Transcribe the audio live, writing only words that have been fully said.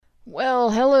Well,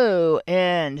 hello,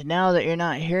 and now that you're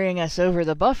not hearing us over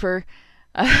the buffer,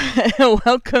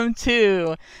 welcome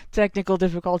to Technical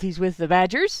Difficulties with the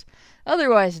Badgers,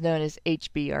 otherwise known as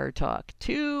HBR Talk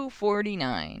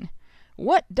 249.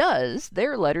 What does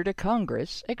their letter to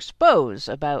Congress expose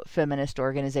about feminist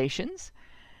organizations?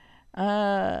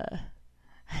 Uh,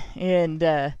 and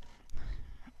I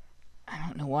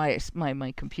don't know why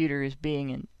my computer is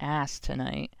being an ass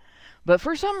tonight. But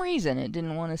for some reason, it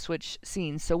didn't want to switch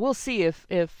scenes. So we'll see if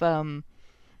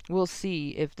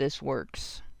this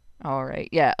works. All right,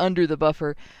 yeah, under the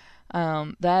buffer.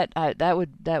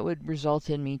 That would result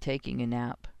in me taking a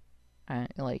nap.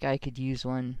 I could use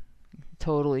one.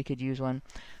 Totally could use one.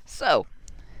 So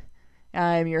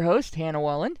I'm your host, Hannah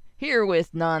Wallen, here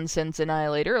with Nonsense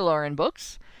Annihilator, Lauren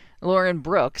Brooks.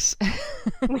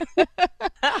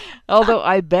 Although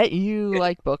I bet you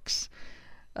like books.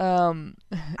 And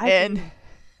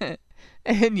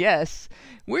and yes,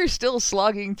 we're still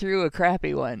slogging through a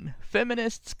crappy one.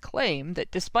 Feminists claim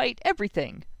that despite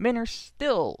everything, men are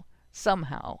still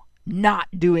somehow not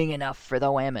doing enough for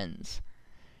the women's.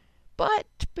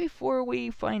 But before we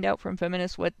find out from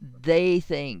feminists what they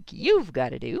think you've got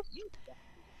to do,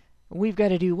 we've got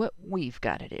to do what we've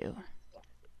got to do.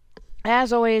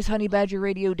 As always, Honey Badger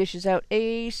Radio dishes out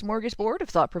a smorgasbord of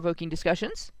thought-provoking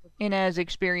discussions. And as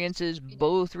experiences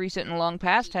both recent and long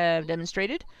past have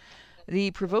demonstrated, the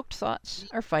provoked thoughts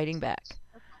are fighting back.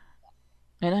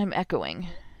 And I'm echoing.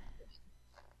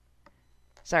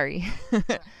 Sorry.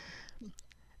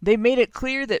 They've made it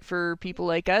clear that for people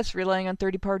like us, relying on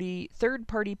third-party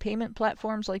payment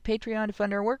platforms like Patreon to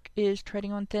fund our work is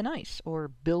treading on thin ice, or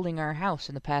building our house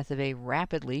in the path of a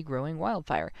rapidly growing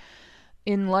wildfire.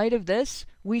 In light of this,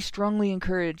 we strongly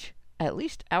encourage at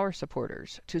least our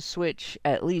supporters to switch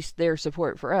at least their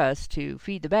support for us to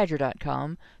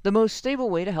feedthebadger.com, the most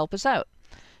stable way to help us out.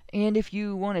 And if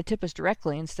you want to tip us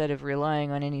directly instead of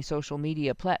relying on any social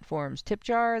media platforms tip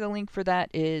jar, the link for that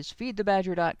is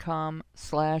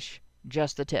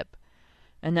feedthebadger.com/justthatip.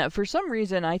 And that, for some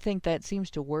reason, I think that seems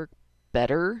to work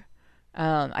better.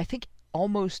 I think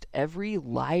almost every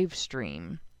live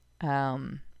stream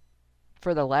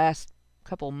for the last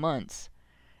couple months,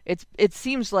 it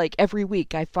seems like every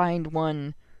week I find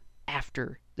one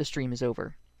after the stream is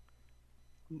over.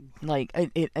 Like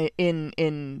in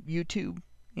YouTube,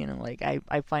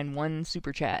 I find one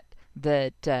super chat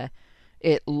that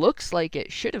it looks like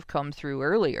it should have come through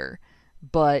earlier,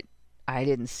 but I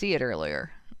didn't see it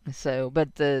earlier. So,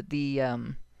 but the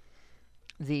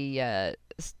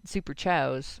super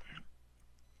chows,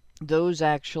 those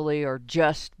actually are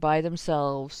just by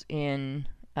themselves in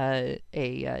a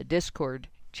Discord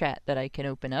chat that I can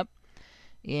open up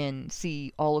and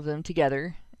see all of them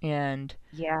together. And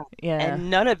yeah, and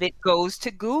none of it goes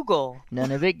to Google.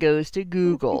 None of it goes to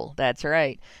Google. That's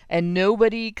right. And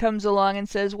nobody comes along and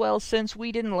says, well, since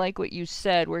we didn't like what you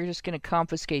said, we're just going to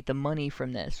confiscate the money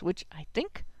from this, which I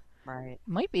think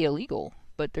might be illegal,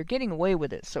 but they're getting away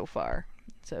with it so far.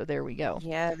 So there we go.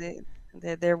 Yeah,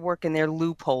 they're working their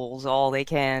loopholes all they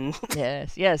can.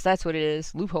 Yes, that's what it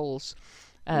is. Loopholes.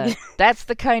 That's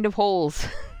the kind of holes.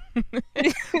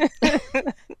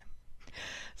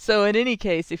 So in any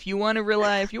case, if you want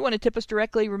to tip us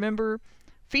directly, remember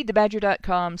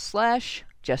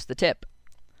feedthebadger.com/justthatip.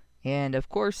 And of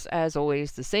course, as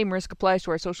always, the same risk applies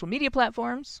to our social media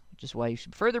platforms, which is why you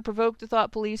should further provoke the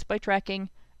thought police by tracking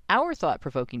our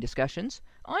thought-provoking discussions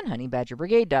on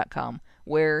honeybadgerbrigade.com,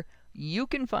 where you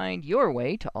can find your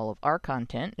way to all of our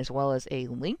content, as well as a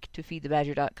link to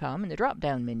feedthebadger.com in the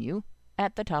drop-down menu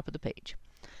at the top of the page.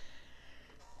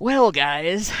 Well,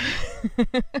 guys,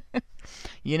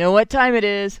 you know what time it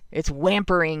is. It's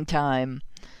wampering time.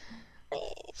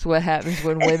 It's what happens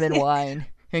when women whine,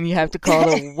 and you have to call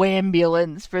the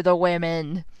wambulance for the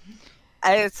women.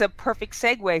 It's a perfect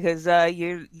segue because I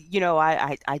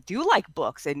do like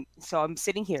books, and so I'm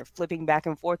sitting here flipping back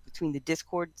and forth between the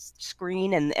Discord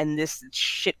screen and this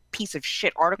piece of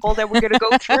shit article that we're gonna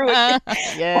go through.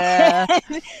 Yeah.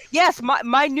 Yes,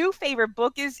 my new favorite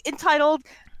book is entitled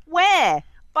 "Where."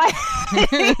 by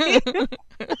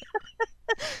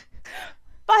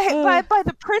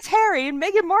the Prince Harry and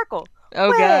Meghan Markle.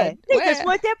 Oh God! They just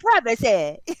want their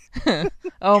privacy.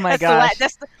 Oh my gosh!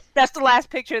 That's the last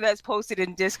picture that's posted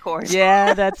in Discord.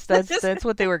 Yeah, that's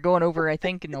what they were going over. I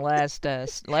think in the last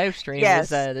live stream was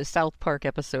the South Park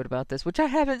episode about this, which I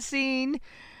haven't seen,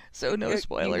 so no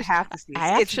spoilers. You have to see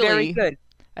it. It's very good.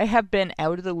 I have been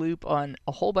out of the loop on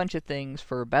a whole bunch of things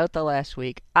for about the last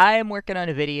week. I am working on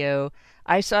a video.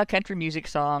 I saw a country music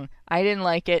song. I didn't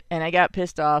like it, and I got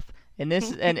pissed off. And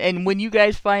this and when you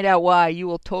guys find out why, you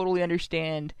will totally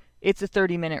understand It's a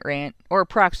 30-minute rant, or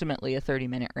approximately a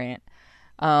 30-minute rant.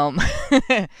 Um,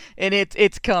 and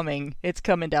it's coming. It's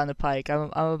coming down the pike.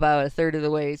 I'm about a third of the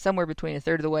way, somewhere between a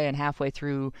third of the way and halfway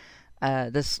through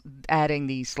this adding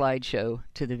the slideshow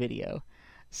to the video.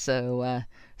 So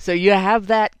you have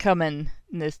that coming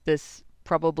this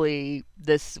probably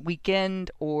this weekend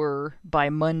or by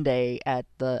Monday at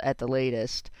the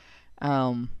latest.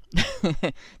 Um,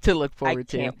 to look I forward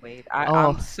to. can't wait.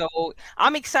 Oh,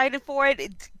 I'm excited for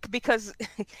it because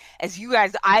as you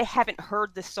guys, I haven't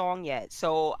heard the song yet.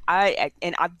 So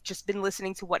and I've just been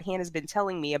listening to what Hannah's been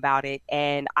telling me about it,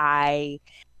 and I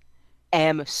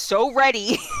am so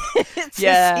ready to see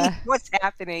yeah, what's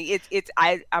happening.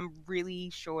 I'm really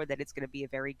sure that it's going to be a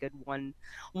very good one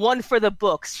for the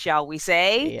books, shall we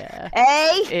say? yeah.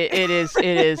 Eh? It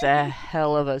is a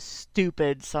hell of a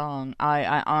stupid song.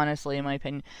 I honestly, in my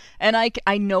opinion, and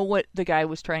I know what the guy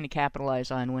was trying to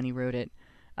capitalize on when he wrote it.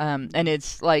 And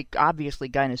it's like obviously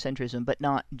gynocentrism, but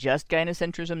not just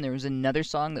gynocentrism. There was another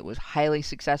song that was highly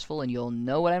successful, and you'll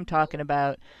know what I'm talking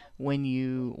about when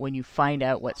you find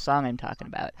out what song I'm talking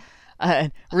about.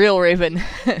 Real Raven,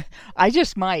 I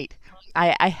just might.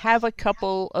 I have a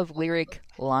couple of lyric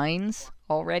lines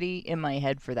already in my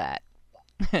head for that.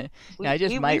 Yeah, I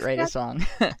just might We've write a got song.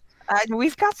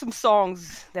 we've got some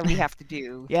songs that we have to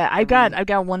do. Yeah, I mean, I've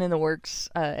got one in the works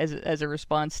as a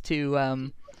response to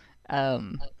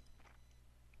um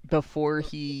before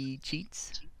he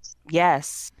cheats.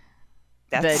 yes,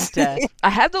 that's That I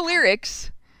have the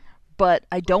lyrics, but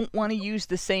I don't want to use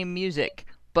the same music.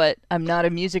 But I'm not a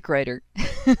music writer,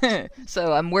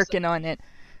 so I'm working on it.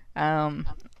 Um,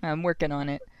 I'm working on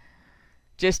it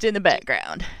just in the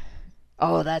background.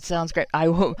 Oh, that sounds great. I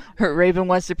will. Raven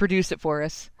wants to produce it for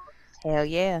us. hell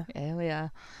yeah. Hell yeah!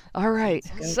 All right,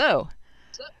 Let's go.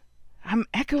 so I'm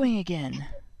echoing again.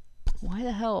 Why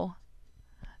the hell?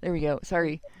 There we go.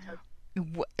 Sorry.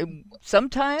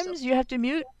 Sometimes you have to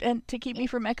mute and to keep me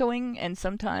from echoing, and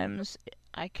sometimes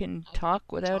I can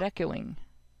talk without echoing.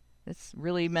 It's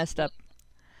really messed up.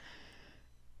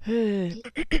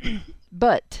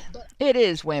 But it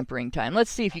is wampering time. Let's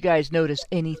see if you guys notice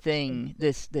anything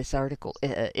this article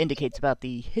indicates about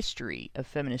the history of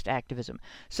feminist activism.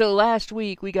 So last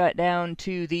week we got down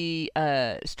to the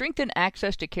strengthen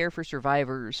access to care for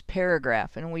survivors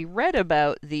paragraph, and we read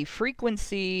about the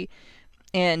frequency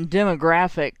and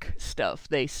demographic stuff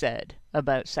they said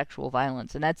about sexual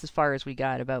violence, and that's as far as we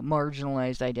got about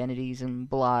marginalized identities and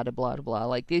blah blah blah blah,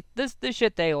 like this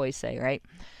shit they always say, right?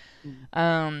 Mm.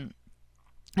 Um,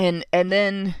 and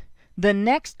then the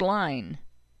next line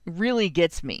really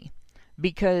gets me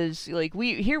because like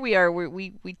we are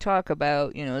we talk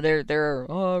about, you know, there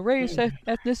are race,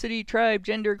 ethnicity, tribe,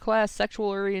 gender, class, sexual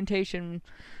orientation,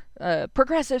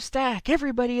 progressive stack,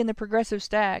 everybody in the progressive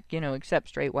stack, you know, except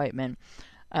straight white men.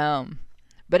 Um,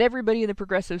 but everybody in the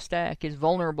progressive stack is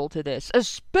vulnerable to this,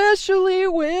 especially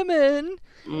women.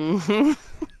 Hmm.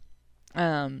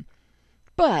 Um,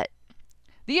 but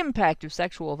the impact of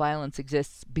sexual violence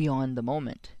exists beyond the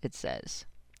moment, it says,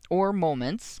 or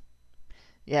moments.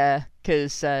 Yeah,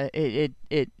 because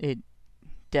it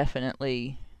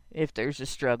definitely, if there's a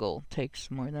struggle, takes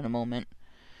more than a moment.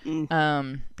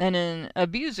 Mm. And an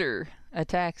abuser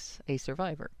attacks a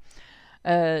survivor.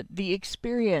 The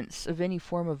experience of any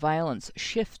form of violence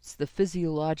shifts the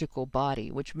physiological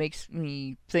body, which makes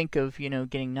me think of, you know,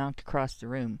 getting knocked across the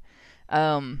room.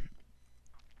 Um,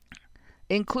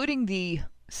 Including the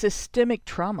systemic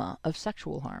trauma of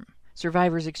sexual harm.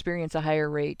 Survivors experience a higher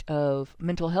rate of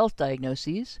mental health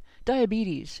diagnoses,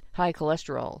 diabetes, high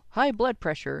cholesterol, high blood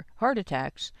pressure, heart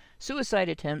attacks, suicide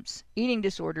attempts, eating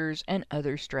disorders, and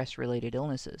other stress related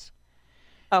illnesses.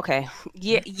 Okay.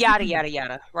 Yeah, yada yada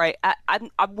yada. Right.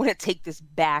 I want to take this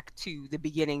back to the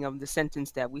beginning of the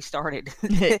sentence that we started.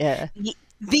 Yeah.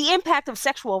 The impact of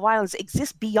sexual violence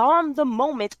exists beyond the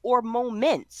moment or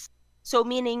moments. So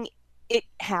meaning it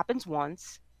happens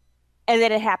once and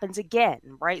then it happens again,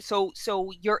 right? So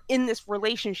you're in this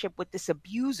relationship with this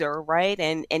abuser, right?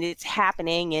 And it's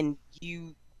happening and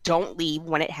you don't leave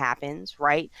when it happens,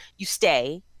 right? You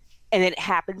stay and then it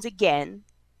happens again,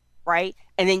 right?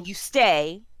 And then you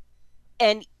stay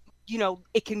and you know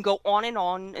it can go on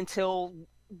until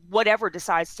whatever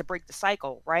decides to break the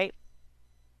cycle, right?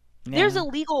 There's Yeah.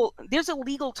 a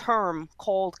legal term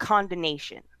called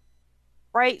condonation,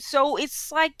 right? So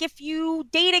it's like if you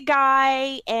date a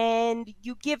guy and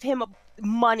you give him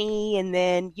money and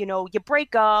then you know you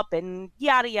break up and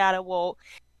yada yada, well,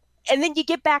 and then you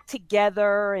get back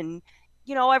together and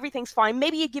you know everything's fine,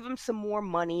 maybe you give him some more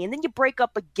money and then you break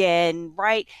up again,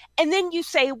 right? And then you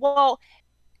say, well,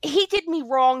 he did me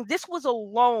wrong. This was a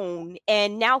loan,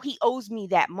 and now he owes me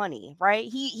that money, right?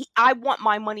 I want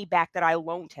my money back that I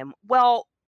loaned him. Well,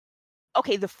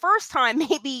 okay, the first time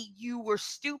maybe you were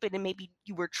stupid and maybe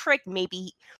you were tricked,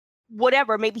 maybe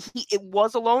whatever, maybe it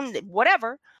was a loan,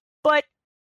 whatever, but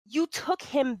you took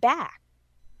him back.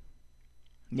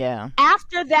 Yeah.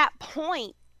 After that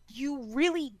point, you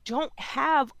really don't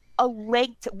have a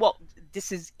leg to, well,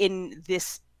 this is in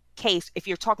this case, if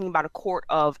you're talking about a court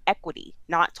of equity,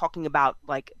 not talking about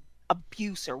like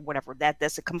abuse or whatever,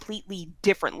 that's a completely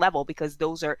different level, because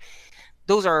those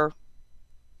are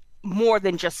more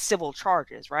than just civil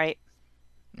charges, right?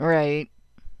 Right.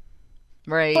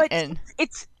 Right. But And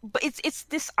it's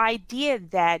this idea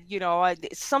that, you know,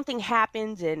 something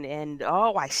happens and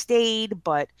oh, I stayed,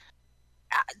 but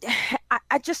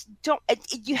I just don't.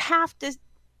 You have to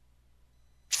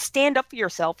stand up for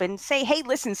yourself and say, hey,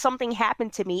 listen, something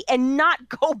happened to me, and not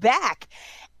go back.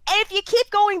 And if you keep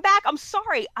going back, I'm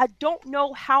sorry, I don't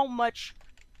know how much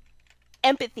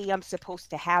empathy I'm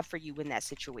supposed to have for you in that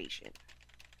situation.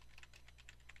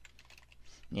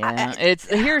 yeah,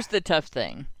 here's the tough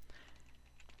thing.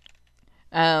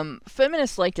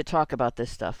 Feminists like to talk about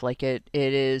this stuff like it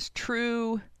is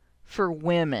true for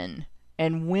women,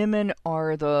 and women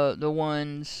are the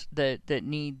ones that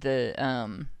need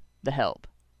the help,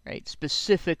 right?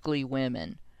 Specifically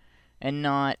women, and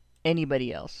not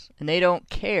anybody else. And they don't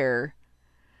care,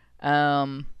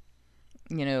 um,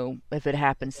 if it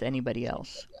happens to anybody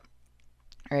else,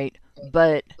 right?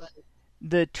 But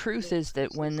the truth is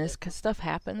that when this stuff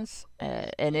happens,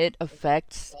 and it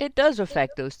does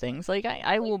affect those things. Like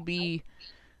I'll be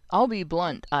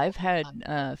blunt. I've had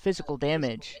physical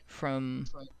damage from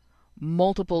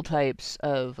multiple types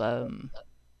of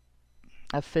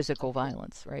physical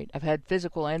violence, right? I've had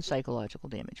physical and psychological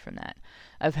damage from that.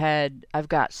 I've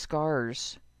got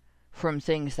scars from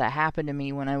things that happened to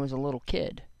me when I was a little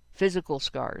kid, physical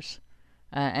scars.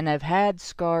 And I've had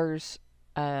scars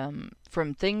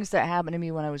from things that happened to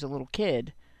me when I was a little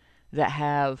kid that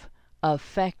have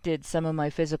affected some of my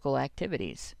physical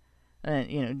activities,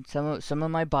 some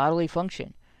of my bodily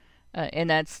function, and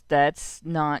that's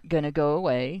not gonna go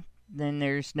away. Then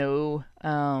there's no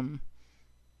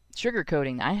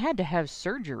sugarcoating. I had to have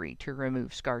surgery to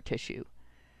remove scar tissue,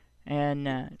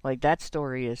 and like that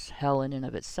story is hell in and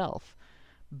of itself.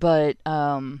 But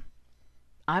I'm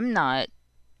not,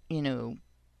 you know,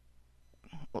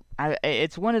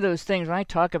 it's one of those things when I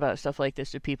talk about stuff like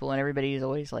this to people, and everybody's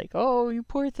always like, "Oh, you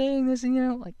poor thing," this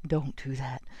and like, don't do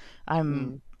that.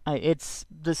 It's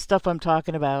the stuff I'm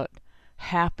talking about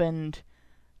happened.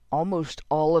 Almost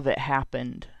all of it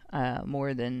happened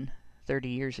more than 30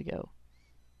 years ago.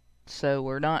 So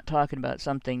we're not talking about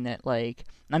something that, like,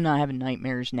 I'm not having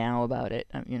nightmares now about it.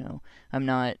 I'm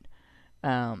not.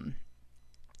 Um,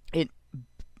 it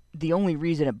the only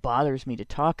reason it bothers me to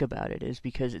talk about it is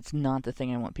because it's not the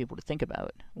thing I want people to think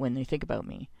about when they think about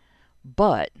me.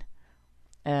 But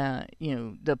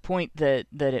the point that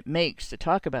it makes to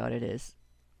talk about it is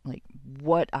like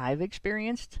what I've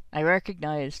experienced. I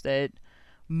recognize that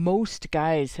most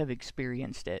guys have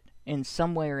experienced it in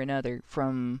some way or another,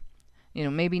 from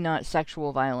maybe not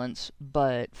sexual violence,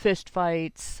 but fist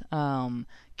fights,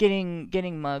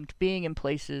 getting mugged, being in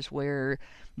places where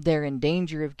they're in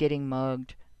danger of getting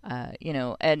mugged,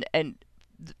 and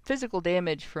physical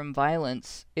damage from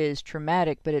violence is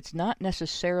traumatic, but it's not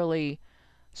necessarily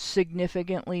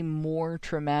significantly more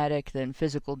traumatic than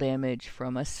physical damage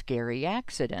from a scary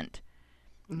accident.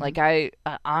 Mm-hmm. Like, I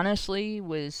honestly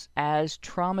was as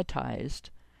traumatized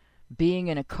being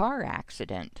in a car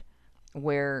accident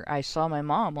where I saw my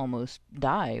mom almost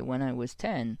die when I was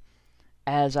 10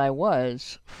 as I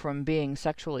was from being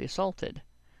sexually assaulted.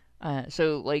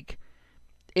 So, like,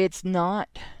 it's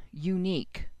not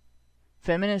unique.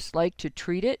 Feminists like to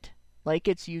treat it like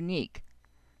it's unique.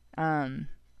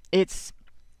 It's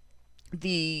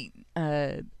the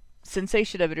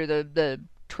sensation of it, or the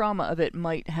trauma of it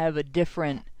might have a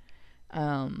different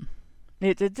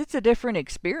it's a different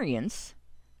experience,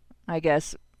 I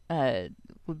guess,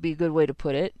 would be a good way to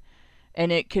put it.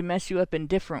 And it can mess you up in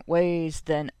different ways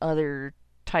than other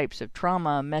types of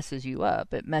trauma messes you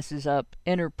up. It messes up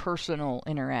interpersonal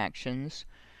interactions,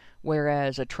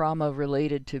 whereas a trauma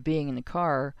related to being in the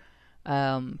car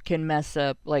can mess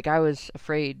up. Like, I was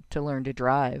afraid to learn to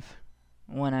drive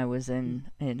when I was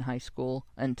in high school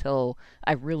until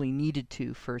I really needed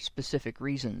to for specific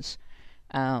reasons.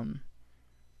 And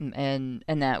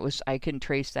that was, I can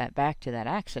trace that back to that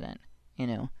accident,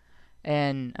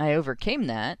 and I overcame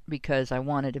that because I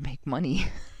wanted to make money.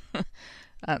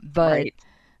 But right.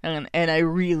 And I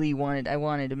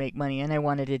wanted to make money, and I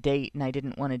wanted to date, and I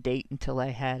didn't want to date until I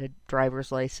had a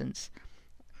driver's license.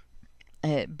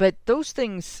 But those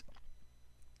things,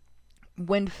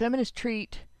 when feminists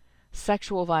treat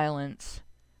sexual violence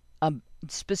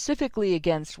specifically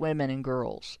against women and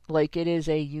girls like it is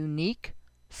a unique,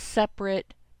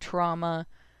 separate trauma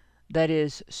that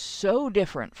is so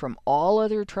different from all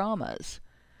other traumas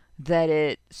that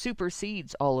it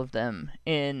supersedes all of them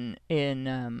in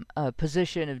a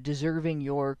position of deserving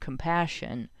your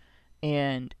compassion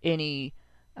and any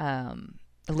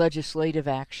legislative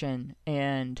action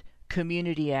and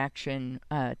community action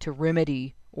to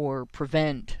remedy or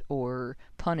prevent or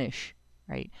punish,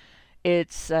 right?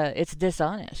 It's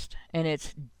dishonest and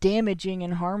it's damaging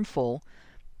and harmful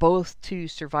both to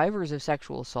survivors of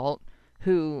sexual assault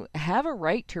who have a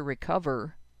right to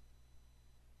recover,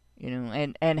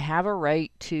 and have a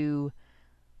right to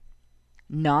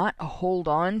not hold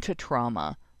on to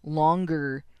trauma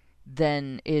longer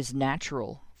than is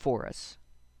natural for us.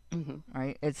 Mm-hmm.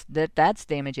 Right? That's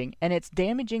damaging, and it's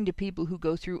damaging to people who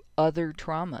go through other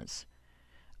traumas.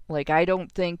 Like, I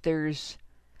don't think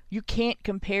you can't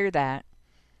compare that,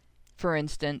 for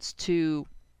instance, to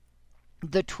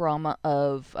the trauma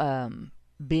of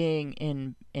being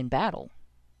in battle,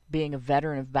 being a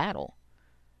veteran of battle.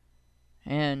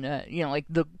 And like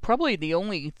probably the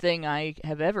only thing I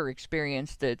have ever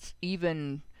experienced that's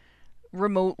even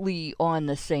remotely on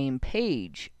the same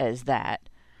page as that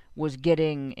was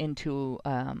getting into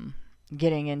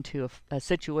a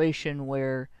situation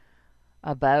where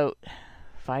about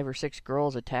 5 or 6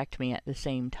 girls attacked me at the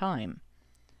same time.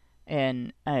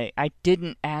 And I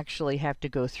didn't actually have to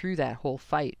go through that whole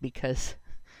fight because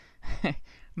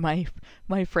my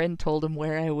friend told them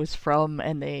where I was from,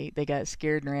 and they got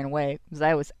scared and ran away. Because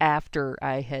that was after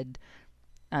I had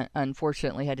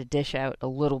unfortunately had to dish out a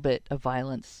little bit of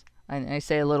violence. I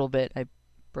say a little bit. I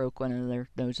broke one of their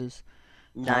noses.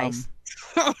 Nice.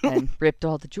 And ripped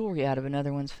all the jewelry out of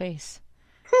another one's face.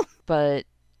 But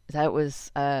that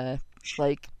was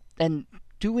and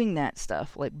doing that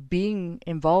stuff, like being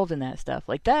involved in that stuff,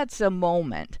 like that's a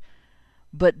moment.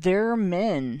 But there are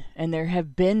men, and there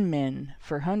have been men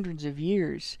for hundreds of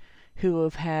years, who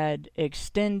have had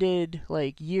extended,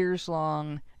 like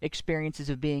years-long experiences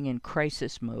of being in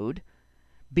crisis mode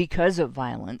because of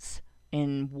violence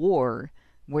in war,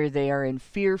 where they are in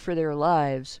fear for their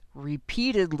lives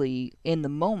repeatedly in the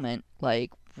moment,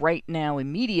 like right now,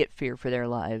 immediate fear for their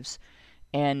lives,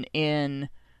 and in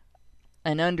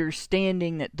an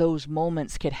understanding that those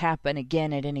moments could happen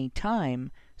again at any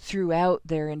time throughout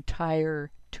their entire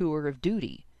tour of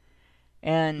duty.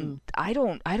 And I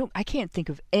can't think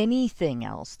of anything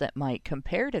else that might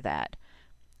compare to that.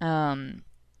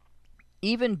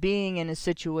 Even being in a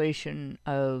situation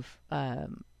of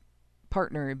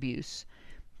partner abuse,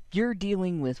 you're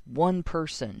dealing with one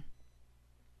person.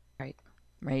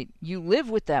 Right? You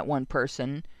live with that one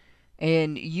person,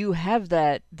 and you have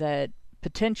that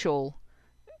potential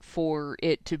for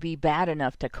it to be bad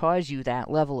enough to cause you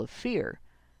that level of fear.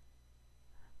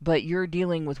 But you're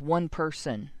dealing with one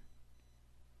person.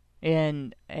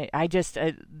 And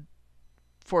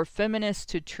for feminists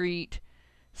to treat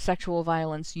sexual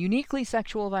violence, uniquely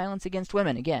sexual violence against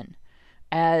women, again,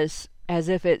 as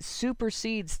if it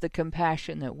supersedes the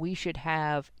compassion that we should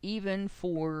have even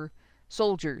for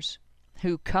soldiers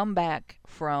who come back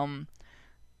from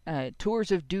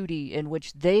tours of duty in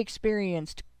which they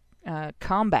experienced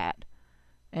combat,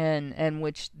 and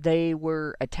which they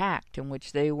were attacked, in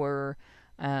which they were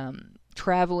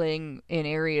traveling in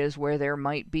areas where there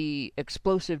might be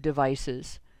explosive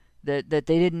devices that they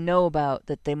didn't know about,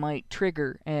 that they might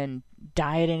trigger and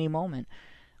die at any moment.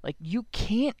 Like, you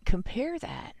can't compare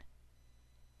that.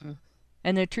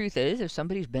 And the truth is, if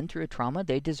somebody's been through a trauma,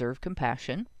 they deserve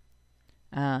compassion.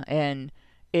 And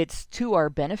it's to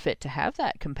our benefit to have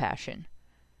that compassion.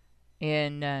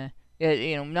 And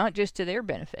not just to their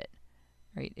benefit,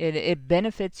 right? It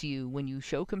benefits you when you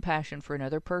show compassion for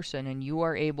another person and you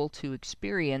are able to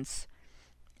experience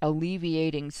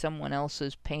alleviating someone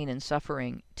else's pain and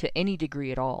suffering to any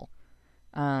degree at all.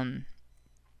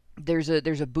 There's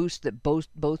a boost that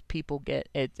both people get.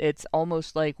 It's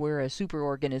almost like we're a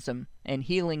superorganism, and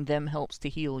healing them helps to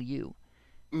heal you.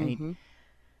 Right? Mm-hmm.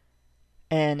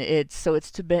 And it's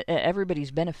to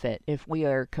everybody's benefit if we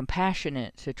are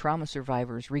compassionate to trauma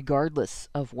survivors, regardless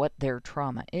of what their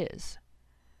trauma is.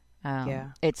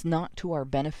 It's not to our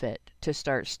benefit to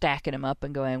start stacking them up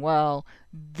and going, well,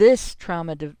 this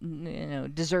trauma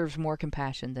deserves more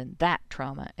compassion than that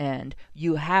trauma, and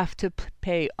you have to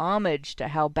pay homage to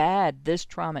how bad this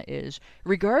trauma is,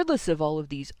 regardless of all of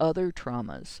these other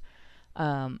traumas,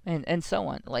 and so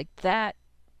on. Like, that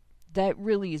that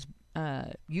really is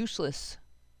useless.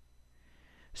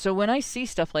 So when I see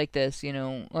stuff like this,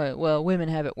 well, women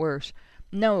have it worse.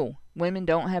 No, women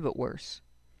don't have it worse.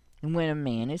 And when a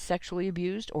man is sexually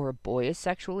abused or a boy is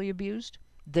sexually abused,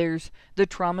 the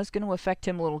trauma is going to affect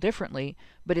him a little differently,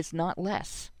 but it's not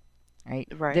less. Right?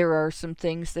 Right. There are some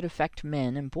things that affect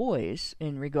men and boys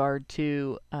in regard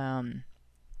to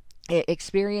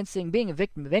experiencing being a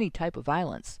victim of any type of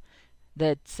violence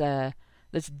that's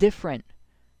different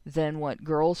than what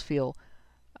girls feel.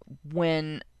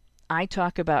 When I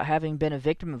talk about having been a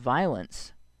victim of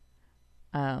violence,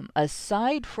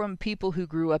 aside from people who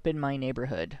grew up in my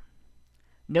neighborhood,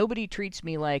 nobody treats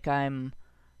me like I'm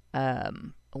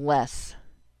less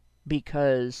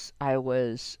because I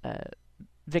was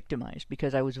victimized,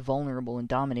 because I was vulnerable and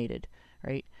dominated,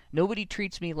 right? Nobody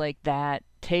treats me like that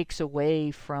takes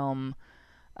away from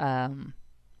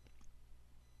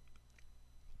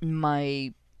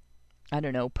my, I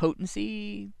don't know,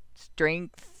 potency,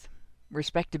 strength,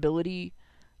 respectability.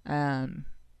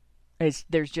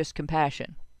 There's just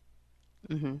compassion,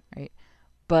 Mm-hmm. right?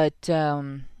 But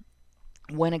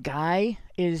when a guy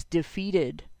is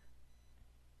defeated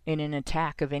in an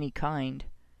attack of any kind,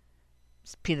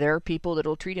 there are people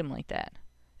that'll treat him like that.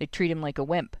 They treat him like a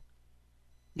wimp.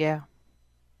 Yeah.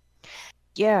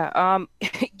 Yeah.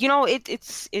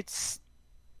 It's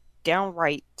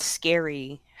downright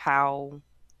scary how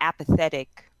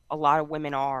apathetic a lot of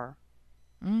women are.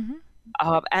 Mm-hmm.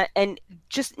 And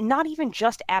just not even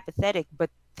just apathetic, but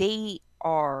they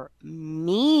are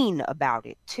mean about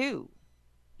it too.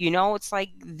 It's like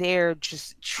they're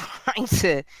just trying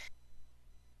to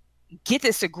get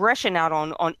this aggression out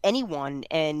on anyone,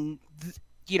 and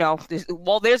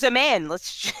there's a man.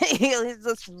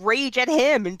 Let's rage at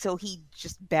him until he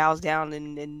just bows down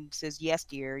and says yes,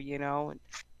 dear. And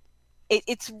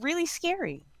it's really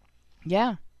scary.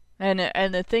 Yeah, and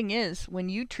the thing is, when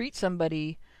you treat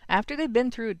somebody after they've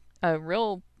been through a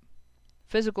real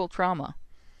physical trauma,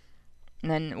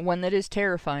 and then one that is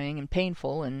terrifying and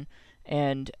painful and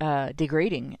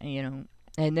degrading,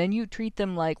 and then you treat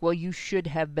them like, well, you should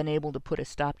have been able to put a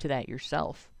stop to that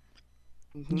yourself.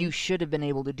 Mm-hmm. You should have been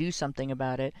able to do something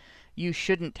about it. You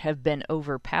shouldn't have been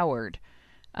overpowered.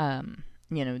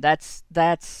 That's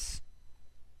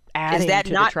adding to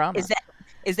the trauma.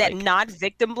 Is that not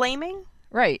victim blaming?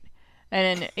 Right.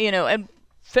 And and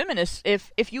feminists,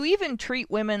 if you even treat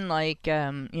women like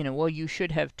well, you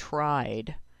should have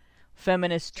tried.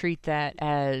 Feminists treat that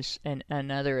as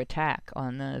another attack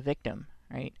on the victim,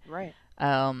 right? Right.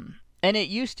 And it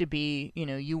used to be,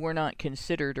 you were not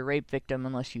considered a rape victim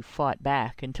unless you fought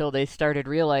back, until they started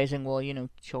realizing, well,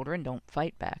 children don't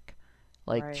fight back.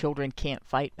 Like, Right. children can't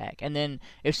fight back. And then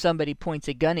if somebody points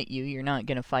a gun at you, you're not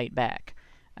going to fight back.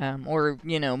 Or,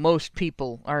 most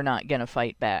people are not going to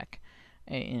fight back.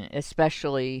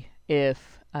 Especially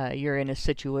if you're in a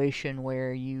situation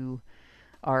where you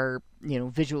are,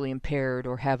 visually impaired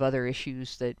or have other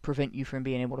issues that prevent you from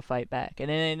being able to fight back. And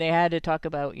then they had to talk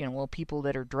about, well, people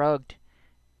that are drugged,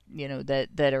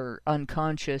 that are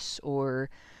unconscious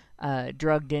or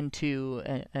drugged into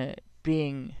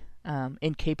being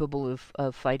incapable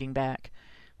of fighting back.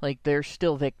 Like, they're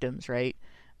still victims, right?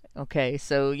 Okay,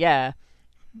 so yeah,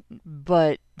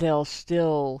 but they'll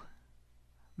still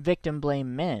victim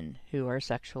blame men who are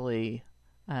sexually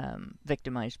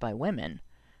victimized by women.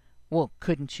 Well,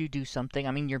 couldn't you do something?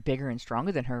 I mean, you're bigger and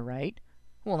stronger than her, right?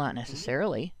 Well, not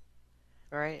necessarily.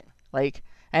 Right. Like,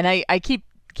 and I keep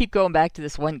going back to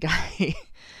this one guy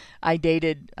I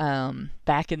dated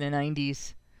back in the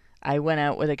 90s. I went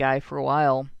out with a guy for a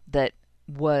while that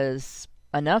was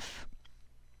enough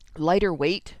lighter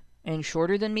weight and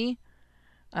shorter than me.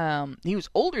 He was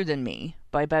older than me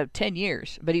by about 10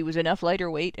 years, but he was enough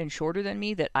lighter weight and shorter than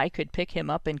me that I could pick him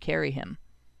up and carry him.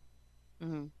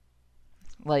 Mm-hmm.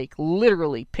 Like,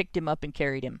 literally picked him up and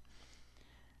carried him.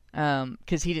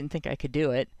 Because he didn't think I could do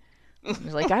it. He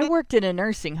was like, I worked in a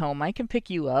nursing home. I can pick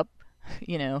you up.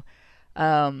 We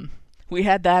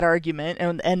had that argument,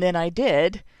 and then I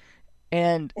did.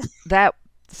 And that,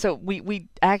 so we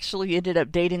actually ended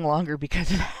up dating longer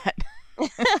because of that.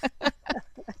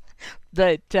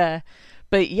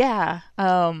 But yeah,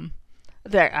 I'm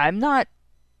not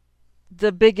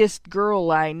the biggest girl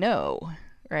I know,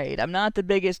 right? I'm not the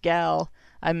biggest gal.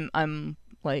 I'm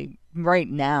like, right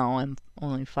now I'm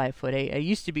only 5'8". I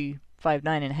used to be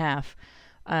 5'9.5",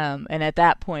 and at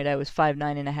that point I was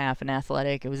 5'9.5" and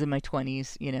athletic. I was in my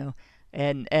 20s,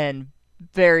 and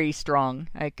very strong.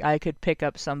 I could pick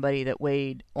up somebody that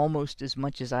weighed almost as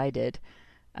much as I did,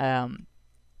 and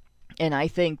I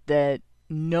think that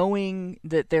knowing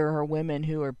that there are women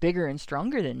who are bigger and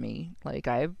stronger than me, like,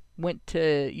 I've went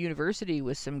to university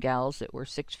with some gals that were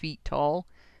 6 feet tall,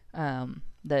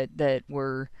 that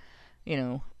were, you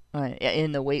know,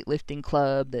 in the weightlifting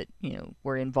club, that, you know,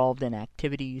 were involved in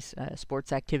activities,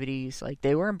 sports activities. Like,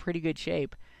 they were in pretty good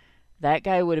shape. That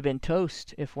guy would have been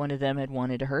toast if one of them had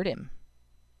wanted to hurt him.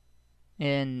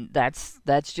 And that's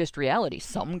just reality.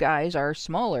 Some guys are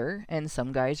smaller and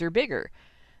some guys are bigger.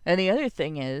 And the other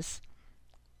thing is,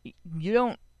 you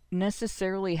don't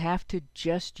necessarily have to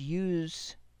just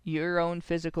use your own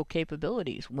physical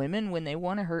capabilities. Women, when they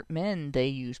want to hurt men, they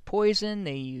use poison,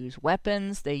 they use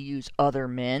weapons, they use other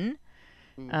men.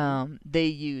 They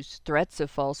use threats of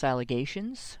false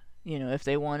allegations. You know, if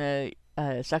they want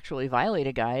to sexually violate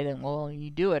a guy, then, well,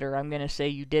 you do it, or I'm going to say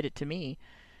you did it to me.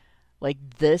 Like,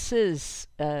 this is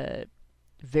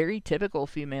very typical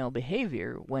female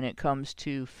behavior when it comes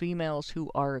to females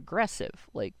who are aggressive.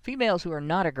 Like, females who are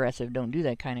not aggressive don't do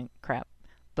that kind of crap,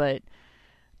 but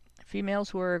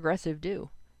females who are aggressive do.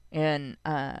 And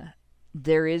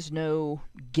there is no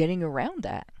getting around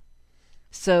that.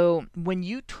 So when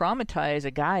you traumatize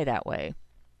a guy that way,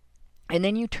 and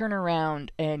then you turn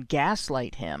around and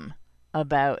gaslight him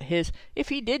about if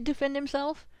he did defend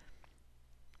himself,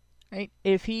 right?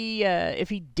 If he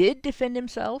did defend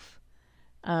himself,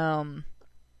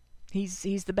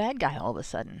 he's the bad guy all of a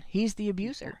sudden. He's the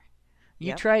abuser.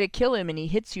 You try to kill him and he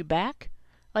hits you back.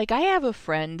 Like, I have a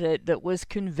friend that was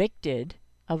convicted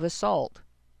of assault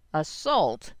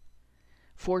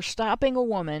for stopping a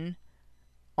woman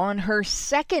on her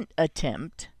second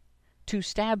attempt to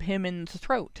stab him in the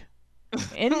throat.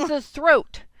 In the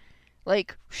throat.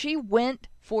 Like, she went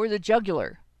for the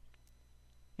jugular.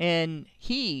 And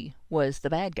he was the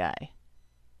bad guy.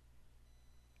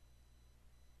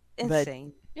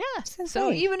 Insane. But, yeah.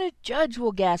 So even a judge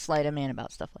will gaslight a man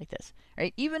about stuff like this,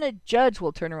 right? Even a judge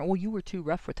will turn around, well, you were too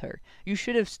rough with her. You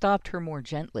should have stopped her more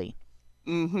gently.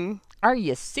 Mm-hmm. Are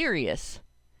you serious?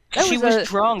 She was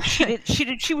drunk.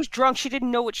 She was drunk. She didn't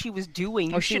know what she was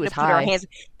doing. She was high. Put her hands.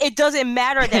 It doesn't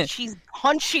matter that she's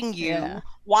punching you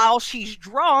while she's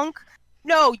drunk.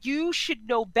 No, you should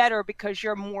know better because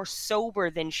you're more sober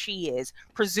than she is,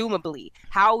 presumably.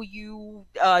 How you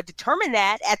determine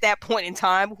that at that point in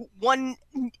time, one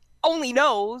only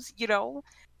knows, you know,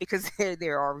 because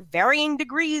there are varying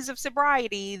degrees of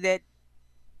sobriety that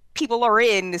people are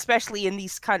in, especially in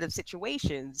these kind of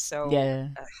situations. So, yeah.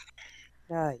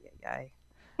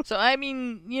 So, I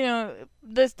mean, you know,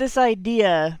 this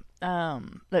idea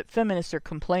that feminists are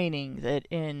complaining that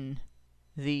in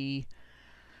the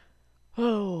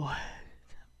more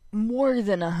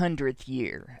than 100th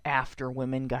year after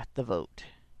women got the vote,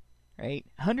 right?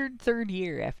 103rd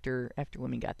year after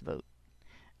women got the vote,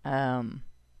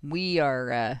 we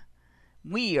are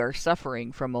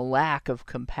suffering from a lack of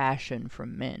compassion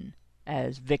from men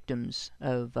as victims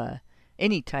of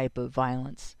any type of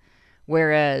violence,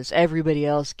 whereas everybody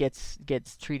else gets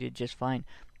treated just fine.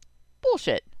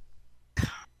 Bullshit.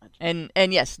 And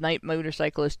yes, night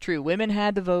motorcycle is true. Women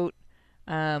had the vote.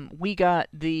 We got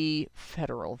the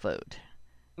federal vote.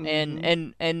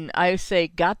 Mm-hmm. And I say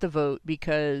got the vote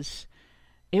because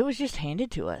it was just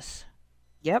handed to us.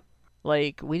 Yep.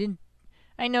 Like, we didn't...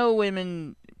 I know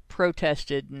women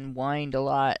protested and whined a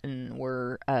lot and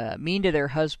were mean to their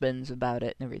husbands about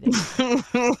it and everything.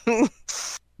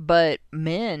 But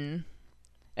men,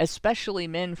 especially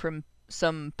men from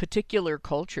some particular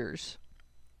cultures,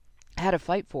 had to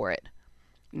fight for it.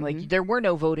 Mm-hmm. Like, there were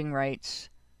no voting rights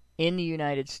in the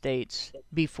United States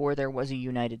before there was a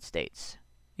United States,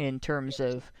 in terms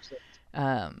of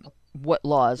what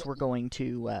laws were going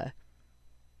to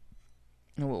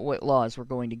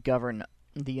govern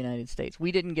the United States.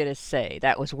 We didn't get a say.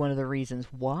 That was one of the reasons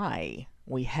why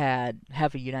we have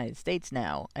a United States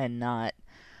now, and not,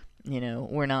 you know,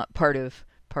 we're not part of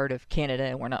Canada,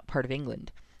 and we're not part of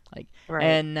England. Like, right.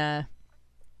 And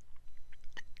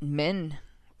men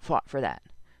fought for that.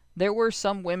 There were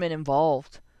some women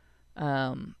involved,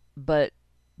 but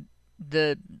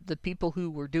the people who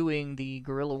were doing the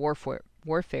guerrilla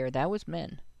warfare, that was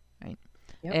men, right?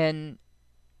 Yep. And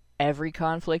every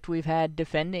conflict we've had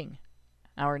defending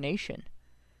our nation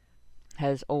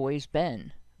has always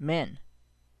been men.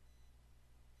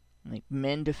 Like,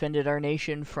 men defended our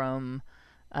nation from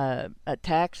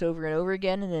attacks over and over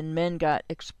again, and then men got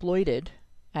exploited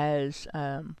as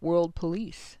world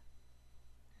police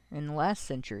in the last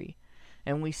century.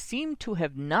 And we seem to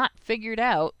have not figured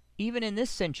out, even in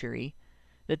this century,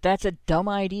 that that's a dumb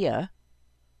idea.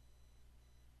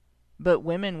 But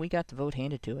women, we got the vote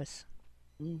handed to us.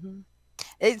 Mm-hmm.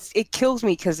 It kills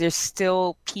me because there's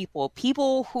still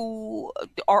people who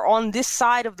are on this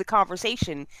side of the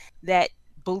conversation that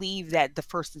believe that the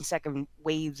first and second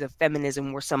waves of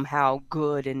feminism were somehow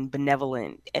good and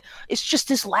benevolent. It's just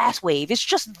this last wave. It's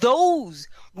just those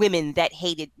women that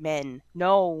hated men.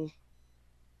 No,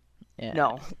 Yeah.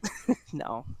 no,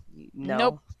 no, Nope.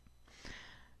 no.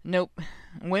 Nope.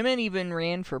 Women even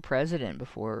ran for president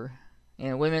before. You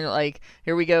know, women like,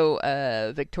 here we go,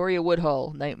 Victoria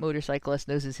Woodhull, night motorcyclist,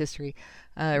 knows his history,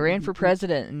 ran for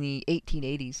president in the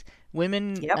 1880s.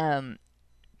 Women Yep.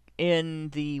 in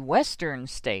the western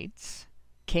states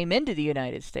came into the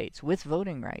United States with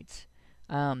voting rights.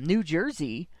 New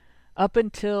Jersey, up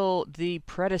until the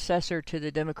predecessor to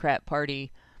the Democrat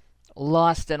Party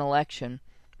lost an election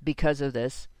because of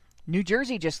this, New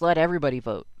Jersey just let everybody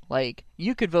vote. Like,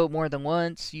 you could vote more than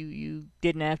once. You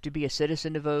didn't have to be a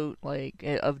citizen to vote, like,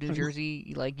 of New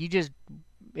Jersey. Like, you just,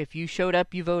 if you showed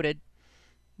up, you voted.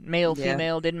 Male, Yeah.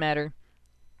 female, didn't matter.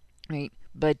 Right?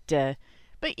 But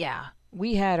yeah,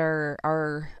 we had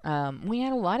we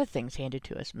had a lot of things handed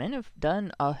to us. Men have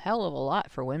done a hell of a lot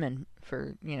for women,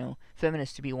 for,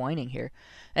 feminists to be whining here.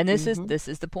 And this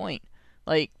is the point.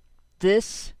 Like,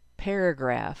 this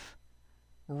paragraph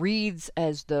reads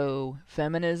as though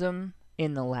feminism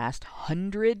in the last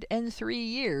 103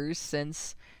 years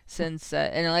since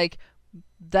and like,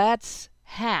 that's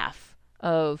half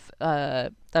of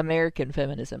American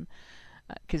feminism,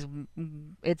 because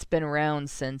it's been around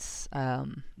since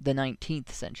the 19th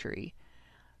century.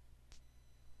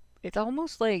 It's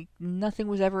almost like nothing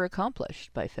was ever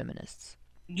accomplished by feminists.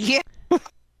 Yeah.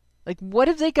 Like, what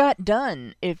have they got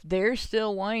done if they're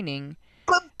still whining?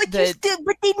 But we need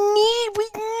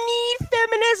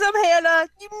feminism, Hannah.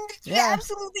 You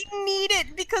absolutely need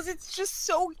it, because it's just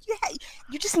so,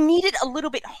 you just need it a little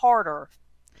bit harder,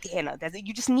 Hannah.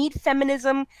 You just need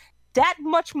feminism that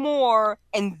much more,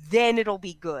 and then it'll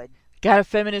be good. Got a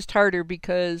feminist harder,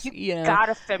 because got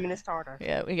a feminist harder.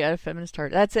 Yeah, we got a feminist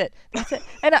harder. That's it.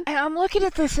 And I'm looking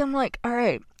at this, and I'm like, all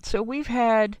right, so we've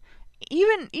had,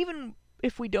 even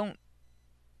if we don't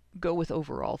go with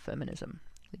overall feminism,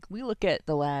 like, we look at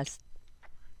the last,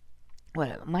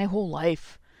 my whole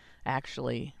life,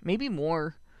 actually, maybe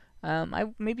more.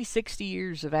 Maybe 60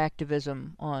 years of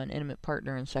activism on intimate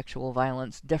partner and sexual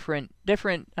violence, different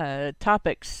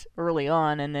topics early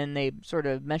on, and then they sort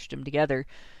of meshed them together.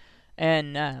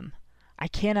 And I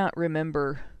cannot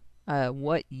remember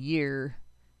what year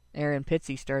Aaron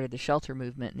Pizzey started the shelter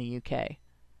movement in the UK.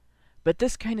 But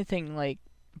this kind of thing, like,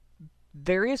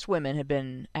 various women have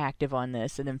been active on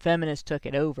this, and then feminists took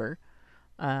it over,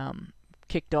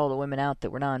 kicked all the women out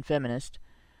that were non-feminist.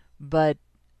 But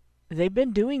they've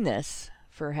been doing this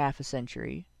for half a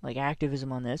century, like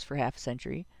activism on this for half a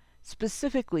century,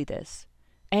 specifically this.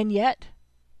 And yet,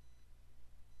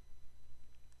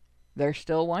 they're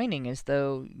still whining as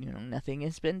though, nothing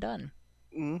has been done.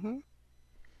 Mm-hmm.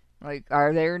 Like,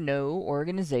 are there no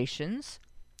organizations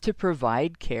to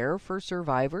provide care for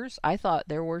survivors? I thought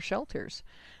there were shelters.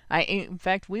 In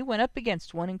fact, we went up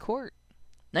against one in court.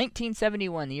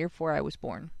 1971, the year before I was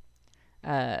born.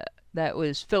 That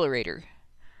was Fillerator.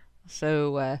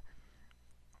 So,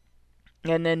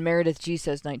 and then Meredith G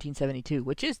says 1972,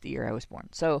 which is the year I was born.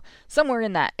 So, somewhere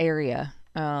in that area.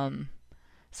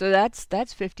 So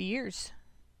that's 50 years.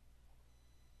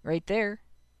 Right there.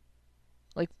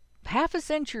 Like, half a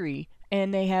century,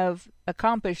 and they have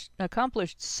accomplished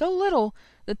so little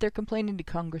that they're complaining to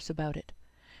Congress about it.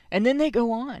 And then they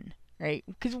go on, right?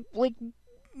 Because, like,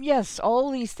 yes,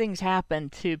 all these things happen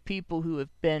to people who have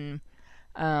been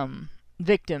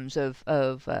victims of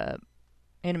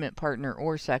intimate partner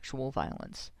or sexual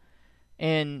violence.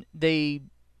 And they,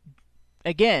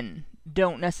 again,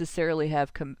 don't necessarily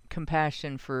have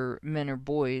compassion for men or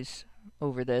boys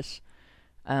over this.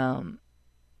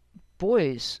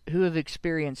 Boys who have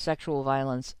experienced sexual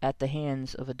violence at the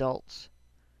hands of adults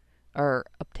are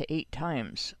up to 8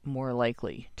 times more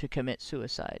likely to commit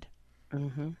suicide.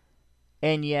 Mm-hmm.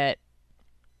 And yet,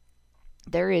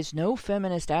 there is no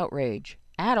feminist outrage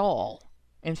at all.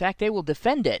 In fact, they will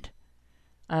defend it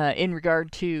in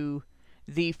regard to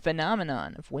the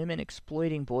phenomenon of women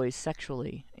exploiting boys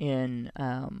sexually in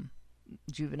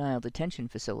juvenile detention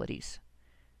facilities.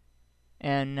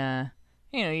 And,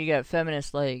 you got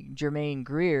feminists like Germaine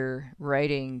Greer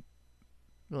writing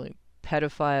really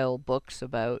pedophile books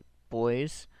about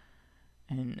boys,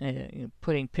 and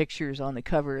putting pictures on the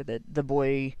cover that the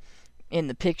boy in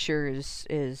the picture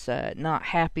is not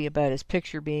happy about his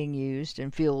picture being used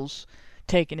and feels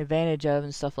taken advantage of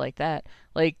and stuff like that.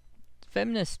 Like,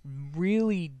 feminists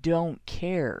really don't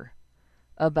care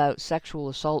about sexual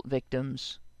assault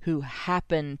victims who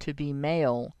happen to be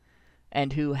male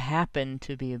and who happen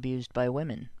to be abused by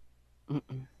women.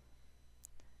 Mm-mm.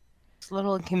 It's a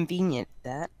little inconvenient,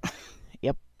 that.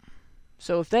 Yep.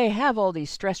 So if they have all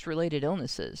these stress-related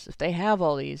illnesses, if they have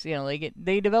all these,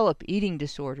 they develop eating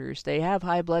disorders, they have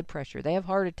high blood pressure, they have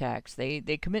heart attacks, they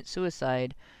commit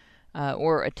suicide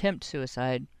or attempt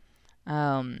suicide,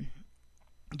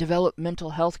 develop mental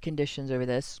health conditions over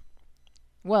this,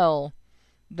 well,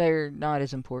 they're not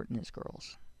as important as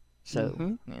girls.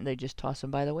 So they just toss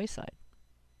them by the wayside.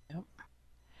 Yep.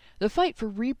 The fight for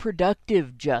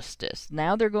reproductive justice.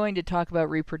 Now they're going to talk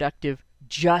about reproductive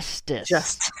justice.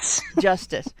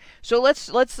 Justice. So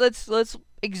let's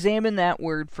examine that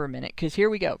word for a minute, because here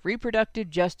we go.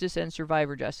 Reproductive justice and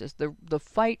survivor justice. The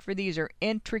fight for these are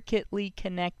intricately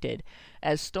connected,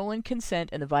 as stolen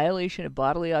consent and the violation of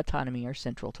bodily autonomy are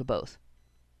central to both.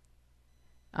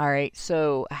 All right,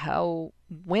 so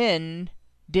when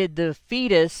did the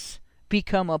fetus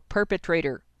become a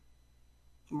perpetrator?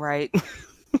 Right.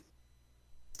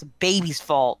 It's the baby's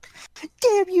fault.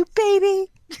 Damn you,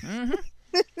 baby!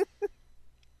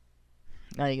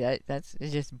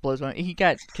 It just blows my. He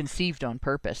got conceived on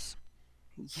purpose.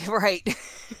 Right.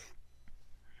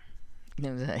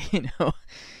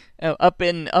 Up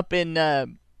in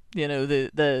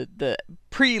the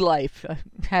pre-life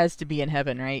has to be in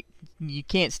heaven, right? You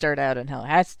can't start out in hell. It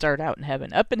has to start out in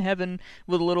heaven. Up in heaven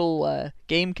with a little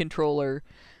game controller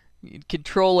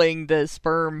controlling the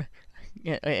sperm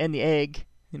and the egg,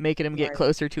 making them get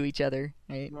closer to each other.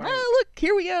 Right? Oh, look,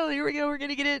 here we go. We're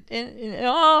gonna get it.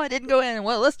 Oh, it didn't go in.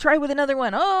 Well, let's try with another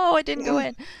one. Oh, it didn't go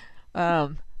in.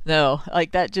 No,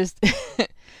 like that just.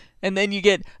 And then you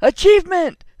get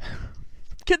achievement,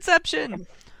 conception,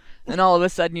 and all of a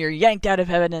sudden you're yanked out of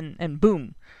heaven, and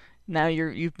boom, now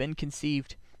you've been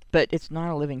conceived. But it's not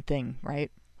a living thing,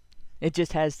 right? It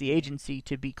just has the agency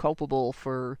to be culpable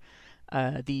for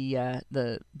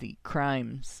the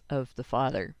crimes of the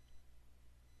father.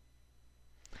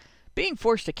 Being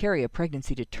forced to carry a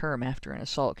pregnancy to term after an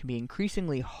assault can be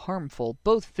increasingly harmful,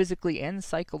 both physically and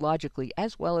psychologically,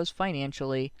 as well as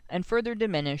financially, and further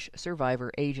diminish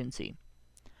survivor agency.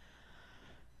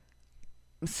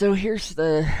 So here's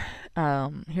the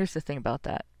thing about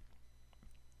that.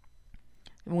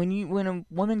 When a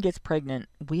woman gets pregnant,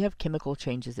 we have chemical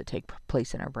changes that take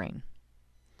place in our brain.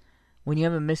 When you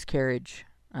have a miscarriage,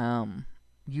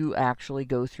 you actually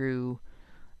go through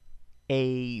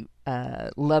a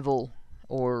level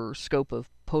or scope of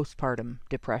postpartum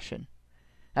depression.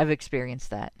 I've experienced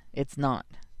that. It's not.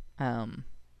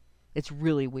 It's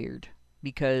really weird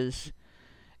because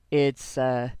it's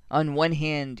on one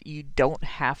hand you don't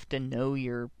have to know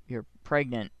you're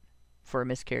pregnant for a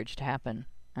miscarriage to happen,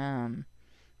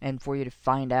 and for you to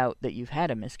find out that you've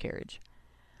had a miscarriage.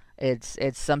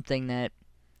 It's something that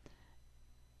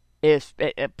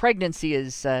pregnancy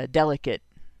is a delicate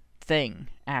thing,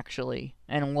 actually,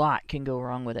 and a lot can go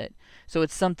wrong with it. So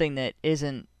it's something that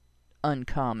isn't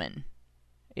uncommon.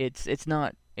 It's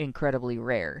not incredibly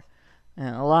rare.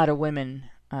 A lot of women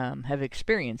have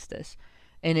experienced this,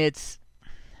 and it's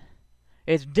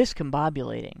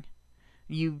discombobulating.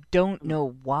 You don't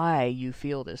know why you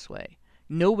feel this way.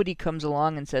 Nobody comes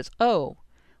along and says, "Oh,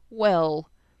 well,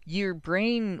 your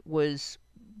brain was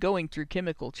going through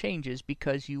chemical changes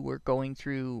because you were going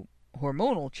through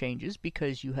hormonal changes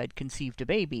because you had conceived a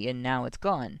baby and now it's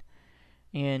gone.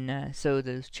 And so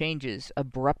those changes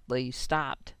abruptly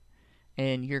stopped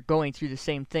and you're going through the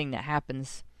same thing that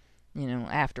happens,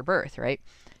 after birth, right?"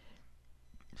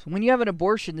 So when you have an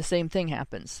abortion, the same thing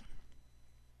happens.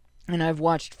 And I've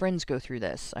watched friends go through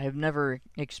this. I have never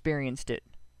experienced it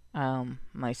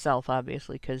myself,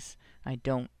 obviously, because I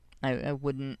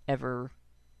wouldn't ever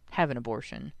have an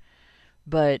abortion.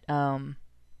 But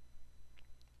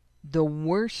the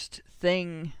worst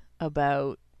thing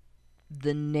about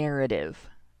the narrative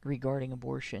regarding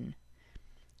abortion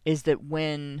is that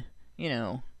when,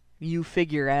 you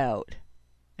figure out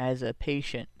as a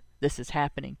patient this is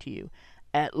happening to you,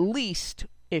 at least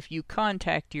if you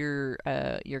contact your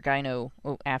gyno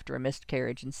after a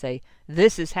miscarriage and say,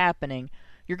 "This is happening,"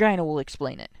 your gyno will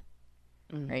explain it.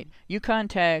 Right? You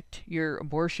contact your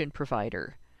abortion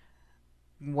provider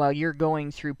while you're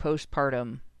going through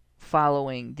postpartum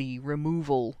following the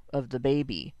removal of the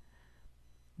baby.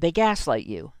 They gaslight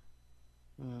you.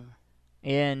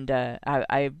 And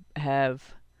I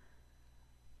have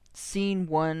seen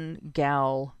one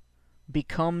gal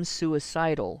become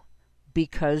suicidal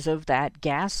because of that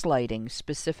gaslighting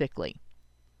specifically.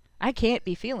 I can't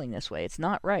be feeling this way. It's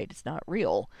not right. It's not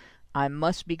real. I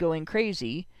must be going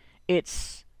crazy.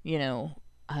 It's,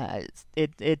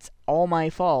 it's all my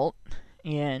fault,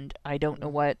 and I don't know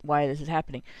why this is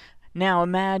happening. Now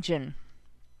imagine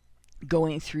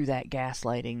going through that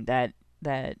gaslighting, that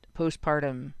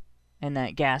postpartum and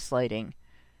that gaslighting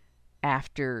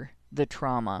after the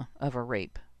trauma of a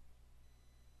rape.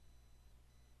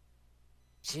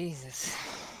 Jesus.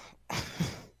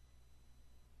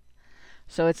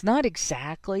 So it's not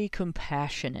exactly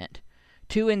compassionate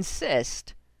to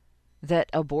insist that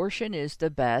abortion is the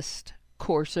best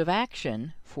course of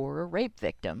action for a rape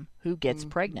victim who gets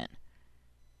pregnant.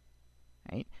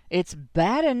 Right? It's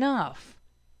bad enough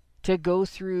to go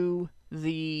through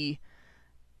the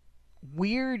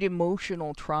weird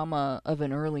emotional trauma of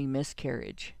an early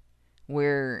miscarriage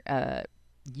where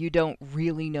you don't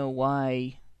really know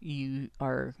why you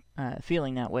are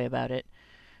feeling that way about it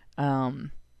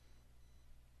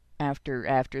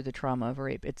after the trauma of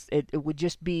rape. It would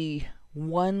just be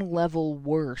one level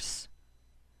worse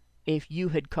if you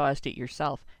had caused it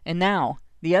yourself. And now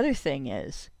the other thing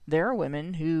is there are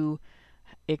women who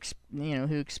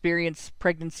who experience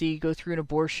pregnancy, go through an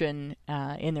abortion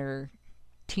in their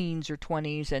teens or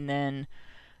 20s, and then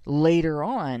later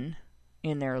on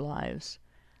in their lives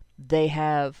they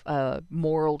have a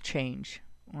moral change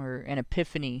or an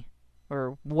epiphany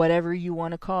or whatever you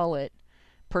want to call it.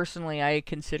 Personally, I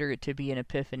consider it to be an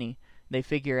epiphany. They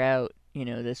figure out,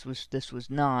 this was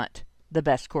not the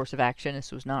best course of action.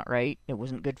 This was not right. It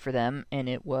wasn't good for them, and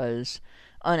it was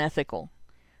unethical,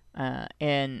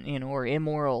 and or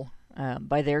immoral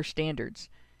by their standards.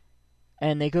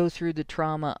 And they go through the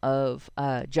trauma of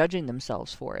judging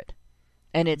themselves for it,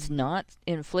 and it's not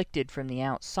inflicted from the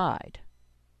outside.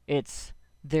 It's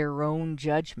their own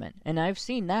judgment, and I've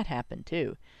seen that happen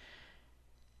too.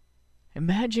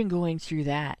 Imagine going through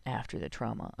that after the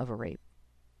trauma of a rape.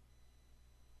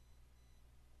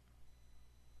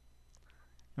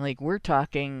 Like, we're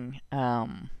talking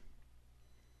the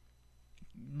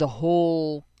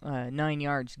whole 9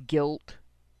 yards: guilt,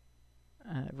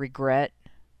 regret,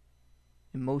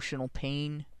 emotional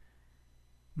pain,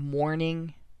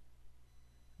 mourning,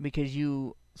 because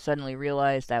you suddenly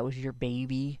realize that was your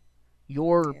baby.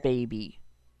 Your baby.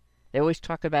 They always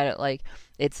talk about it like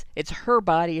it's her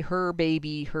body, her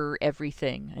baby, her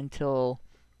everything until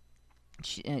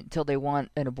they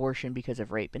want an abortion because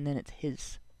of rape, and then it's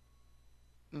his.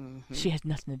 Mm-hmm. She has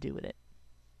nothing to do with it.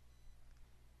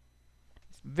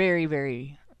 It's very,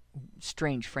 very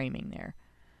strange framing there.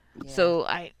 Yeah. So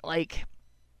I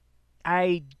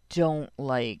don't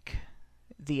like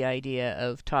the idea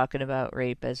of talking about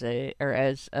rape as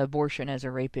abortion as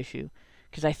a rape issue,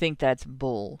 because I think that's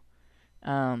bull.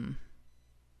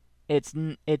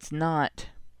 It's not.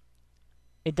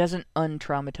 It doesn't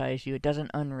untraumatize you. It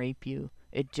doesn't unrape you.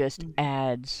 It just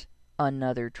adds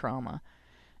another trauma.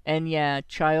 And yeah,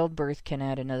 childbirth can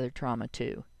add another trauma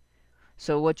too.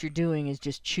 So what you're doing is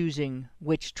just choosing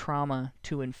which trauma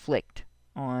to inflict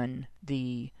on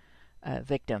the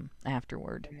victim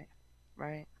afterward.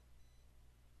 Right.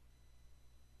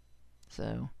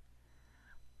 So,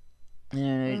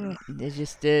 it's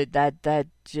just that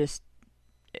just,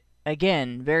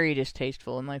 again, very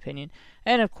distasteful in my opinion.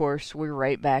 And of course, we're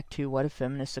right back to what have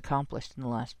feminists accomplished in the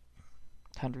last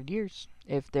 100 years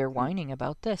if they're whining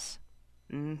about this.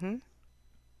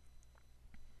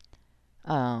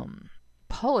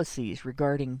 Policies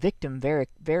regarding victim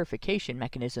verification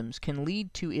mechanisms can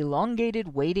lead to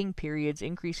elongated waiting periods,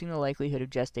 increasing the likelihood of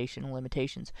gestational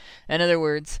limitations. In other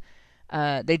words,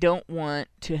 they don't want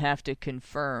to have to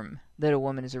confirm that a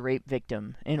woman is a rape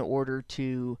victim in order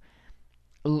to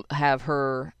have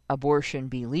her abortion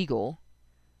be legal.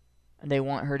 They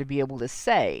want her to be able to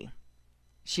say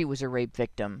she was a rape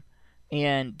victim,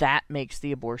 and that makes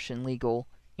the abortion legal.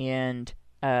 And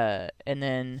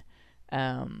then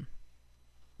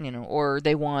or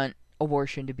they want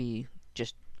abortion to be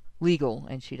just legal,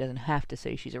 and she doesn't have to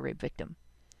say she's a rape victim.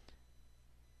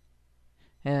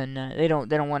 And they don't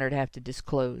want her to have to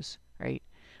disclose, right?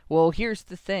 Well, here's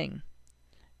the thing.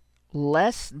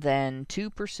 Less than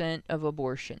 2% of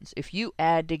abortions, if you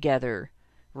add together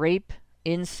rape,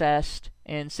 incest,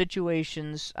 and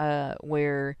situations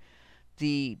where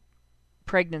the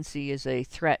pregnancy is a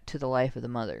threat to the life of the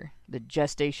mother, the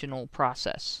gestational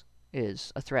process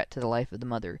is a threat to the life of the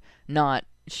mother, not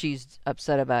she's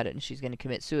upset about it and she's going to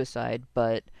commit suicide,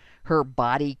 but her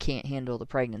body can't handle the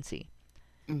pregnancy.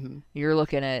 You're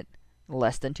looking at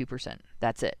less than 2%.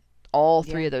 That's it. All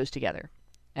three of those together.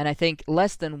 And I think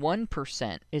less than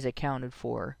 1% is accounted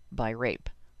for by rape.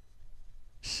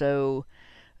 So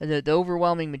the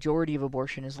overwhelming majority of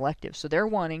abortion is elective. So they're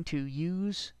wanting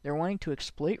to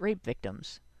exploit rape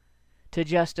victims to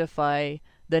justify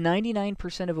the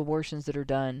 99% of abortions that are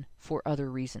done for other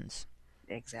reasons.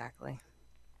 Exactly.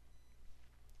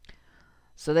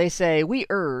 So they say, we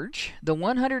urge the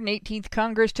 118th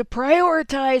Congress to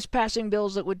prioritize passing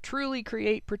bills that would truly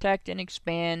create, protect, and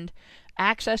expand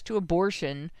access to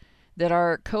abortion that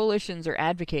our coalitions are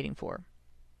advocating for.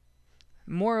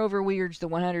 Moreover, we urge the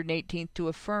 118th to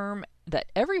affirm that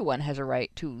everyone has a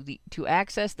right to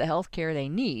access the health care they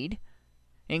need,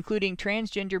 including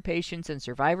transgender patients and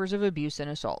survivors of abuse and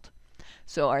assault.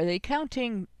 So are they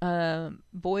counting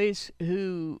boys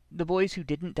who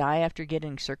didn't die after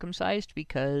getting circumcised?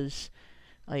 Because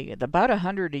about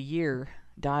 100 a year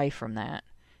die from that,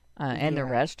 and the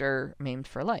rest are maimed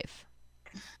for life.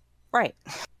 Right.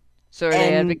 So are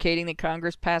they advocating that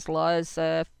Congress pass laws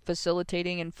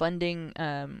facilitating and funding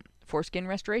foreskin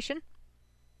restoration?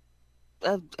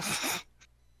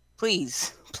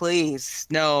 Please,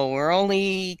 no. We're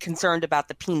only concerned about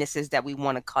the penises that we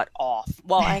want to cut off.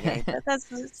 Well, I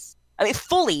mean,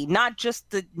 fully, not just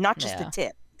the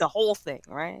tip, the whole thing,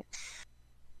 right?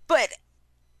 But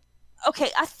okay,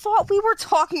 I thought we were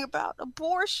talking about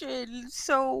abortion.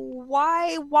 So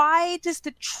why does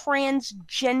the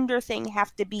transgender thing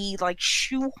have to be like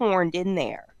shoehorned in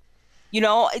there? You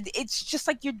know, it's just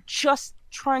like you're just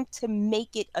trying to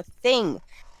make it a thing,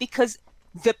 because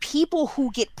the people who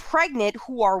get pregnant,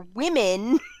 who are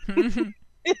women,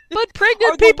 but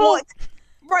pregnant people,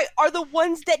 are the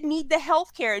ones that need the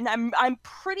health care. And I'm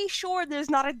pretty sure there's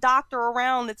not a doctor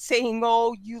around that's saying,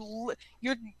 "Oh, you're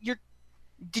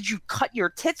did you cut your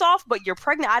tits off, but you're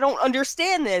pregnant? I don't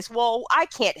understand this." Well, I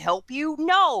can't help you.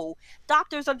 No,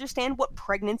 doctors understand what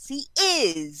pregnancy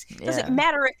is. Doesn't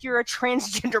matter if you're a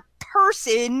transgender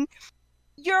person.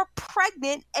 You're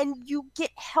pregnant and you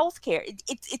get health care.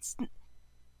 It's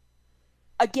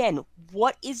again,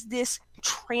 what is this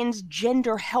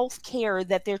transgender health care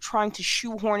that they're trying to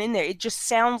shoehorn in there? It just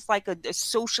sounds like a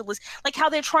socialist, like how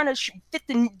they're trying to fit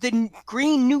the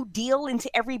Green New Deal into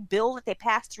every bill that they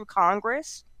pass through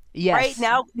Congress. Yes.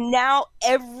 Right now,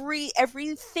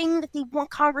 everything that they want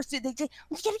Congress to, we gotta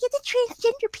get the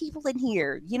transgender people in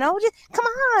here. You know, just, come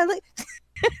on,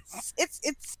 it's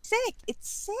sick. It's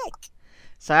sick.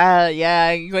 So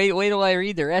wait till I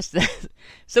read the rest of this.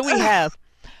 So we have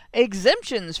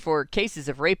exemptions for cases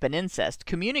of rape and incest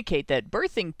communicate that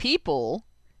birthing people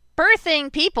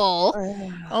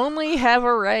only have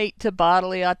a right to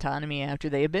bodily autonomy after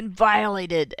they have been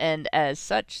violated, and as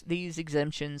such, these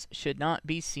exemptions should not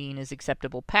be seen as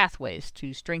acceptable pathways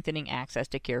to strengthening access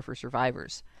to care for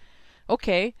survivors.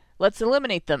 Okay, let's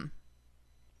eliminate them.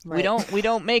 Right. We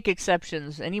don't make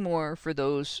exceptions anymore for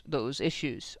those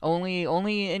issues.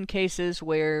 Only in cases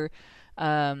where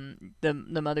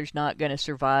the mother's not going to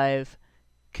survive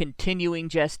continuing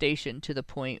gestation to the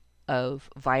point of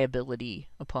viability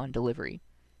upon delivery.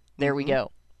 There we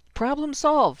go. Problem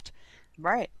solved.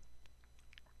 Right.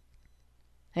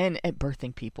 And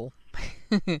birthing people.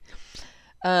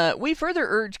 We further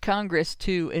urge Congress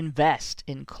to invest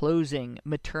in closing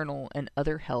maternal and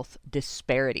other health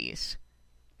disparities.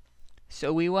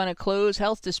 So we want to close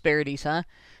health disparities, huh?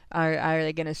 Are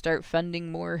they going to start funding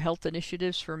more health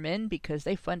initiatives for men? Because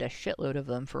they fund a shitload of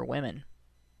them for women.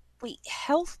 Wait,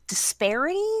 health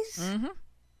disparities? Mm-hmm.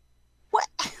 What?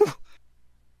 How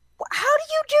do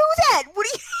you do that? What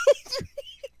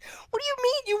do you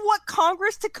mean? You want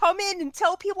Congress to come in and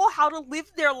tell people how to live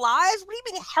their lives? What do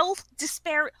you mean health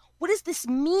disparity? What does this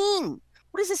mean?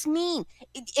 What does this mean?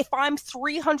 If I'm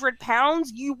 300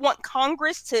 pounds, you want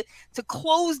Congress to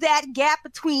close that gap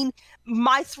between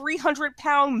my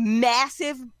 300-pound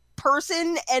massive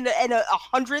person and a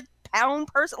 100-pound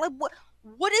person? Like,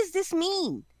 what does this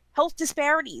mean? Health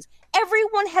disparities.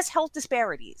 Everyone has health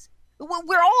disparities.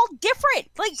 We're all different.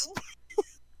 Like,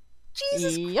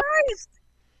 Jesus Christ.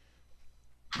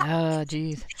 Oh,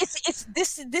 jeez.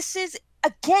 This is,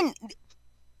 again,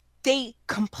 they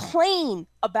complain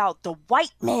about the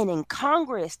white men in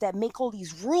Congress that make all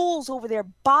these rules over their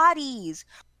bodies,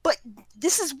 but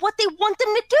this is what they want them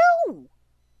to do.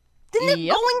 Then they're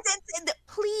going to,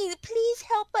 please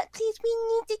help us. Please, we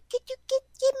need to get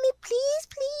me, please.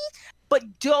 But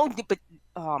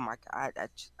oh my God, I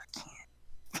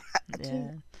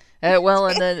can't. Yeah. Well,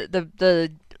 and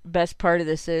the best part of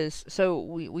this is, so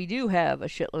we do have a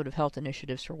shitload of health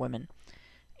initiatives for women,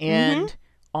 and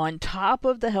on top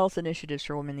of the health initiatives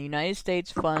for women, the United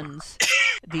States funds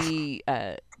the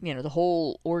the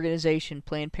whole organization,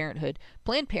 Planned Parenthood.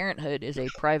 Planned Parenthood is a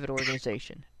private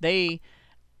organization. They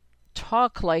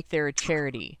talk like they're a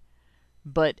charity,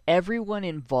 but everyone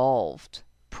involved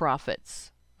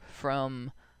profits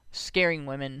from scaring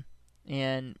women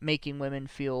and making women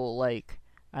feel like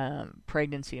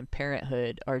pregnancy and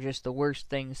parenthood are just the worst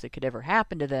things that could ever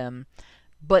happen to them,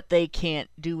 but they can't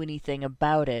do anything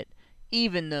about it,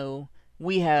 even though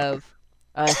we have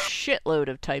a shitload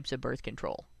of types of birth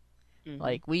control.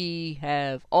 Like, we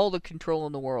have all the control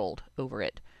in the world over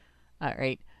it. All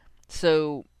right.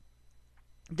 So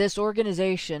this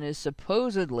organization is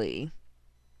supposedly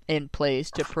in place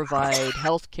to provide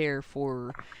health care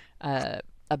for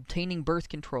obtaining birth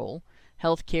control,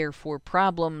 health care for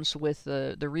problems with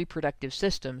the reproductive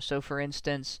system. So, for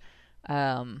instance,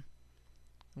 um,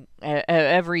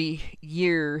 every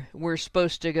year we're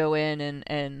supposed to go in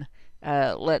and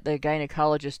let the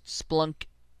gynecologist splunk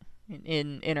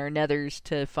in our nethers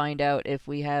to find out if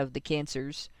we have the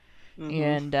cancers.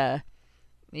 And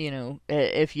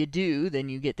if you do, then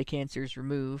you get the cancers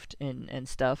removed and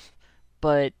stuff.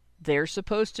 But they're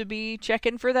supposed to be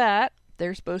checking for that.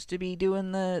 They're supposed to be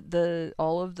doing the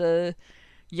all of the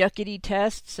yuckety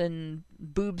tests and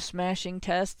boob smashing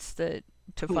tests that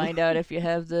to find out if you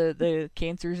have the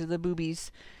cancers of the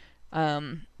boobies.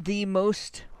 One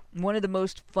of the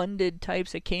most funded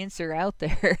types of cancer out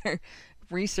there,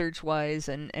 research wise,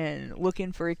 and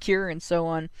looking for a cure and so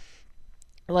on.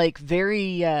 Like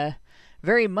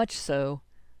very much so,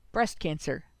 breast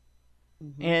cancer.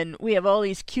 And we have all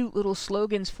these cute little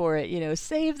slogans for it,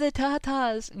 save the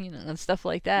tatas, and stuff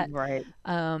like that. Right.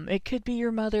 It could be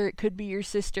your mother, it could be your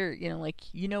sister,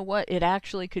 what? It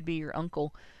actually could be your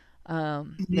uncle.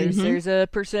 There's a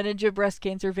percentage of breast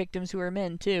cancer victims who are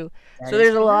men too. So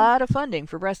there's a lot of funding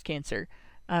for breast cancer.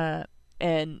 And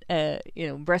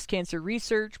breast cancer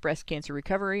research, breast cancer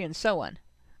recovery, and so on.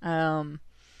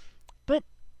 But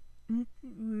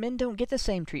men don't get the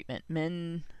same treatment.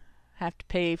 Men have to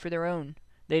pay for their own.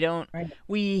 They don't. Right.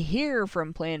 We hear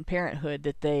from Planned Parenthood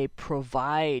that they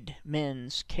provide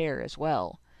men's care as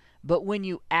well. But when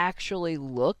you actually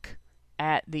look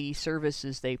at the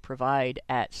services they provide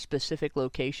at specific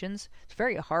locations, it's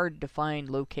very hard to find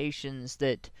locations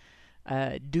that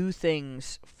do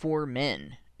things for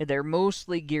men. They're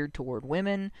mostly geared toward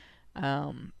women.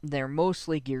 They're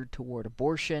mostly geared toward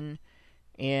abortion,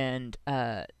 and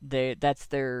that's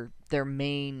their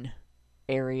main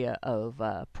area of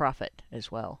profit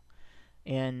as well.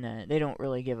 And they don't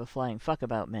really give a flying fuck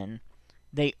about men.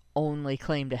 They only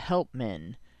claim to help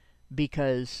men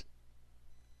because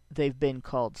they've been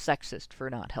called sexist for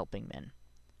not helping men,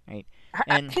 right?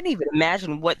 I can't even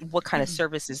imagine what kind of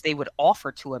services they would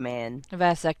offer to a man. A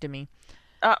vasectomy.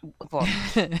 Well,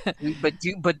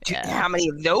 how many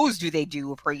of those do they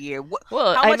do per year?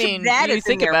 Well, how much of that you is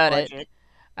think in their about budget?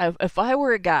 If I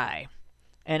were a guy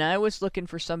and I was looking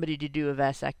for somebody to do a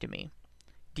vasectomy,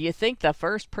 do you think the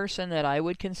first person that I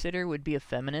would consider would be a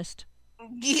feminist?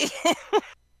 Yeah.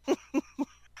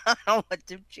 I don't want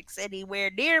them chicks anywhere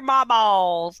near my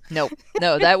balls. No,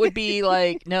 that would be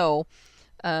like no.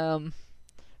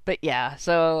 But yeah,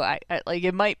 so I like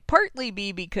it might partly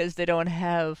be because they don't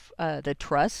have the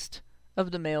trust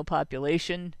of the male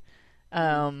population.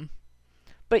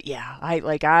 But yeah,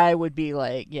 I would be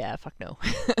like, yeah, fuck no.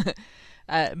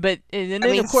 But and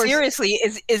then, of course, seriously,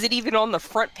 is it even on the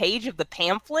front page of the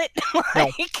pamphlet?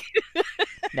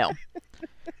 No.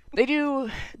 They do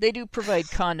provide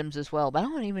condoms as well, but I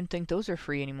don't even think those are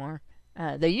free anymore.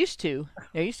 They used to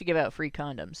give out free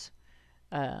condoms.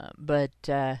 But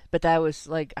that was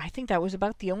I think that was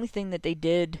about the only thing that they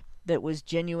did that was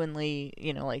genuinely,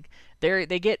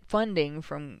 they get funding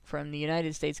from the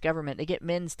United States government. They get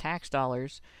men's tax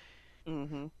dollars.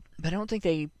 Mm-hmm. But I don't think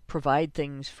they provide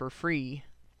things for free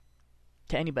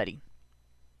to anybody.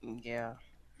 Yeah.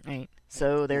 Right.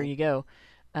 So there you go.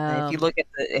 If you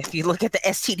look at the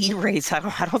STD rates, I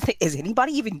don't think is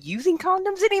anybody even using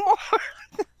condoms anymore.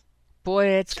 Boy,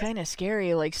 it's kind of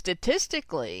scary. Like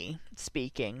statistically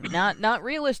speaking, not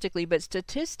realistically, but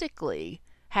statistically,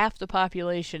 half the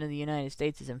population of the United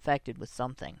States is infected with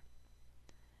something.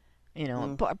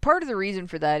 Part of the reason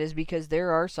for that is because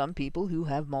there are some people who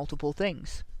have multiple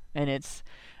things, and it's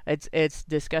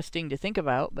disgusting to think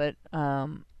about. But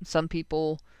some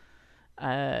people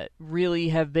really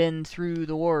have been through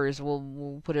the wars.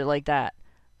 We'll put it like that.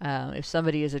 If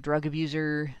somebody is a drug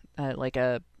abuser, like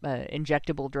a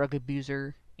injectable drug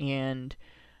abuser, and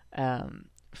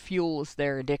fuels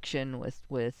their addiction with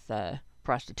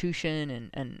prostitution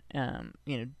and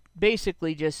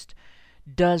basically just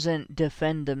doesn't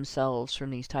defend themselves from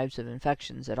these types of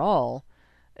infections at all,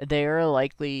 they're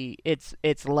likely it's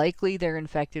likely they're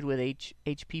infected with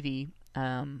HPV.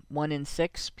 1 in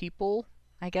 6 people,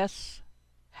 I guess,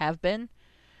 have been.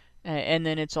 And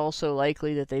then it's also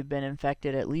likely that they've been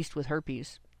infected at least with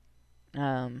herpes.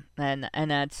 And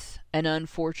that's an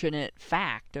unfortunate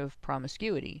fact of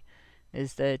promiscuity,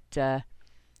 is that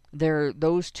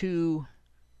those two,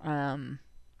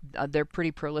 they're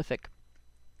pretty prolific.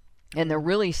 And the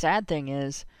really sad thing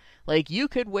is, you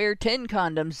could wear 10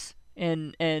 condoms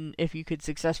and if you could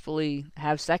successfully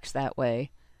have sex that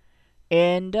way,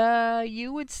 and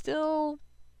you would still...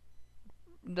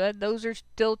 those are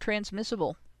still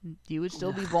transmissible. You would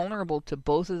still be vulnerable to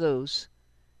both of those.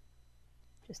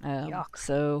 Just yuck.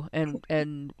 So,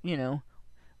 and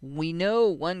we know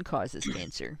one causes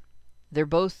cancer. They're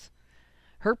both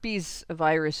herpes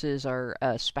viruses are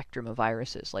a spectrum of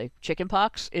viruses. Like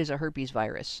chickenpox is a herpes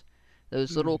virus.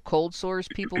 Those little cold sores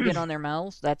people get on their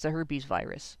mouths, that's a herpes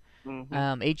virus.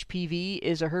 HPV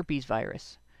is a herpes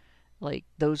virus. Like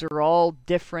those are all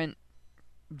different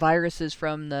viruses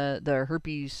from the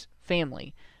herpes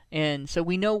family. And so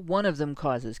we know one of them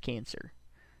causes cancer.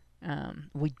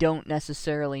 We don't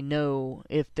necessarily know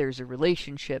if there's a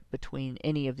relationship between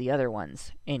any of the other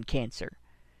ones and cancer.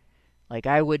 Like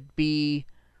I would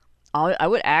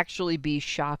actually be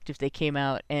shocked if they came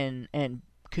out and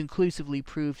conclusively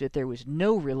proved that there was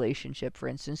no relationship, for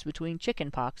instance, between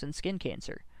chickenpox and skin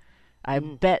cancer. I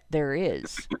bet there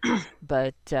is,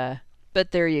 but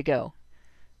there you go.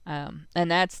 And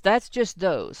that's just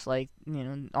those. Like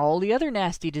all the other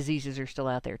nasty diseases are still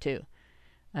out there too.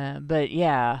 But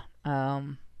yeah,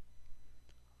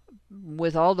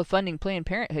 with all the funding Planned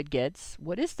Parenthood gets,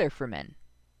 what is there for men?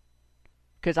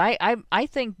 Because I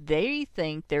think they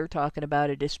think they're talking about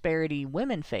a disparity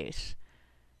women face.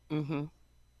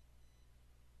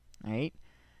 Right?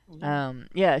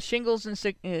 Yeah, shingles and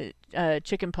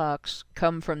chickenpox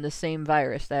come from the same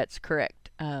virus. That's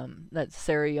correct. That's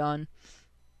Cerion.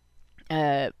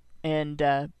 And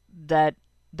that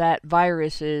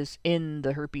virus is in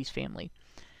the herpes family.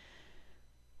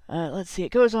 Let's see.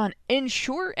 It goes on.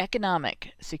 Ensure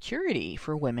economic security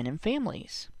for women and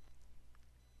families.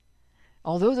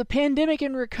 Although the pandemic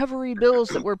and recovery bills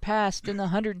that were passed in the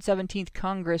 117th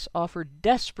Congress offered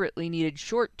desperately needed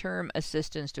short-term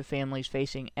assistance to families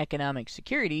facing economic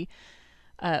security,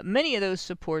 many of those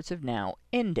supports have now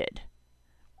ended.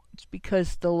 It's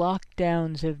because the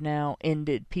lockdowns have now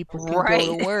ended. People can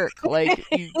go to work. Like,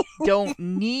 you don't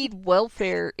need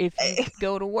welfare if you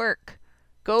go to work.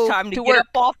 Go Time to get work. up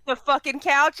off the fucking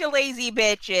couch, you lazy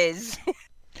bitches.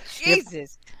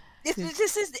 Jesus. Yep.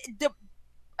 This is the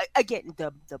again,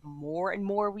 the more and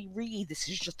more we read, this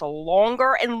is just a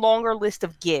longer and longer list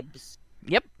of Gibbs.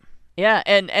 Yep. Yeah,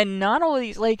 and not all of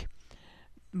these, like,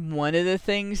 one of the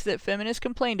things that feminists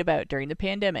complained about during the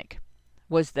pandemic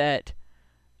was that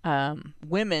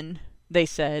women, they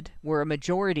said, were a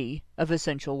majority of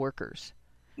essential workers.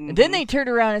 And then they turned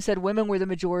around and said women were the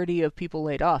majority of people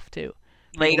laid off, too.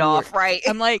 Laid off, right?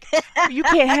 I'm like, you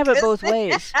can't have it both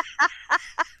ways.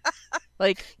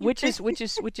 Like, which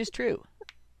is true.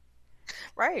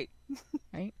 Right.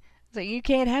 Right? So you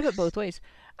can't have it both ways.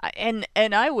 And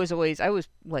I was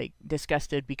like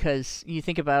disgusted because you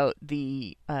think about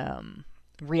the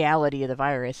reality of the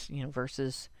virus,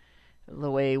 versus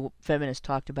the way feminists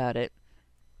talked about it.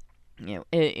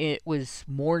 It was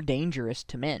more dangerous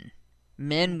to men.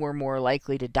 Men were more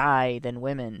likely to die than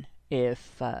women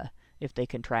if they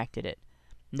contracted it.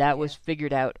 That was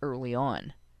figured out early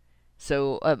on.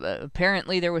 So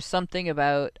apparently there was something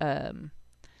about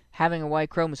having a Y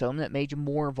chromosome that made you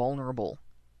more vulnerable,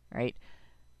 right?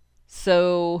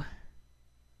 So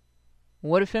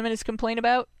what do feminists complain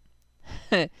about?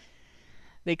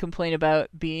 They complain about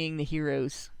being the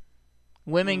heroes.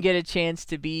 Women get a chance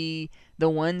to be the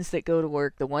ones that go to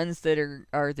work, the ones that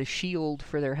are the shield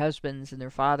for their husbands and their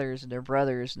fathers and their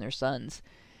brothers and their sons.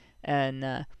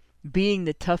 And being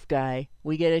the tough guy,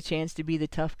 we get a chance to be the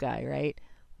tough guy, right?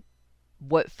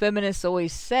 What feminists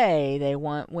always say they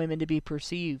want women to be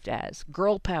perceived as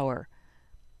girl power.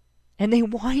 And they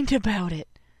whined about it.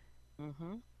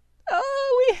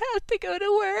 Oh, we have to go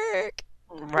to work.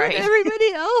 Right. When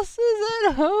everybody else is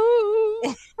at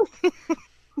home.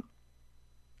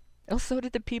 Oh, so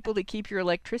did the people that keep your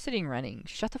electricity running.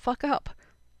 Shut the fuck up.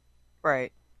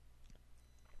 Right.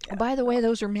 Yeah. Oh, by the way,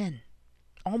 those are men.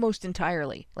 Almost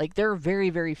entirely. Like, there are very,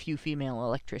 very few female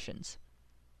electricians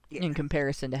in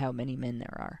comparison to how many men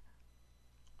there are.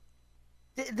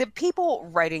 The people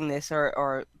writing this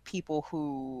are people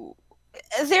who...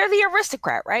 They're the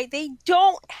aristocrat, right? They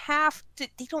don't have to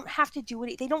do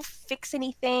it. They don't fix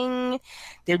anything.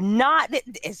 They're not,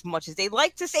 as much as they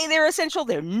like to say they're essential,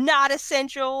 they're not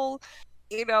essential.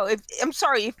 I'm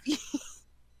sorry, if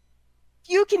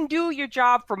you can do your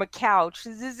job from a couch,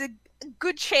 there's a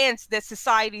good chance that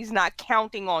society's not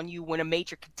counting on you when a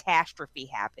major catastrophe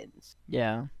happens.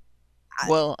 Yeah.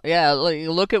 Well, yeah,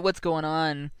 look at what's going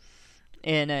on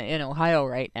in Ohio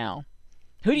right now.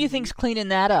 Who do you think's cleaning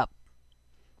that up?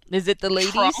 Is it the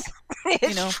ladies? Trump.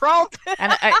 It's Trump.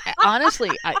 And I honestly,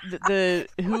 the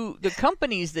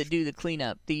companies that do the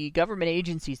cleanup, the government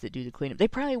agencies that do the cleanup, they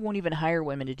probably won't even hire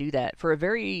women to do that for a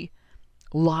very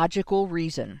logical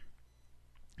reason,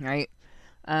 right?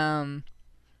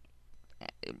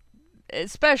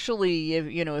 especially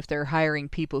if they're hiring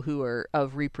people who are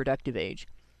of reproductive age.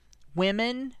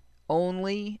 Women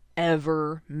only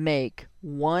ever make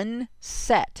one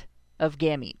set of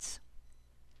gametes.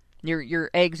 Your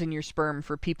eggs and your sperm,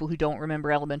 for people who don't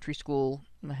remember elementary school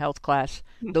health class,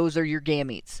 those are your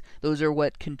gametes. Those are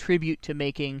what contribute to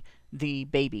making the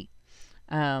baby.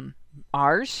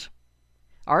 Ours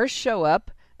show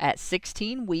up at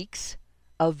 16 weeks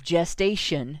of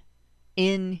gestation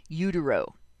in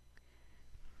utero.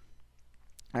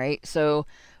 All right, so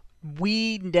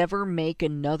we never make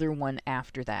another one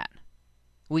after that.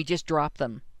 We just drop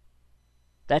them.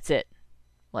 That's it.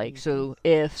 Like, so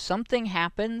if something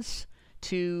happens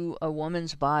to a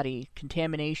woman's body,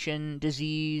 contamination,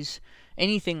 disease,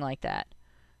 anything like that,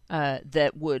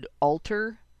 that would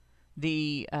alter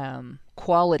the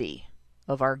quality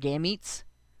of our gametes,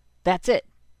 that's it.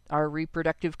 Our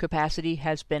reproductive capacity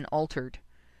has been altered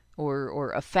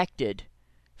or affected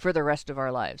for the rest of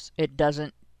our lives. It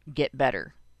doesn't get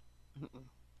better.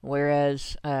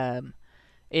 Whereas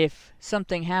if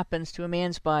something happens to a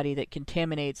man's body that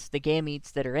contaminates the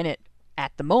gametes that are in it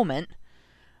at the moment,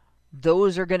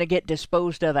 those are going to get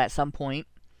disposed of at some point,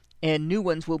 and new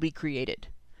ones will be created.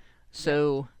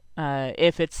 So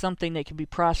if it's something that can be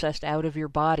processed out of your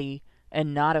body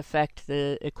and not affect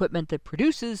the equipment that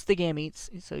produces the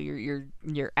gametes, so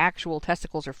your actual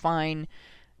testicles are fine,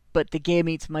 but the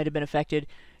gametes might have been affected,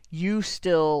 you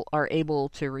still are able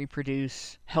to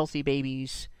reproduce healthy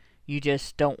babies. You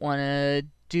just don't want to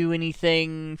do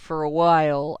anything for a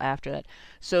while after that.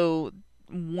 So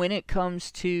when it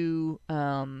comes to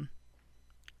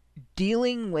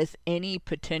dealing with any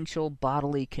potential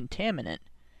bodily contaminant,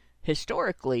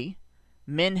 historically,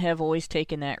 men have always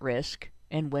taken that risk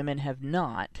and women have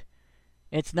not.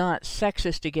 It's not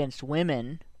sexist against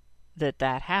women that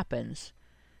happens.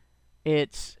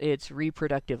 It's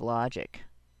reproductive logic.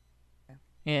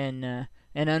 And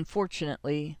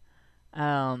unfortunately,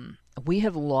 we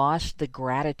have lost the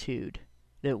gratitude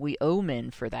that we owe men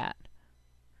for that,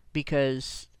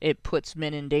 because it puts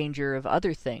men in danger of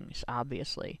other things,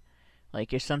 obviously.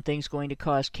 Like, if something's going to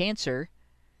cause cancer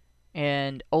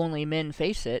and only men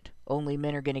face it, only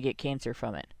men are going to get cancer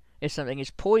from it. If something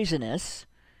is poisonous,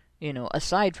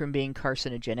 aside from being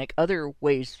carcinogenic, other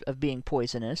ways of being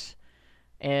poisonous,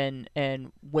 and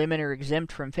women are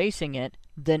exempt from facing it,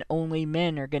 then only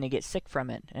men are going to get sick from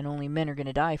it, and only men are going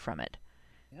to die from it.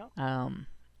 Yep.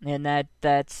 And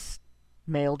that's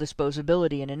male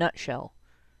disposability in a nutshell,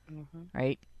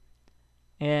 right?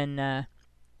 And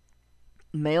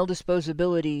male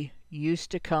disposability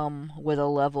used to come with a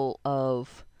level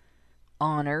of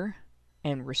honor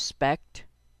and respect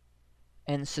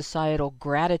and societal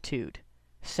gratitude.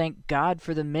 Thank God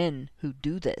for the men who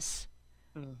do this,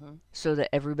 so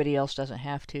that everybody else doesn't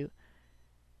have to.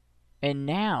 And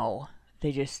now,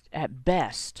 they just, at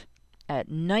best, at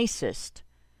nicest,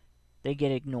 they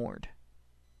get ignored.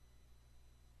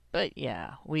 But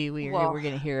yeah, we're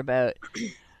going to hear about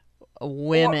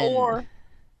women. Or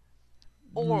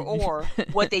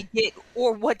what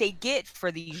they get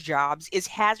for these jobs is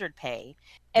hazard pay.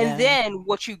 And then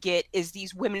what you get is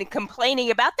these women complaining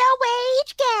about the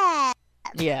wage gap.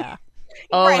 Yeah.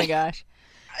 Oh my gosh.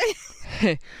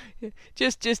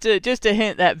 just to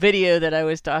hint, that video that I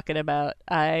was talking about,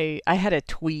 I had a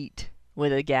tweet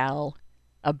with a gal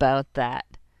about that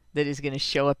is going to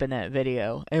show up in that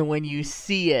video, and when you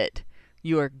see it,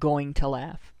 you are going to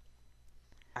laugh.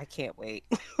 I can't wait.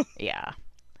 Yeah.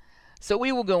 So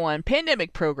we will go on.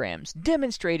 Pandemic programs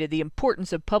demonstrated the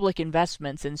importance of public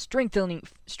investments in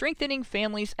strengthening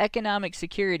families' economic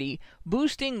security,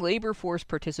 boosting labor force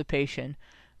participation.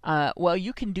 Well,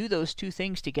 you can do those two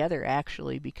things together,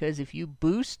 actually, because if you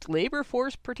boost labor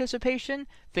force participation,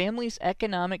 families'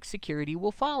 economic security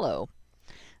will follow.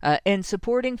 And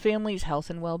supporting families' health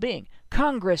and well-being.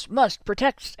 Congress must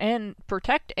protect and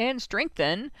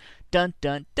strengthen, dun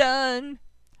dun dun,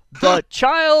 the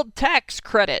child tax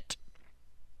credit.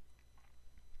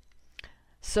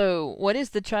 So, what is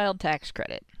the child tax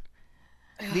credit?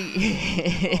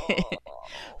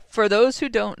 For those who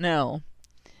don't know,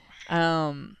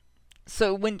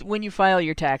 so when you file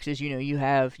your taxes,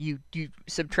 you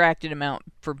subtract an amount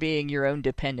for being your own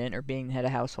dependent or being the head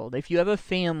of household. If you have a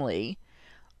family,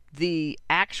 the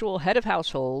actual head of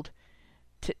household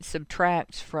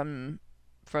subtracts from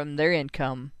their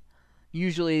income.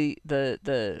 Usually,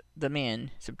 the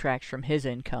man subtracts from his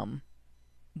income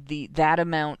that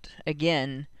amount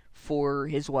again for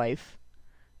his wife,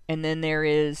 and then there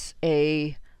is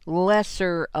a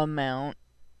lesser amount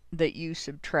that you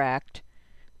subtract,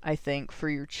 I think, for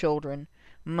your children.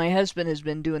 My husband has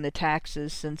been doing the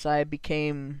taxes since I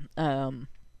became a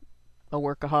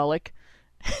workaholic,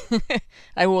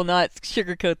 I will not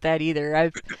sugarcoat that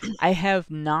either. I have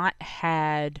not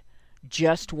had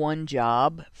just one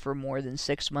job for more than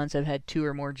 6 months. I've had two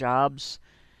or more jobs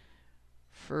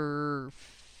for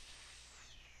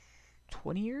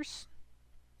 20 years,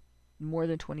 more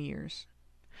than 20 years.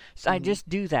 So I Mhm. just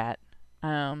do that,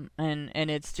 and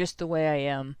it's just the way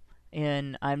I am,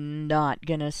 and I'm not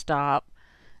gonna stop.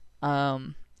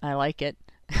 I like it,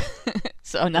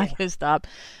 so I'm not Yeah. gonna stop.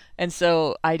 And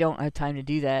so I don't have time to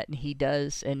do that, and he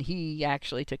does. And he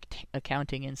actually took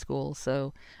accounting in school.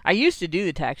 So I used to do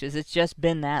the taxes. It's just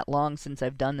been that long since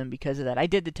I've done them because of that. I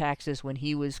did the taxes when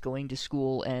he was going to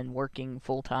school and working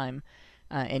full time,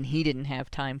 and he didn't have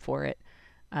time for it.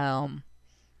 Um,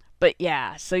 but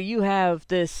yeah, so you have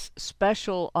this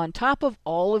special on top of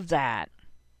all of that.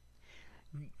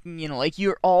 Like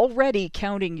you're already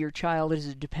counting your child as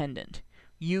a dependent.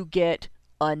 You get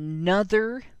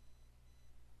another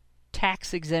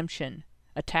tax exemption,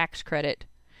 a tax credit.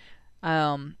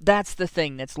 That's the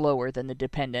thing that's lower than the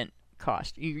dependent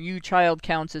cost. Your child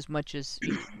counts as much as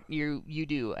you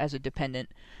do as a dependent.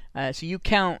 So you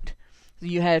count.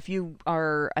 You have if you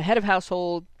are a head of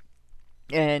household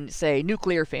and say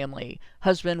nuclear family,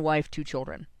 husband, wife, two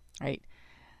children, right?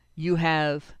 You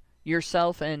have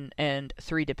yourself and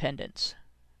three dependents,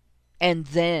 and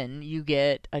then you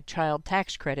get a child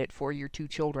tax credit for your two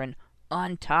children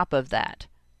on top of that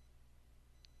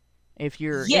if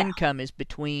your Yeah. income is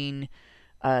between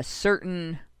a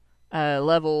certain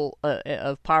level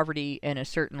of poverty and a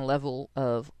certain level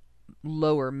of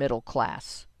lower middle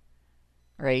class,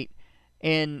 right?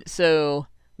 And so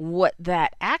what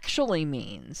that actually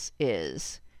means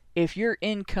is if your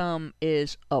income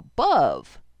is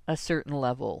above a certain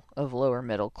level of lower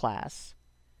middle class,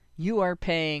 you are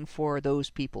paying for those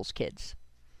people's kids.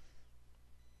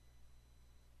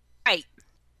 Right.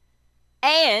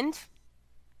 And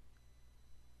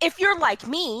if you're like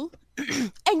me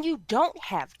and you don't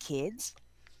have kids,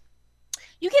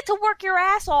 you get to work your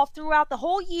ass off throughout the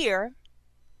whole year,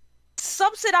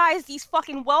 subsidize these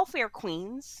fucking welfare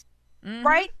queens, Mm-hmm.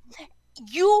 right?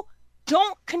 You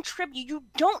don't contribute, you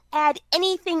don't add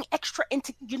anything extra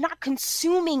into, you're not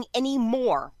consuming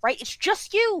anymore, right? It's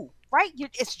just you, right?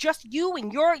 It's just you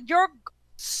and your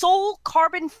sole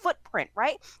carbon footprint,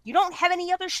 right? You don't have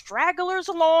any other stragglers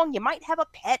along. You might have a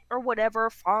pet or whatever,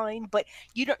 fine, but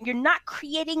you're not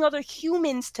creating other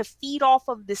humans to feed off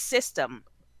of the system.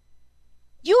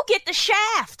 You get the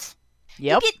shaft.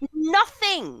 Yep. You get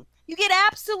nothing. You get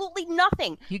absolutely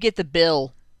nothing. You get the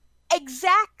bill.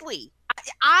 Exactly.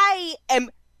 I am.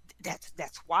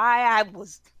 That's why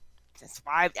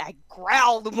I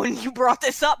growled when you brought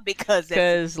this up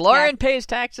because Lauren pays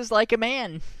taxes like a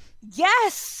man.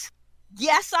 Yes,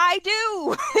 I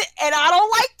do, and I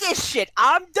don't like this shit.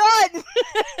 I'm done.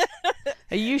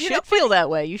 You should feel that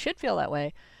way. You should feel that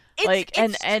way.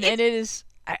 And it is.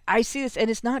 I see this, and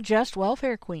it's not just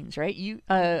welfare queens, right?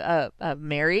 A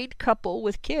married couple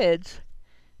with kids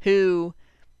who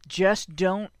just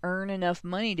don't earn enough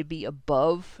money to be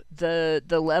above the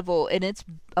level, and it's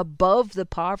above the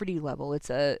poverty level. It's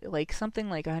something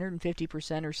like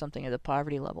 150% or something of the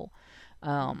poverty level,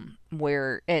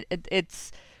 where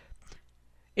it's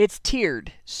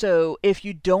tiered. So if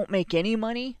you don't make any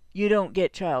money, you don't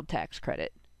get child tax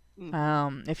credit.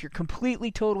 If you're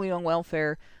completely totally on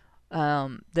welfare,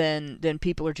 then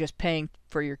people are just paying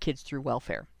for your kids through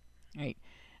welfare, right?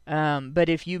 But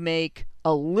if you make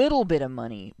a little bit of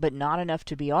money, but not enough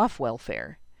to be off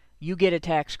welfare, you get a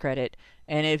tax credit.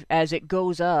 And as it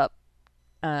goes up,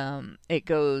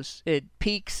 it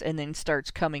peaks and then starts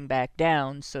coming back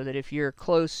down, so that if you're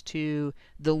close to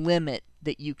the limit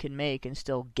that you can make and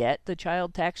still get the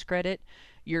child tax credit,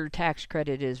 your tax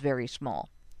credit is very small.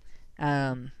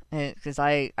 Because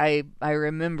I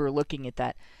remember looking at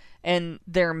that, and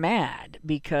they're mad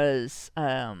because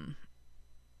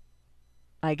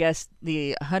I guess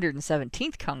the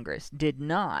 117th Congress did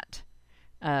not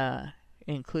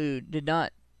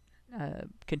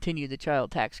continue the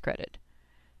child tax credit.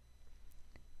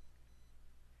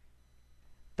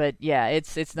 But yeah,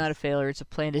 it's not a failure. It's a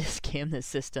plan to scam the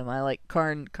system. I like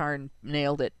Karn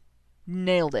nailed it.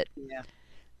 Yeah.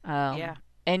 Yeah.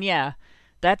 And yeah,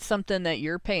 that's something that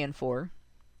you're paying for.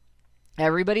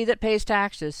 Everybody that pays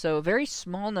taxes, so a very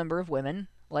small number of women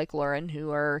like Lauren who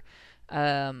are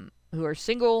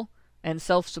single and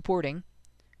self-supporting,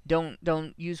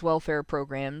 don't use welfare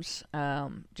programs,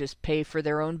 just pay for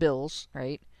their own bills,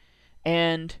 right?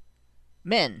 And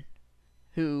men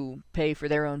who pay for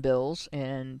their own bills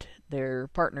and their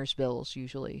partner's bills,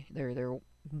 usually their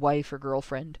wife or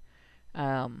girlfriend,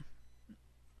 and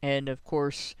of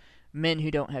course men who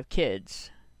don't have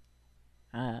kids,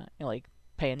 like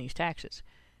paying these taxes.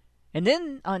 And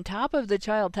then on top of the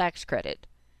child tax credit,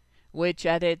 which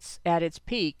at its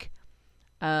peak,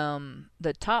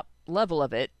 the top level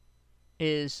of it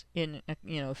is in a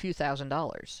few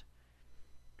 $1,000s.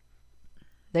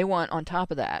 They want on top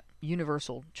of that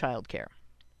universal child care.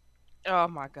 Oh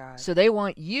my God. So they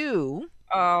want you.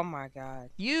 Oh my God.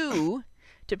 You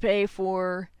to pay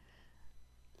for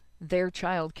their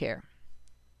child care.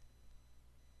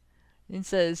 It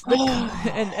says,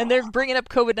 and they're bringing up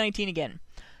COVID-19 again.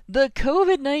 The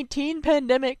COVID-19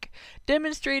 pandemic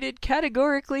demonstrated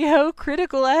categorically how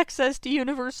critical access to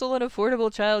universal and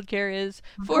affordable child care is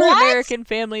for American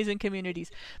families and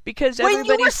communities. Because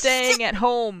everybody staying at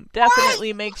home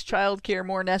definitely makes child care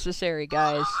more necessary,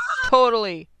 guys.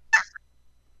 Totally.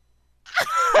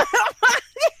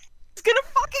 It's gonna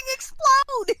fucking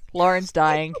explode. Lauren's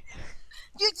dying.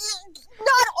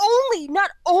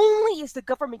 Not only is the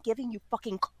government giving you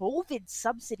fucking COVID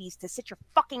subsidies to sit your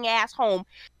fucking ass home,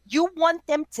 you want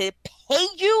them to pay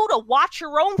you to watch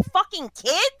your own fucking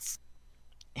kids?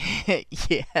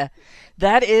 Yeah,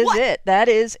 that is it. That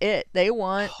is it. They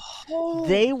want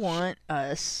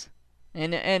us,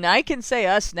 and I can say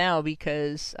us now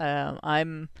because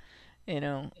I'm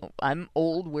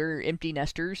old. We're empty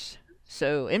nesters,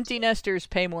 so empty nesters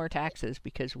pay more taxes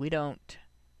because we don't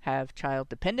have child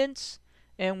dependents,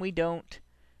 and we don't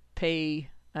pay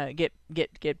get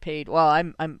paid.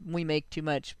 Well, we make too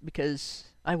much because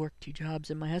I work 2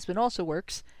 jobs and my husband also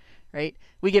works, right?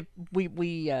 We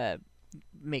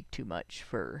make too much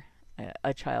for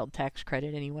a child tax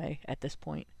credit anyway. At this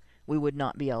point, we would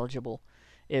not be eligible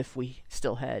if we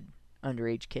still had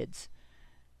underage kids.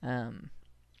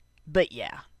 But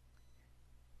yeah,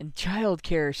 and child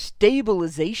care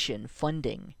stabilization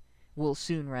funding will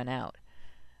soon run out.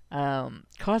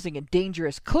 Causing a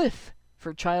dangerous cliff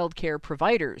for child care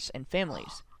providers and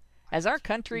families. As our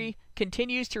country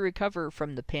continues to recover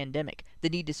from the pandemic, the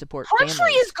need to support families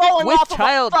is going with off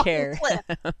child of a care. cliff.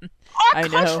 Our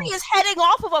country is heading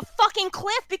off of a fucking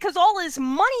cliff because all this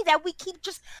money that we keep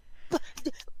just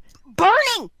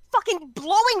burning, fucking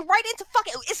blowing right into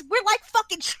fucking. We're like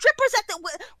fucking strippers at the.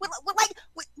 We're like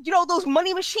those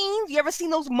money machines. You ever seen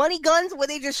those money guns where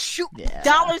they just shoot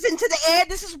dollars into the air?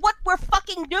 This is what we're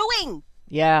fucking doing.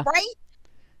 Yeah. Right?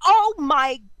 Oh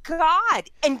my God.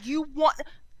 And you want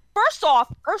First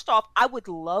off, I would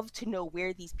love to know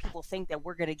where these people think that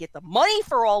we're going to get the money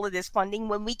for all of this funding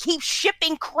when we keep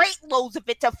shipping crate loads of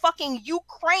it to fucking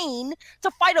Ukraine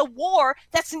to fight a war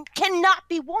that cannot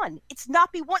be won. It's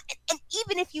not be won. And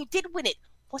even if you did win it,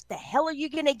 what the hell are you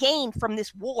going to gain from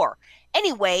this war?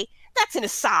 Anyway, that's an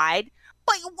aside.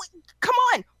 But come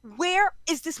on, where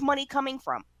is this money coming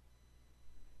from?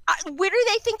 Where do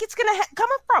they think it's going to come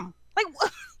from?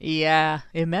 Yeah,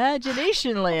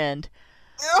 imagination land.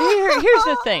 Here's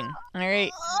the thing, all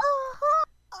right?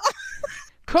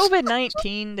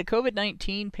 The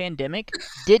COVID-19 pandemic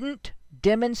didn't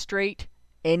demonstrate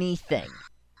anything.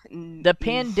 The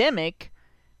pandemic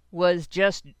was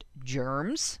just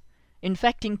germs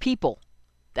infecting people.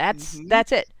 That's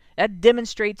it. That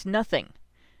demonstrates nothing.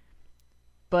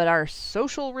 But our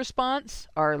social response,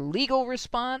 our legal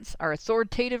response, our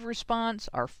authoritative response,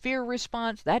 our fear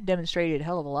response, that demonstrated a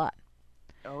hell of a lot.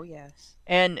 Oh yes.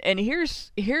 And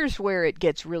here's where it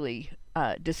gets really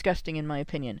disgusting in my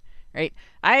opinion, right?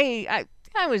 I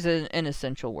was an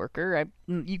essential worker.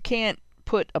 You can't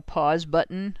put a pause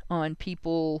button on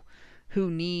people who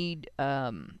need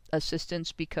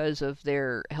assistance because of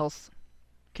their health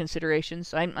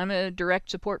considerations. I'm a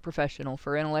direct support professional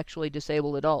for intellectually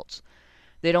disabled adults.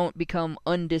 They don't become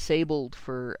undisabled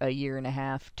for a year and a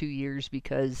half, 2 years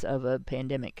because of a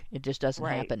pandemic. It just doesn't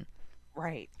happen.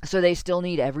 Right. So they still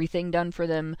need everything done for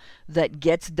them that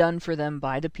gets done for them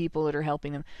by the people that are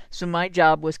helping them. So my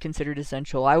job was considered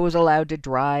essential. I was allowed to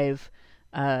drive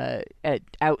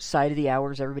outside of the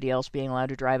hours everybody else being allowed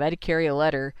to drive. I had to carry a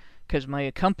letter because my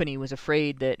company was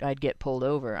afraid that I'd get pulled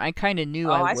over. I kind of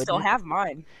knew I wouldn't. I still have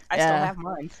mine.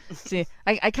 See,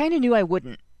 I kind of knew I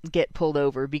wouldn't get pulled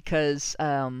over because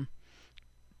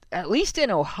at least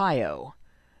in Ohio,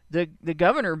 the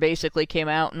governor basically came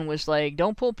out and was like,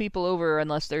 don't pull people over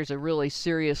unless there's a really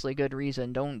seriously good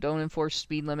reason. Don't enforce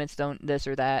speed limits, don't this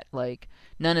or that, like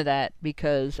none of that,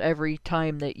 because every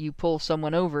time that you pull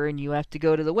someone over and you have to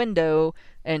go to the window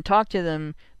and talk to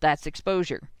them, that's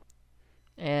exposure.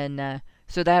 And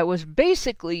so that was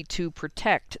basically to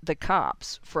protect the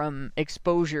cops from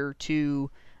exposure to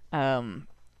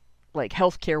like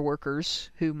healthcare workers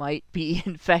who might be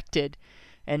infected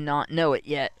and not know it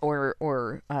yet,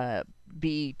 or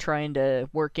be trying to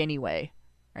work anyway,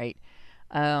 right?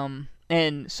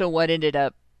 And so what ended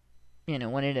up,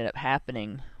 what ended up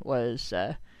happening was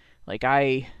like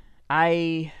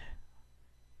I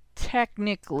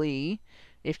technically,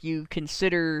 if you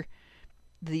consider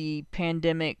the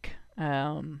pandemic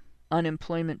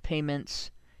unemployment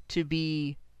payments to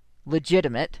be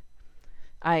legitimate,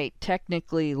 I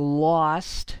technically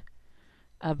lost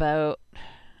about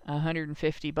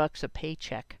 $150 a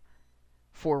paycheck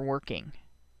for working.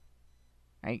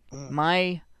 Right?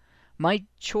 My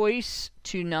choice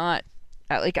to not,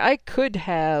 like, I could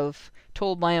have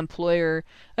told my employer,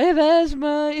 I have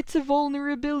asthma, it's a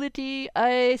vulnerability,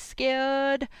 I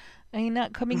scared, I'm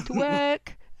not coming to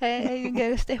work, I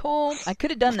gotta stay home. I could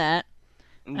have done that,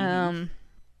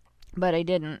 but I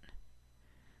didn't.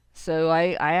 So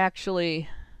I actually,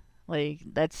 like,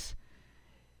 that's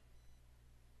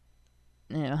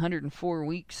 104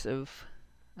 weeks of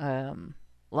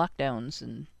lockdowns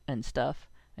and stuff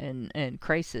and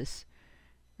crisis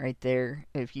right there.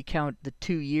 If you count the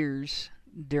 2 years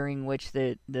during which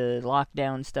the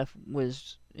lockdown stuff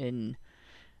was in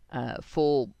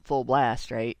full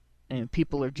blast, right? And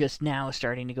people are just now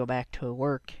starting to go back to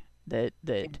work that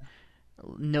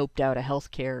noped out of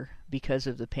healthcare because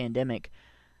of the pandemic.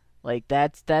 Like,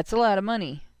 that's a lot of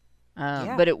money.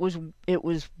 But it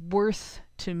was worth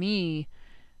to me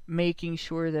making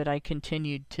sure that I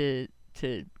continued to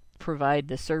provide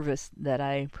the service that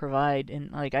I provide,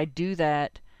 and like I do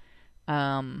that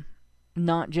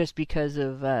not just because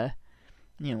of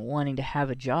wanting to have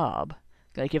a job.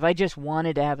 Like, if I just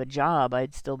wanted to have a job,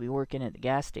 I'd still be working at the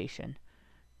gas station.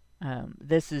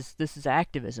 This is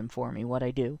activism for me, what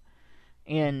I do,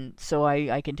 and so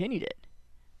I continued it,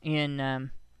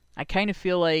 and I kind of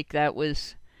feel like that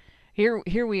was here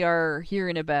we are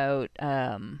hearing about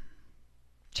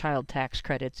child tax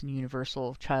credits and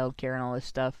universal child care and all this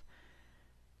stuff.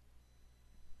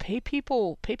 Pay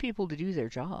people to do their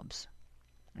jobs,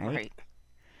 right?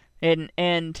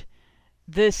 And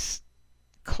this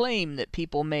claim that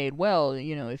people made, well,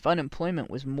 if unemployment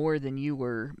was more than you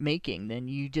were making, then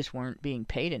you just weren't being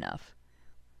paid enough.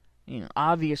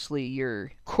 Obviously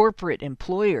your corporate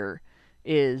employer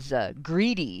is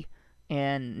greedy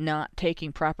and not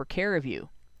taking proper care of you.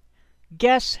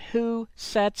 Guess who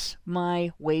sets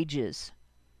my wages?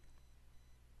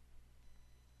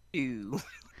 You.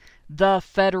 The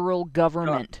federal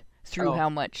government, through how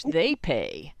much they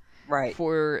pay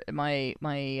for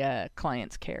my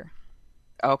clients' care.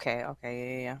 Okay,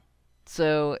 yeah.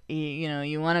 So,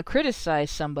 you want to criticize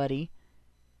somebody,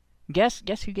 guess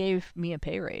who gave me a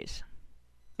pay raise?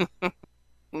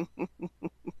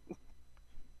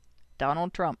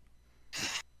 Donald Trump.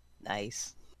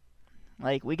 Nice.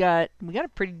 Like, we got a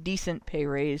pretty decent pay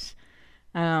raise.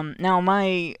 Now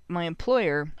my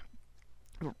employer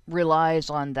relies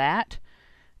on that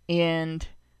and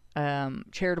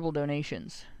charitable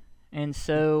donations, and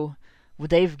so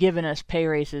they've given us pay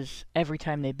raises every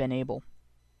time they've been able,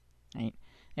 right?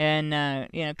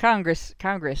 And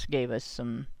Congress gave us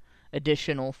some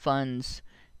additional funds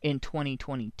in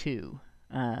 2022.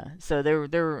 So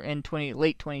they're in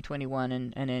late 2021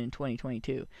 and in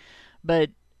 2022. But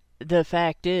the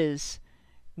fact is,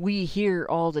 we hear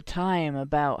all the time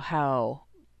about how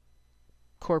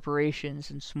corporations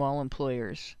and small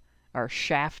employers are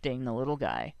shafting the little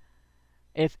guy.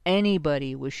 If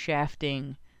anybody was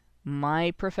shafting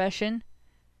my profession,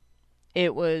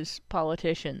 it was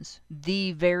politicians.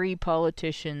 The very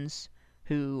politicians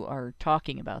who are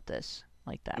talking about this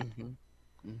like that.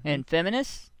 And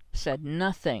feminists said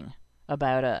nothing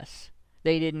about us.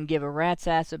 They didn't give a rat's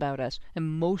ass about us. And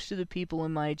most of the people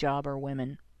in my job are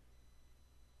women.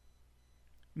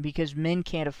 Because men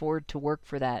can't afford to work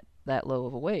for that low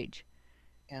of a wage.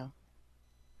 Yeah.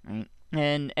 Right?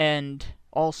 And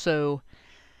also,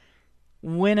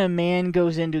 when a man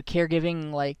goes into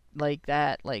caregiving like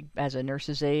that, like as a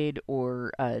nurse's aide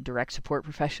or a direct support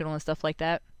professional and stuff like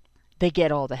that, they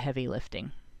get all the heavy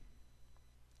lifting.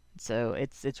 So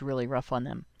it's really rough on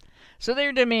them. So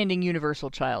they're demanding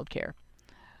universal child care.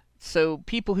 So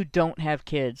people who don't have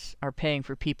kids are paying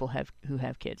for people who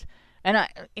have kids. And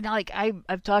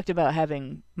I've talked about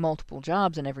having multiple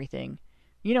jobs and everything.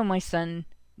 My son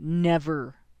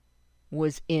never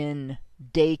was in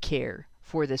daycare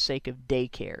for the sake of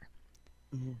daycare.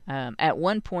 At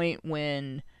one point,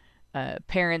 when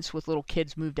parents with little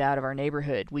kids moved out of our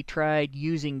neighborhood, we tried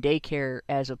using daycare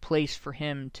as a place for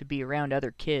him to be around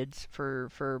other kids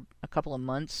for a couple of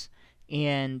months,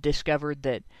 and discovered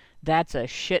that that's a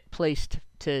shit place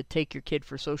to take your kid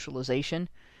for socialization.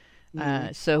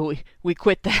 So we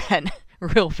quit that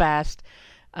real fast.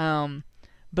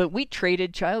 But we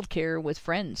traded childcare with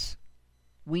friends.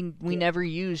 We never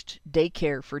used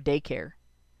daycare for daycare.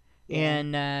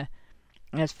 And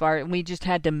We just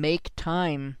had to make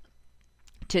time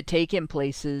to take him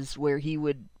places where he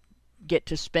would get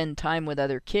to spend time with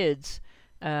other kids,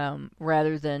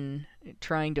 rather than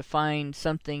trying to find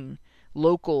something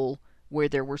local where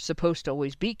there were supposed to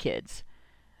always be kids.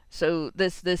 So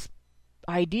this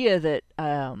idea that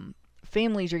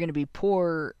families are going to be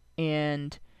poor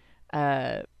and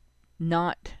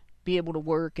not be able to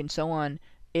work and so on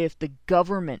if the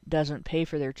government doesn't pay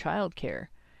for their child care,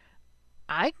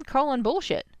 I can call on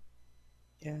bullshit.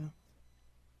 Yeah.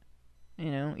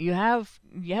 You have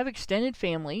extended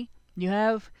family. You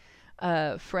have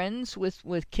friends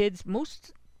with kids.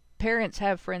 Most parents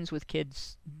have friends with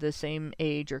kids the same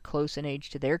age or close in age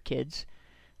to their kids.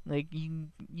 Like you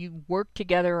work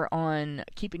together on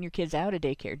keeping your kids out of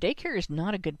daycare. Daycare is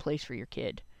not a good place for your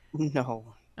kid.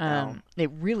 No. No. It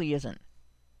really isn't.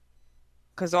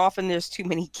 Because often there's too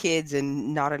many kids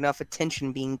and not enough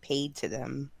attention being paid to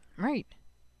them. Right.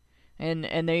 And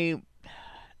they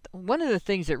one of the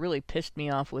things that really pissed me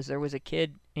off was there was a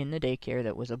kid in the daycare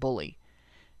that was a bully.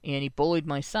 And he bullied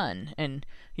my son. And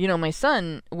my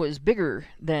son was bigger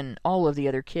than all of the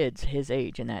other kids his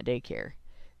age in that daycare.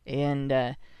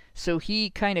 And so he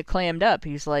kind of clammed up.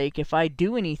 He's like, if I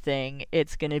do anything,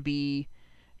 it's going to be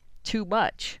too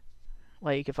much.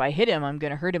 Like, if I hit him, I'm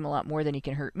going to hurt him a lot more than he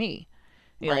can hurt me.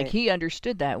 Right. Like, he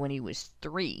understood that when he was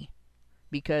 3,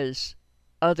 because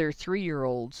other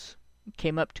 3-year-olds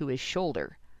came up to his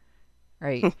shoulder,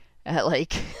 right?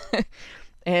 Like,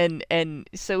 and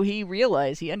so he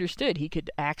realized, he understood he could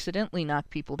accidentally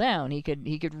knock people down. He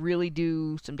could really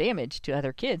do some damage to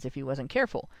other kids if he wasn't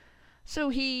careful. So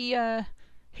he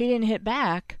didn't hit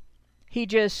back. He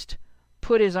just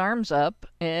put his arms up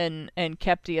and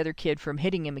kept the other kid from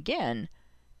hitting him again.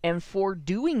 And for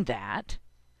doing that,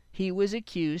 he was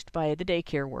accused by the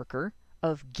daycare worker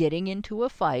of getting into a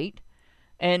fight.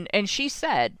 And she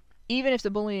said, even if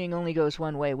the bullying only goes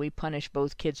one way, we punish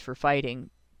both kids for fighting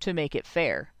to make it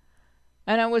fair.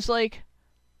 And I was like,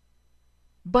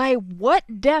 by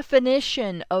what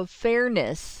definition of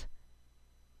fairness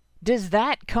does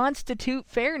that constitute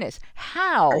fairness?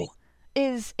 How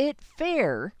is it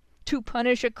fair to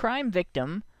punish a crime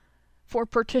victim for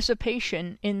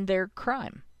participation in their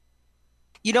crime?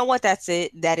 You know what that's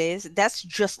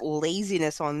just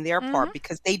laziness on their part,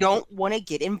 because they don't want to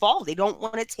get involved. They don't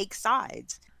want to take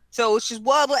sides. So it's just,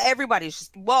 well, everybody's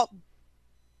just, well,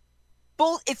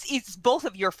 both, it's both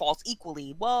of your faults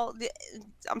equally. Well,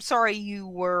 I'm sorry you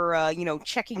were,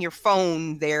 checking your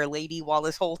phone there, lady, while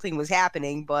this whole thing was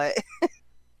happening, but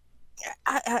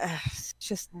it's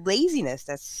just laziness.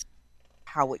 That's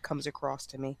how it comes across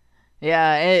to me.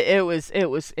 Yeah, it was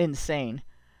insane.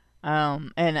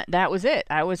 And that was it.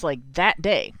 I was like, that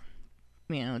day,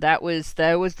 that was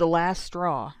the last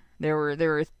straw. There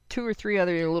were 2 or 3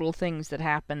 other little things that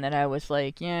happened that I was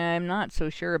like, yeah, I'm not so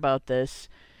sure about this.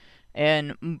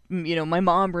 And my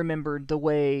mom remembered the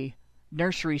way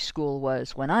nursery school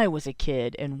was when I was a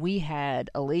kid, and we had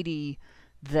a lady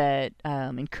that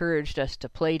encouraged us to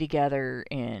play together,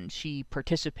 and she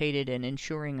participated in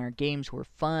ensuring our games were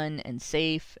fun and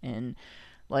safe, and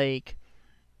like,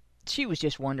 she was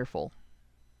just wonderful.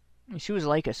 She was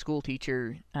like a school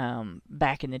teacher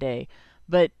back in the day.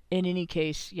 But in any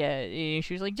case, yeah, she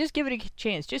was like, just give it a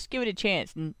chance. Just give it a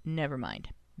chance. Never mind.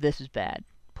 This is bad.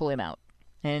 Pull him out.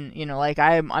 And, like,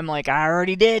 I'm like, I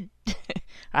already did.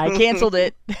 I canceled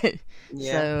it.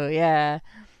 Yeah. So, yeah.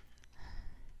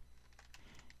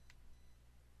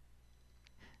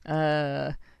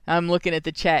 I'm looking at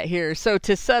the chat here. So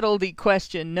to settle the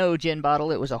question, no, Gin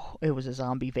Bottle, it was a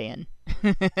zombie van.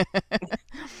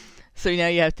 So now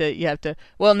you have to.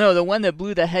 Well, no, the one that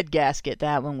blew the head gasket,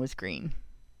 that one was green.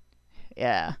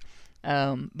 Yeah.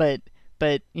 But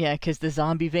yeah, because the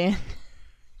zombie van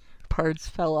parts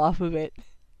fell off of it.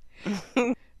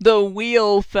 The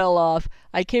wheel fell off.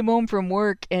 I came home from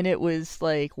work and it was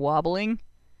like wobbling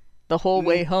the whole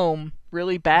way home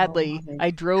really badly. Oh, I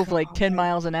drove like 10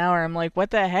 miles an hour. I'm like, what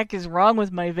the heck is wrong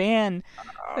with my van?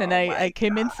 And I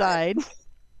came inside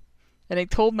and I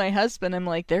told my husband, I'm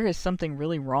like, there is something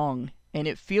really wrong. And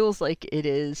it feels like it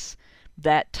is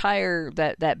that tire,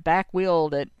 that back wheel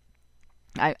that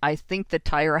I think the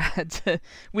tire rods,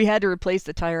 we had to replace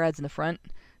the tire rods in the front.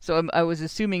 So I was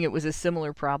assuming it was a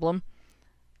similar problem.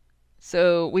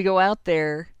 So we go out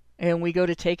there and we go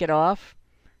to take it off.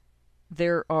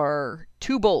 There are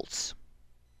 2 bolts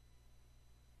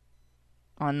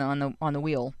on the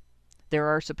wheel. There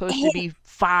are supposed to be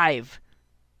 5.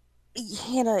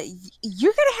 Hannah,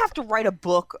 you're gonna have to write a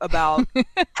book about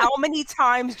how many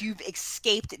times you've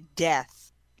escaped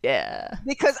death. Yeah.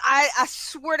 Because I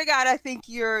swear to God, I think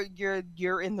you're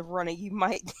in the running. You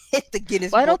might hit the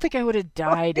Guinness Well, I don't Book. think I would have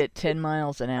died at 10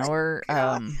 miles an hour.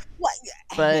 God, what,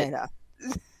 But Hannah?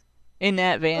 in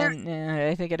that There, van,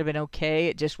 I think I'd have been okay.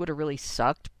 It just would have really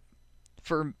sucked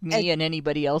for and, me and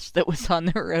anybody else that was on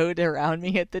the road around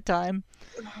me at the time.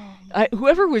 oh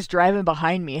Whoever was driving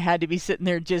behind me had to be sitting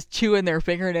there just chewing their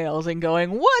fingernails and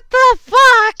going, "What the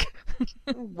fuck?"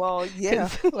 well, yeah.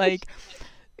 'Cause, like,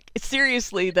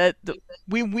 seriously,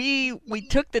 we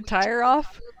took the tire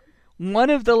off. One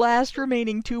of the last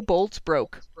remaining two bolts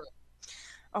broke.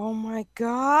 Oh my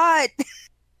God.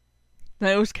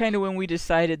 That was kind of when we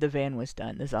decided the van was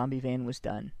done. The zombie van was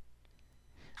done.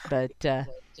 But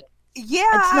Yeah,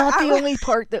 it's not the only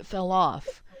part that fell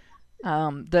off.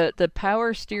 The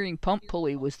power steering pump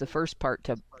pulley was the first part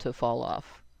to fall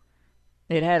off.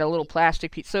 It had a little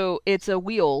plastic piece. So it's a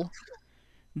wheel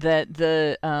that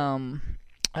the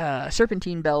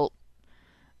serpentine belt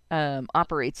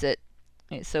operates it.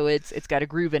 So it's got a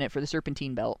groove in it for the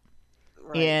serpentine belt.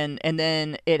 right. And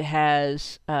then it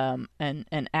has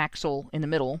an axle in the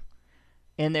middle,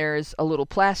 and there's a little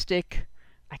plastic.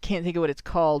 I can't think of what it's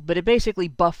called, but it basically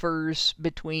buffers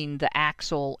between the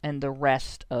axle and the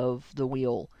rest of the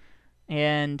wheel,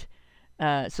 and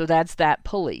so that's that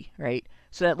pulley, right?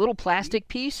 So that little plastic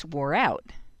piece wore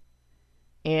out,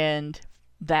 and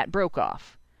that broke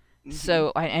off.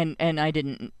 So I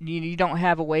didn't. You don't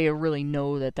have a way to really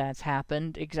know that that's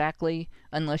happened exactly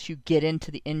unless you get into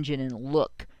the engine and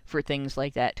look for things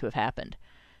like that to have happened.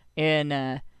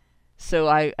 And so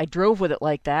I drove with it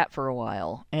like that for a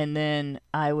while, and then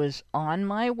I was on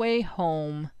my way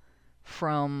home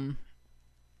from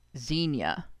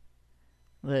Xenia,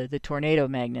 the tornado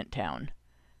magnet town,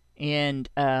 and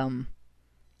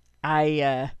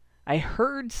I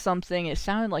heard something. It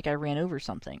sounded like I ran over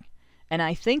something. And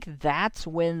I think that's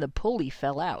when the pulley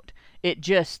fell out. It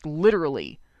just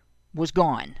literally was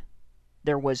gone.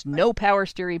 There was no power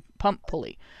steering pump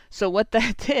pulley. So what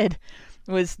that did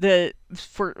was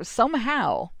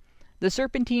somehow the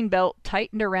serpentine belt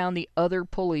tightened around the other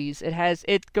pulleys.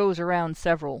 It goes around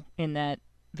several in that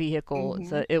vehicle.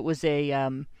 It was a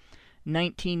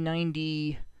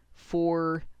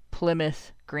 1994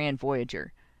 Plymouth Grand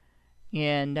Voyager,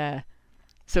 and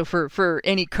so for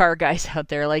any car guys out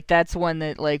there, like that's one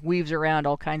that like weaves around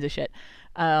all kinds of shit.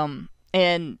 And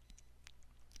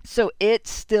so it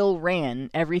still ran,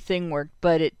 everything worked,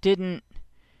 but it didn't.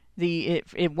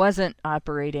 It wasn't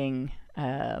operating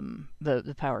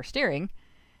the power steering,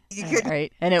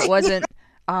 right? And it wasn't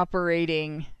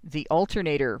operating the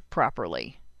alternator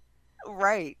properly.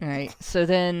 Right. Right. So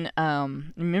then,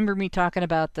 remember me talking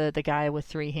about the guy with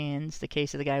three hands, the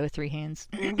case of the guy with three hands?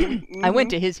 I went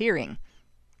to his hearing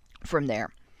from there,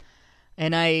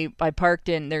 and I parked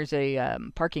in. There's a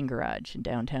parking garage in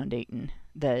downtown Dayton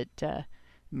that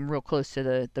real close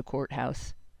to the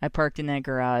courthouse. I parked in that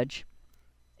garage,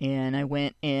 and I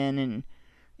went in and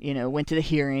went to the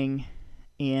hearing,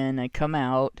 and I come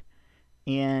out,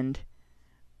 and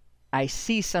I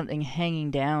see something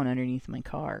hanging down underneath my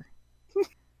car.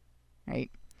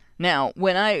 Right. Now,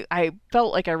 when I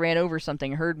felt like I ran over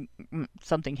something, heard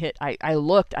something hit, I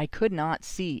looked, I could not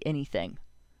see anything.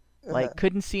 Like,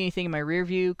 couldn't see anything in my rear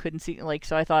view, couldn't see, like,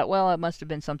 so I thought, well, it must have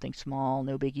been something small,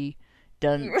 no biggie.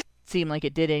 Doesn't seem like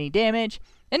it did any damage.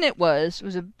 And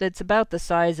it's about the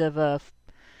size of a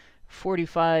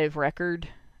 45 record,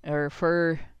 or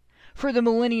for the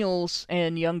millennials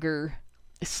and younger,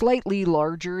 slightly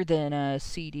larger than a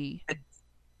CD.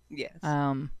 Yes.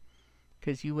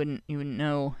 Because you wouldn't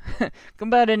know,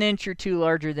 about an inch or two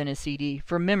larger than a CD.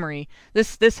 From memory,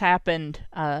 this happened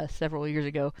several years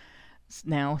ago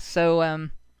now. So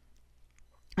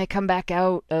I come back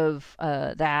out of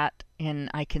that,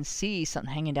 and I can see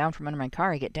something hanging down from under my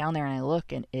car. I get down there and I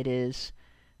look, and it is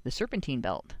the serpentine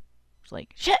belt. It's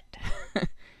like, shit.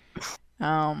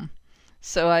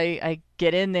 So I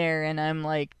get in there, and I'm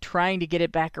like trying to get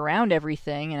it back around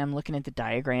everything, and I'm looking at the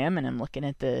diagram, and I'm looking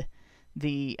at the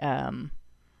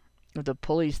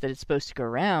pulleys that it's supposed to go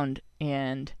around,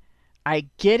 and I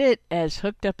get it as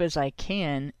hooked up as I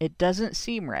can. It doesn't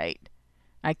seem right.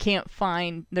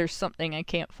 There's something I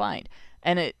can't find.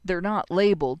 And they're not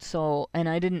labeled, and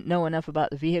I didn't know enough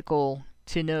about the vehicle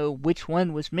to know which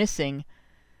one was missing,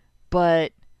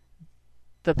 but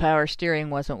the power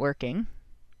steering wasn't working,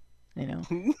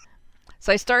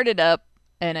 So I started up,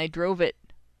 and I drove it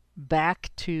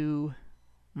back to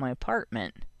my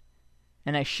apartment,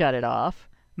 and I shut it off.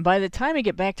 By the time I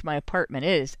get back to my apartment,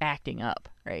 it is acting up,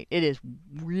 right? It is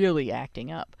really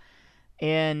acting up.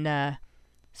 And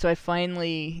so I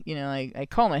finally, I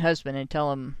call my husband and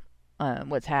tell him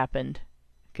what's happened,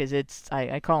 because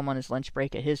I call him on his lunch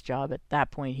break at his job. At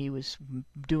that point, he was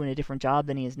doing a different job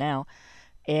than he is now,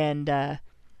 and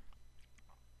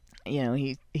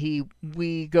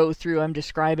we go through. I'm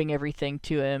describing everything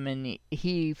to him, and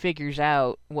he figures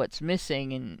out what's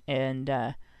missing,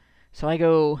 and so I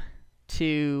drove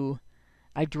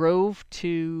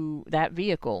to that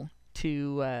vehicle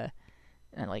to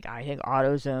like I think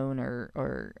AutoZone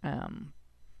or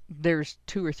there's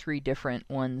 2 or 3 different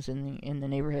ones in the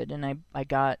neighborhood, and I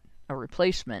got a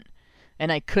replacement,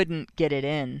 and I couldn't get it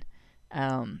in.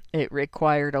 It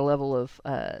required a level of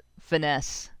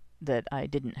finesse that I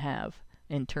didn't have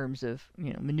in terms of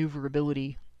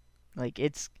maneuverability. Like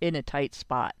it's in a tight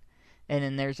spot, and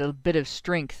then there's a bit of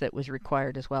strength that was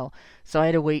required as well. So I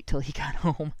had to wait till he got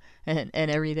home and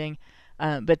everything.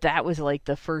 But that was like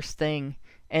the first thing,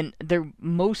 and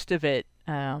most of it,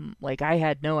 like I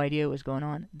had no idea what was going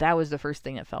on. That was the first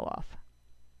thing that fell off.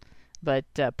 But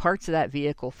parts of that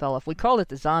vehicle fell off. We called it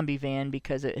the zombie van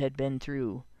because it had been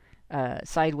through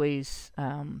sideways,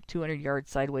 200-yard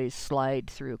sideways slide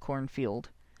through a cornfield.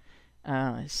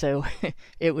 So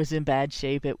it was in bad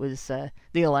shape. It was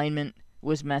the alignment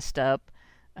was messed up.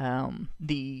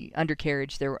 The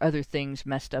undercarriage, there were other things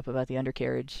messed up about the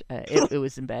undercarriage. It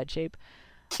was in bad shape.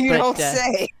 You don't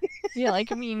say. Yeah,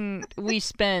 like I mean, we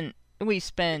spent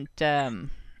 $100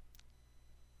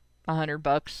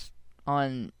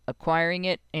 on acquiring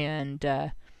it,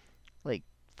 and like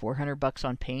 $400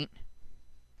 on paint.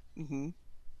 Mhm.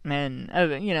 And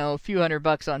a few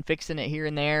 $100 on fixing it here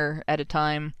and there at a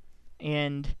time,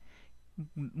 and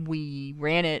we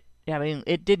ran it. I mean,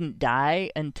 it didn't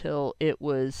die until it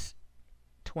was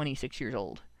 26 years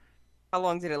old. How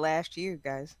long did it last you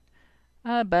guys?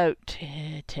 About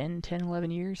 10, 11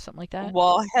 years, something like that.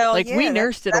 Well, hell Like yeah. we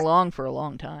nursed it along for a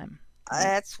long time.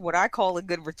 That's what I call a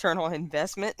good return on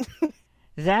investment.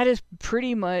 That is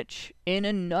pretty much, in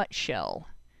a nutshell,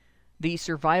 the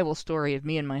survival story of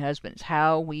me and my husband. It's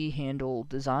how we handled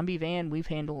the zombie van. We've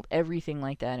handled everything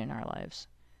like that in our lives.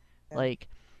 Yeah. Like,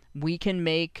 we can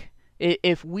make,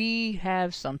 if we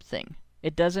have something,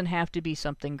 it doesn't have to be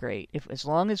something great. As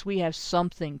long as we have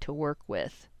something to work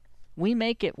with, we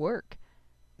make it work.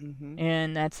 Mm-hmm.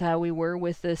 And that's how we were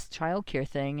with this childcare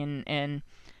thing, and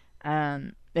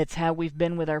that's how we've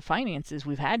been with our finances.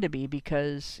 We've had to be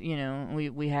because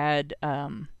we had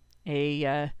an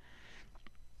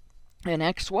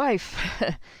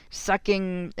ex-wife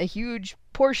sucking a huge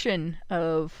portion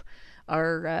of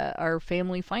our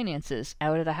family finances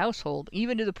out of the household,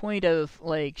 even to the point of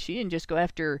like she didn't just go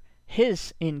after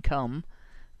his income.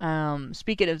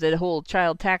 Speaking of the whole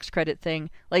child tax credit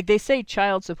thing, like they say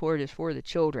child support is for the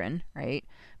children, right?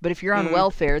 But if you're on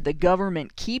welfare, the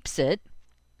government keeps it.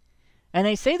 And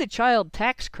they say the child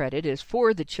tax credit is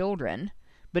for the children,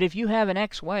 but if you have an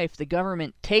ex-wife, the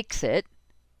government takes it.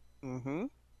 Mm-hmm.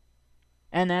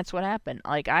 And that's what happened.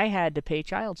 Like, I had to pay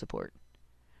child support.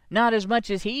 Not as much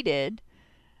as he did,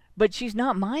 but she's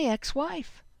not my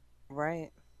ex-wife.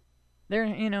 Right. There,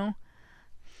 and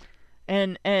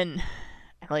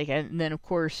then of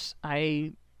course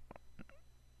I'm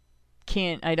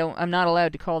not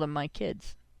allowed to call them my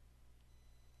kids.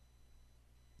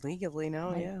 Legally,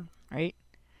 no, right. Yeah. Right?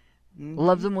 Mm-hmm.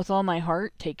 Love them with all my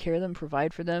heart, take care of them,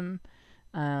 provide for them,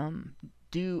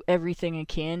 do everything I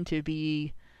can to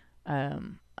be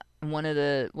one of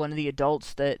the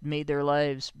adults that made their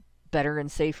lives better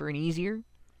and safer and easier.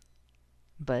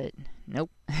 But nope.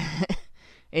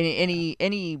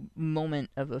 any moment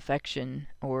of affection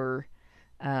or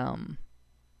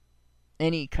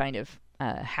any kind of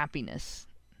happiness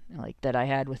like that I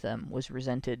had with them was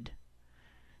resented.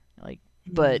 Like,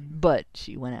 but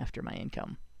she went after my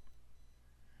income.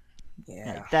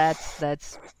 Yeah. Like,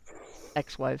 that's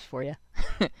ex-wives for you.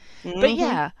 But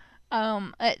yeah,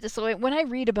 so when I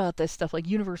read about this stuff like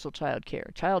universal child care,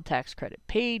 child tax credit,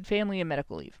 paid family and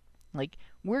medical leave, like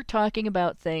we're talking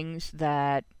about things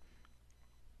that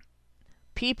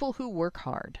people who work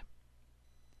hard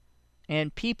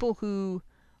and people who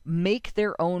make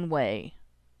their own way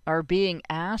are being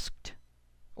asked,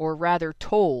 or rather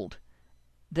told,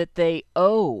 that they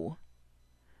owe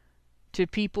to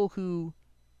people who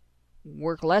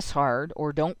work less hard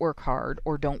or don't work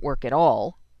at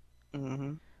all,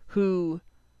 who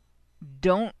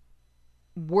don't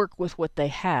work with what they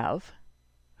have,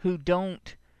 who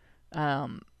don't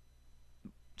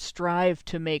strive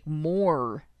to make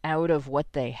more out of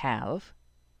what they have,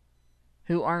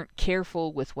 who aren't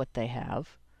careful with what they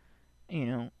have,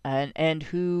 and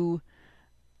who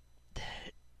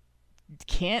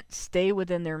can't stay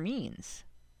within their means,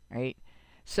 right?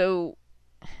 So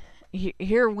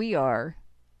here we are,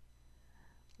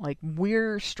 like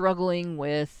we're struggling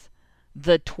with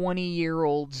the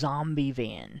 20-year-old zombie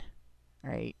van,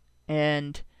 right?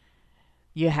 And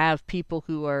you have people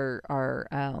who are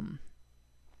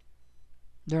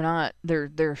they're not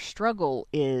their struggle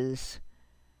is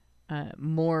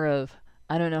more of,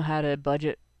 I don't know how to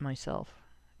budget myself.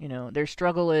 Their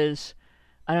struggle is,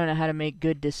 I don't know how to make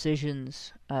good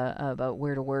decisions about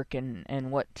where to work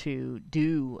and what to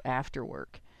do after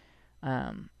work.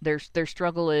 Their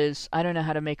struggle is, I don't know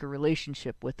how to make a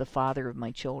relationship with the father of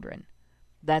my children.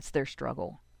 That's their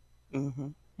struggle.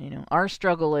 Our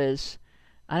struggle is,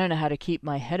 I don't know how to keep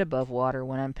my head above water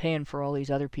when I'm paying for all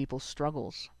these other people's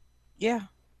struggles. Yeah.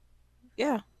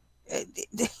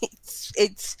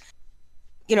 It's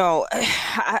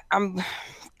I'm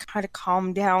kind of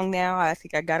calmed down now. I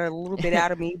think I got it a little bit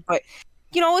out of me, but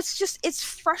it's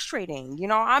frustrating.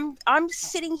 I'm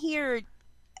sitting here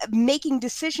making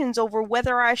decisions over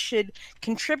whether I should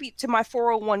contribute to my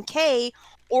 401k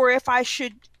or if I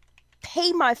should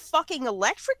pay my fucking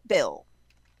electric bill.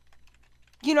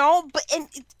 But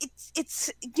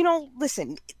it's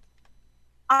listen,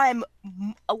 I'm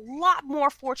a lot more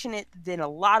fortunate than a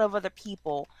lot of other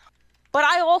people, but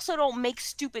I also don't make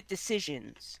stupid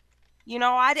decisions.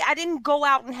 I didn't go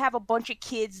out and have a bunch of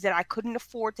kids that I couldn't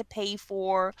afford to pay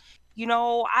for.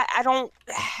 I don't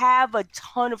have a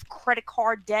ton of credit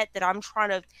card debt that I'm trying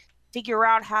to figure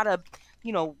out how to,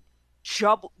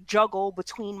 juggle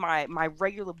between my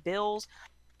regular bills.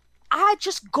 I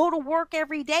just go to work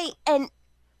every day, and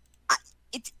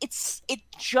it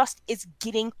just is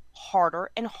getting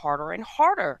harder and harder and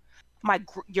harder.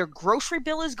 Your grocery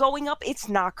bill is going up. It's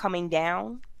not coming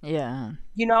down. Yeah.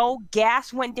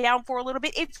 Gas went down for a little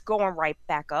bit. It's going right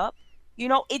back up.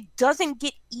 It doesn't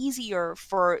get easier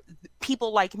for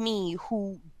people like me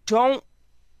who don't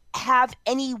have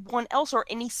anyone else or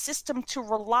any system to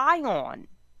rely on.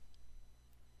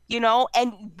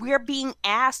 And we're being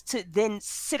asked to then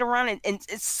sit around and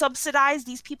subsidize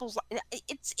these people's.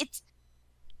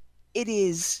 It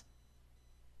is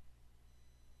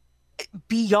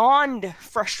beyond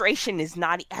frustration. Is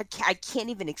not. I can't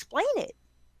even explain it.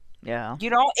 Yeah.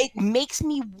 It makes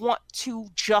me want to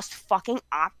just fucking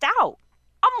opt out.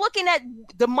 I'm looking at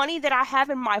the money that I have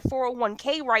in my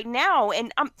 401k right now,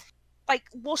 and I'm like,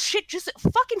 well, shit, just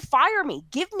fucking fire me.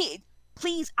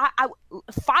 Please, I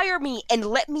fire me and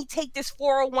let me take this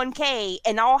 401k,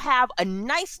 and I'll have a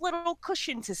nice little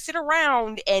cushion to sit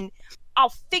around, and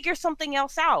I'll figure something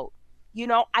else out.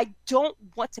 I don't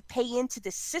want to pay into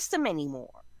the system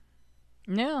anymore.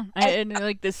 No, and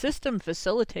like the system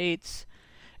facilitates,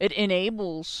 it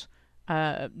enables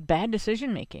bad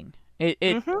decision making.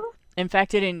 In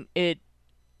fact, it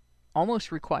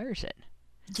almost requires it.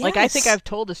 Yes. Like, I think I've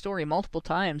told the story multiple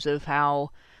times of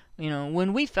how,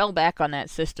 when we fell back on that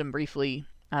system briefly,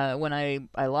 when I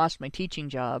lost my teaching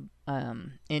job,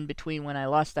 in between when I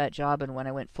lost that job and when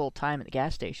I went full time at the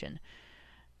gas station,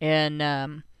 and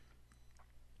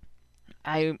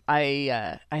I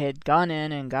had gone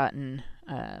in and gotten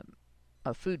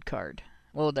a food card.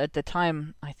 Well, at the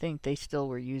time, I think they still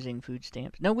were using food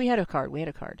stamps. No, we had a card.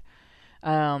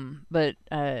 But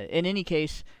in any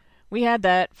case, we had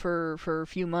that for a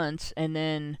few months, and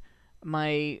then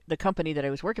the company that I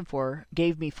was working for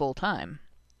gave me full time,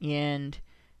 and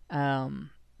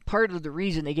part of the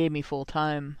reason they gave me full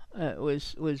time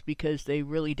was because they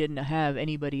really didn't have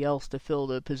anybody else to fill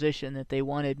the position that they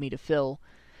wanted me to fill,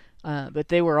 but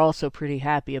they were also pretty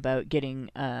happy about getting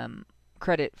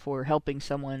credit for helping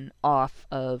someone off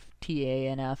of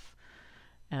TANF,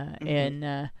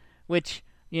 and which,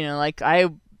 like, I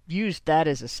used that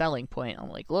as a selling point. I'm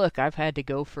like, look, I've had to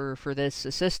go for this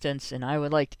assistance, and I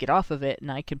would like to get off of it,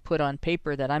 and I can put on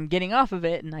paper that I'm getting off of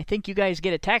it, and I think you guys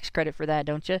get a tax credit for that,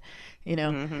 don't you?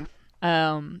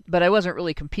 But I wasn't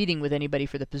really competing with anybody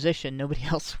for the position.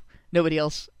 Nobody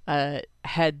else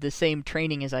had the same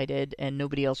training as I did, and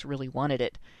nobody else really wanted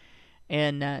it.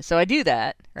 And so I do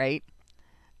that, right?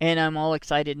 And I'm all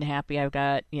excited and happy. I've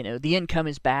got, the income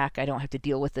is back. I don't have to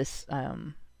deal with this,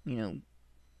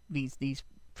 these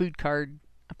food card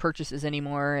purchases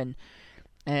anymore, and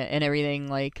everything.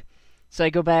 Like, so I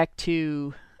go back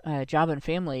to Job and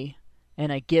Family,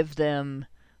 and I give them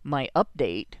my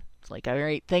update. It's like, all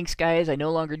right, thanks guys, I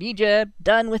no longer need you.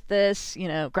 Done with this.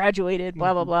 Graduated.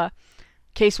 Blah blah blah.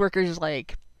 Caseworker's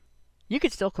like, you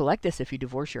could still collect this if you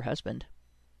divorce your husband.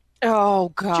 Oh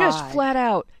God! Just flat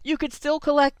out, you could still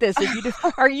collect this if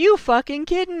you. Are you fucking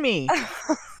kidding me?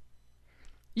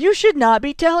 You should not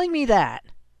be telling me that.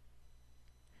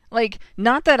 Like,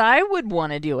 not that I would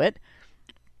want to do it.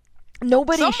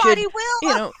 Somebody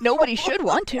will. Nobody should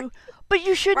want to, but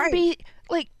you shouldn't be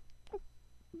like.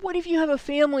 What if you have a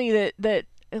family that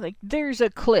like, there's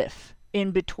a cliff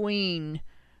in between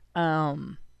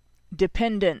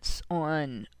dependence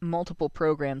on multiple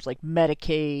programs like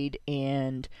Medicaid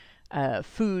and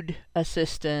food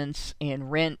assistance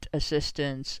and rent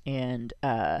assistance and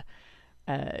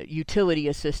utility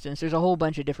assistance. There's a whole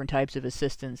bunch of different types of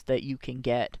assistance that you can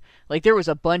get. Like there was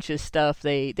a bunch of stuff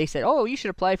they said, oh, you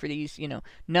should apply for these.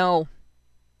 No.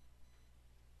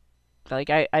 Like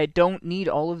I don't need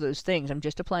all of those things. I'm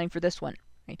just applying for this one.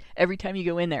 Right? Every time you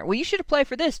go in there, well, you should apply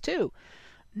for this too.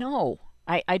 No,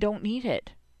 I don't need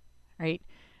it. Right?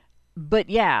 But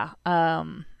yeah,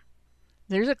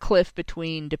 there's a cliff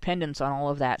between dependence on all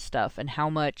of that stuff and how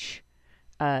much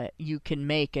you can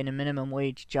make in a minimum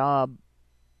wage job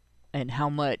and how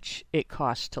much it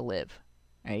costs to live,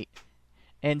 right?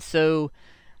 And so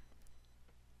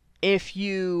if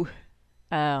you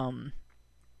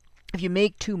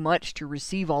make too much to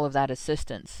receive all of that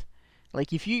assistance,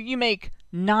 like if you make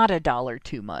not $1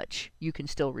 too much, you can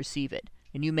still receive it.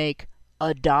 And you make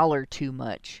 $1 too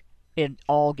much, it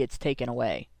all gets taken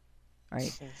away,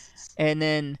 right? And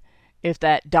then if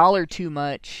that dollar too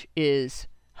much is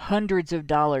hundreds of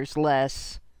dollars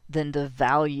less than the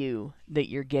value that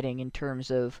you're getting in terms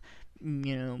of,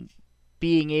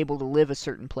 being able to live a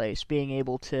certain place, being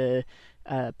able to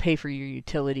pay for your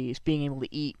utilities, being able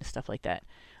to eat and stuff like that.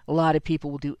 A lot of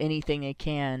people will do anything they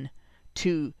can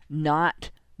to not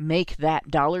make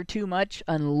that dollar too much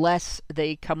unless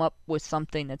they come up with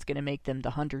something that's going to make them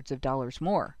the hundreds of dollars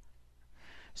more.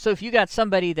 So if you got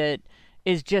somebody that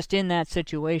is just in that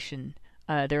situation,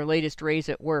 their latest raise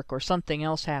at work or something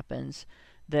else happens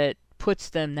that puts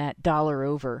them that dollar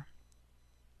over,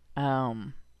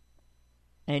 and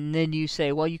then you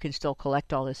say, well, you can still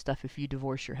collect all this stuff if you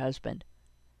divorce your husband.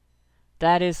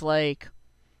 That is like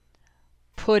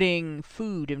putting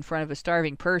food in front of a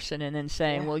starving person and then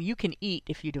saying, well, you can eat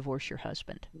if you divorce your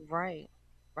husband. Right.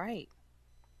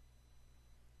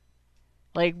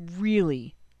 Like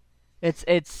really,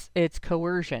 it's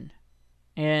coercion,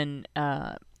 and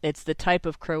it's the type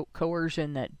of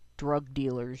coercion that drug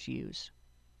dealers use.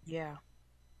 Yeah.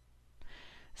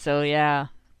 So yeah,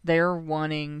 they're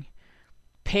wanting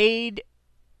paid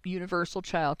universal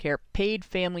child care, paid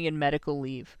family and medical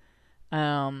leave,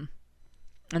 and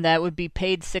that would be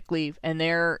paid sick leave. And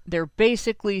they're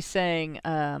basically saying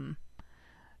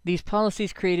these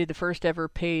policies created the first ever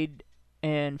paid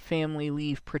and family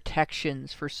leave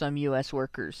protections for some U.S.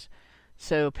 workers.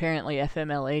 So apparently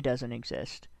FMLA doesn't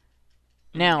exist.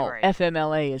 Now, Right.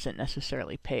 FMLA isn't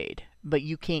necessarily paid, but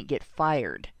you can't get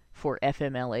fired for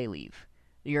FMLA leave.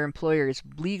 Your employer is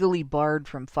legally barred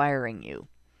from firing you.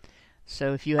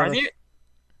 So if you have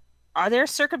Are there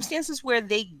circumstances where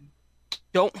they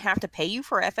don't have to pay you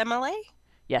for FMLA?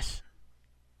 Yes.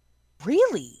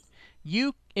 Really?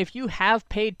 If you have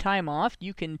paid time off,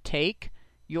 you can take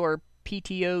your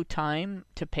PTO time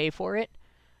to pay for it.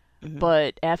 Mm-hmm.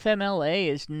 But FMLA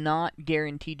is not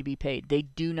guaranteed to be paid. They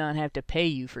do not have to pay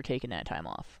you for taking that time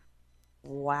off.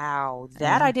 Wow,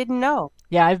 that I didn't know.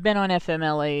 Yeah, I've been on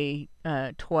FMLA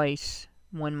twice,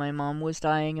 when my mom was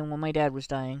dying and when my dad was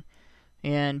dying.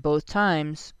 And both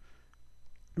times,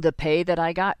 the pay that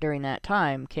I got during that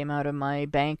time came out of my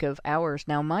bank of hours.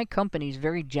 Now, my company's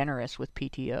very generous with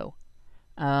PTO,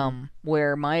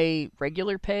 where my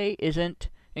regular pay isn't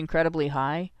incredibly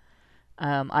high.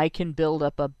 I can build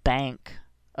up a bank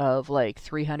of like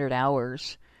 300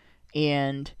 hours,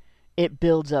 and it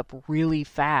builds up really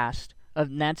fast.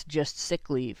 And that's just sick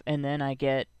leave, and then I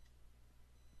get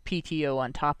PTO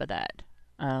on top of that.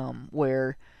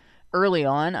 Where early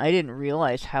on, I didn't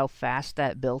realize how fast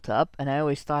that built up, and I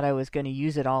always thought I was going to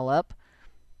use it all up.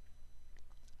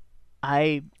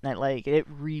 It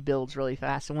rebuilds really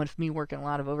fast, and with me working a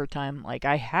lot of overtime, like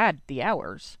I had the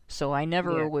hours, so I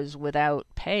never was without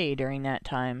pay during that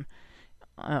time.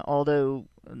 Although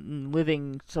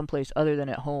living someplace other than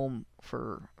at home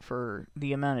for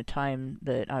the amount of time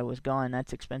that I was gone,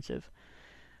 that's expensive.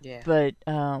 Yeah.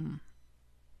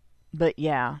 But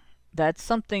yeah, that's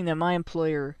something that my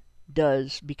employer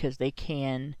does because they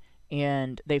can,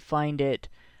 and they find it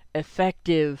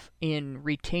effective in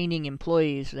retaining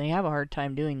employees. They have a hard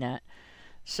time doing that.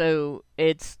 So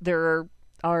there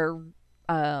are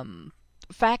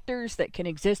factors that can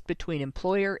exist between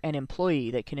employer and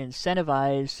employee that can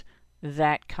incentivize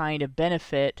that kind of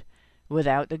benefit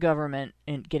without the government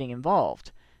getting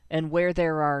involved. And where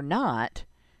there are not,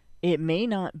 it may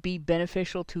not be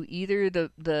beneficial to either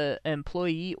the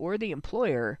employee or the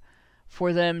employer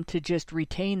for them to just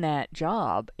retain that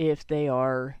job if they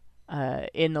are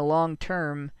in the long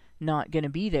term not going to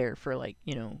be there for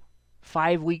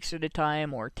 5 weeks at a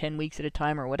time or 10 weeks at a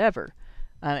time or whatever.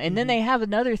 And then Mhm. they have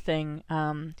another thing,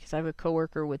 because I have a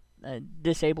coworker with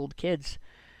disabled kids,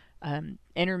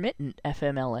 intermittent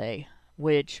FMLA,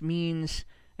 which means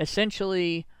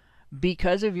essentially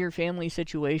because of your family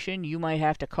situation, you might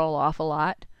have to call off a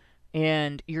lot,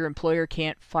 and your employer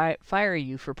can't fire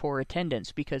you for poor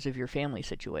attendance because of your family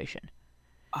situation.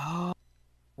 Oh,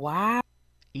 wow.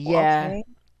 Yeah, Okay.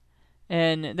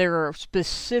 and there are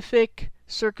specific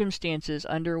circumstances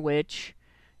under which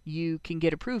you can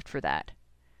get approved for that.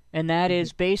 And that Mhm.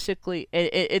 is basically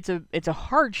it's a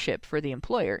hardship for the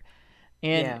employer.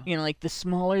 And Yeah. like the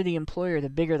smaller the employer, the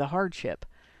bigger the hardship.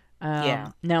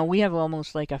 Yeah. Now we have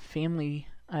almost like a family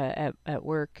at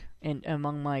work and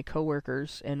among my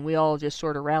coworkers, and we all just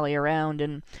sort of rally around.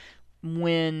 And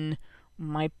when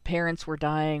my parents were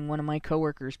dying, one of my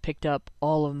coworkers picked up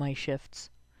all of my shifts.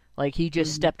 Like he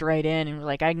just Mhm. stepped right in and was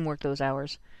like, "I can work those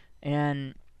hours,"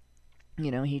 and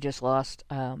he just lost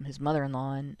his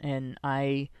mother-in-law, and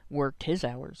I worked his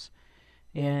hours.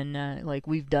 Yeah. And like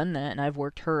we've done that, and I've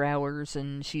worked her hours,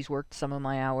 and she's worked some of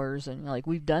my hours, and like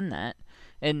we've done that,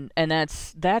 and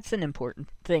that's an important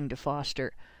thing to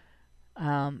foster.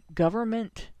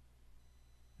 Government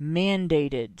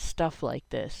mandated stuff like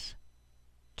this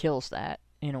kills that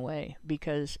in a way,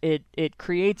 because it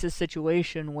creates a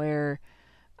situation where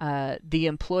the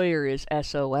employer is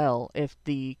SOL if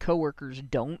the coworkers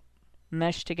don't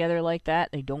mesh together like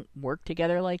that, they don't work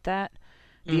together like that.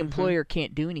 The Mhm. employer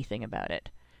can't do anything about it.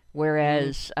 Mhm.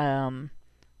 Whereas,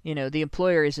 the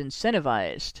employer is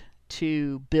incentivized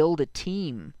to build a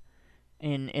team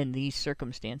in these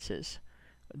circumstances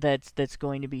that's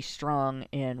going to be strong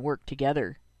and work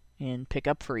together and pick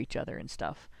up for each other and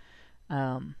stuff.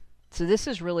 Um, so this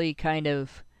is really kind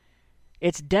of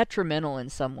it's detrimental in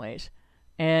some ways,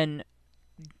 and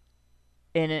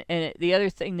the other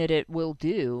thing that it will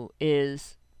do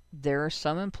is there are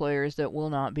some employers that will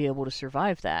not be able to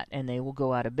survive that, and they will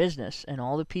go out of business, and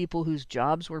all the people whose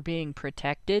jobs were being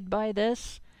protected by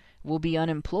this will be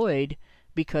unemployed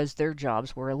because their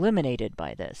jobs were eliminated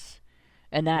by this.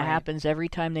 And that Right. happens every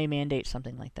time they mandate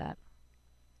something like that.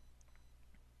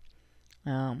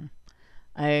 um,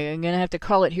 I'm gonna have to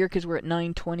call it here because we're at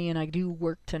 9:20, and I do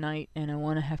work tonight, and I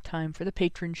want to have time for the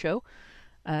patron show,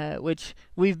 which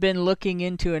we've been looking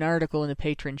into an article in the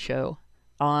patron show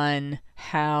on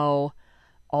how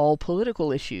all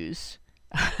political issues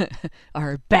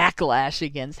are backlash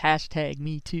against hashtag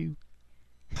Me Too.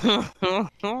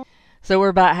 So we're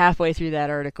about halfway through that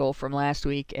article from last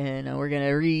week, and we're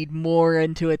gonna read more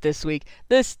into it this week.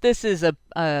 This is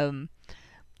a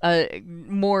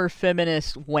more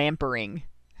feminist wampering,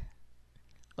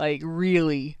 like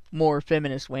really more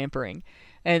feminist wampering,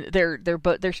 and they're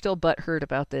still butthurt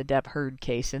about the Depp Heard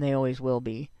case, and they always will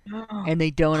be, and they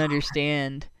don't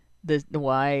understand the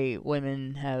why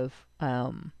women have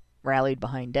rallied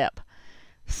behind Depp. Yeah.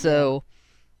 So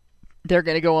they're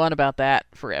going to go on about that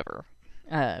forever.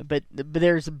 But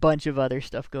there's a bunch of other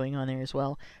stuff going on there as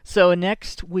well. So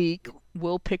next week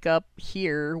we'll pick up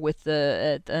here with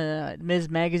the Ms.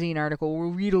 Magazine article.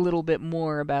 We'll read a little bit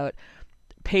more about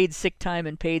paid sick time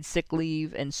and paid sick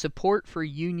leave and support for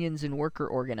unions and worker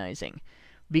organizing,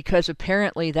 because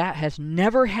apparently that has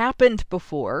never happened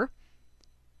before,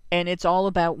 and it's all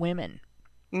about women.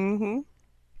 Mhm.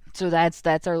 So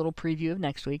that's our little preview of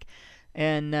next week,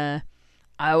 and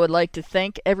I would like to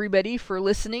thank everybody for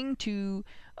listening to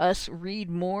us read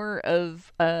more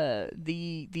of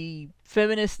the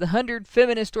feminist, the 100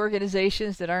 feminist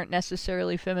organizations that aren't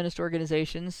necessarily feminist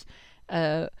organizations,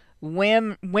 uh,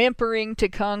 wampering to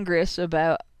Congress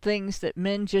about things that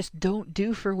men just don't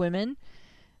do for women,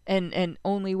 and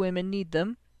only women need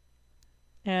them.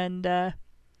 And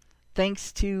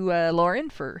thanks to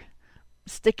Lauren for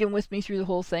sticking with me through the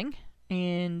whole thing,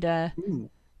 and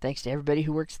Ooh. thanks to everybody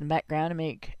who works in the background to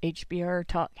make HBR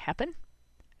talk happen.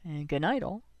 And good night,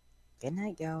 all. Good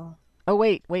night, y'all. Oh,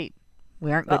 wait. We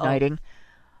aren't good Uh-oh. nighting.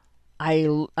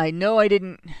 I know I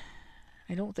didn't.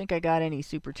 I don't think I got any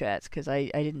super chats because I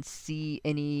didn't see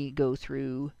any go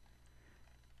through.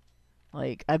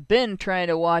 Like, I've been trying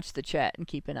to watch the chat and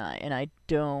keep an eye, and I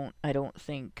don't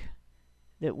think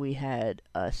that we had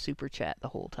a super chat the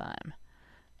whole time.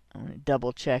 I'm gonna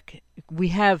double check. We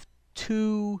have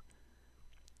two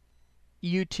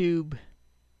YouTube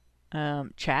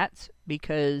chats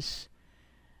because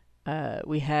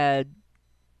we had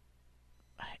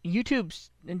YouTube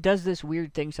does this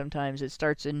weird thing sometimes. It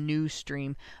starts a new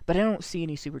stream, but I don't see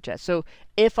any super chats. So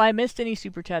if I missed any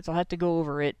super chats, I'll have to go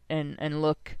over it and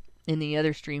look in the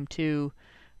other stream too.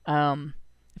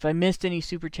 If I missed any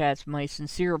super chats, my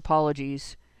sincere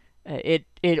apologies.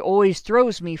 It always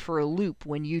throws me for a loop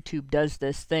when YouTube does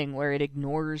this thing where it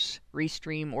ignores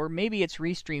Restream, or maybe it's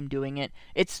Restream doing it.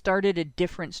 It started a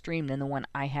different stream than the one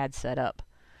I had set up.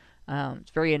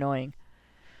 It's very annoying.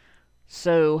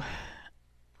 So,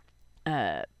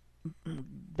 but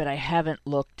I haven't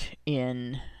looked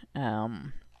in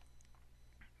the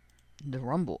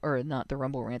Rumble, or not the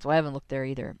Rumble rants. Well, I haven't looked there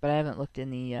either, but I haven't looked in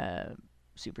the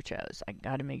Super Chats. I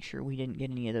gotta make sure we didn't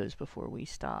get any of those before we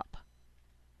stop.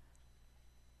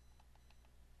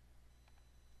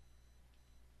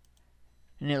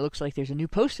 And it looks like there's a new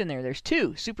post in there. There's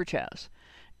 2 Super Chows.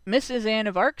 Mrs. Anne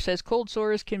of Arc says cold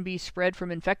sores can be spread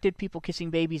from infected people kissing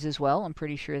babies as well. I'm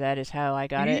pretty sure that is how I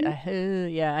got it.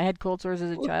 Yeah, I had cold sores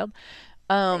as a child.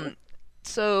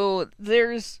 So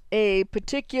there's a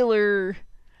particular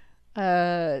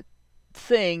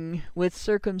thing with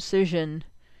circumcision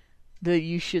that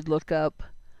you should look up.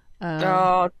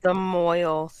 The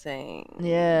Moyle thing.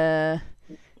 Yeah.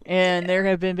 And there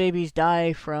have been babies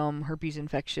die from herpes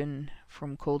infection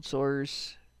from cold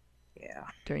sores. Yeah.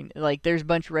 There's a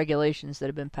bunch of regulations that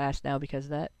have been passed now because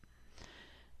of that.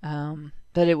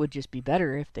 But it would just be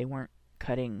better if they weren't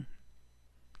cutting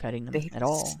them at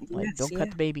all. Don't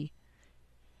cut the baby.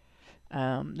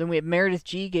 Then we have Meredith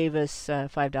G gave us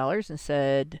 $5 and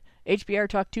said, HBR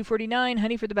Talk 249,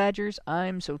 honey for the badgers.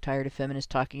 I'm so tired of feminists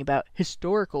talking about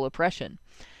historical oppression.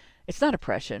 It's not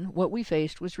oppression. What we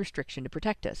faced was restriction to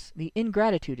protect us. The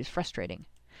ingratitude is frustrating.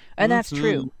 And that's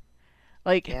true.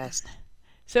 Yes.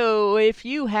 So if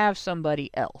you have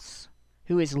somebody else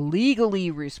who is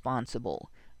legally responsible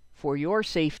for your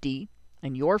safety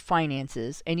and your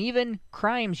finances and even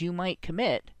crimes you might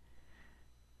commit,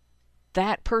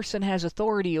 that person has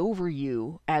authority over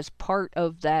you as part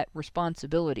of that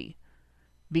responsibility.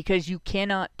 Because you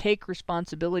cannot take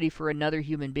responsibility for another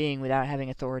human being without having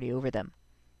authority over them.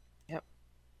 Yep.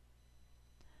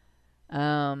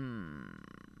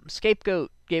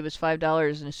 Scapegoat gave us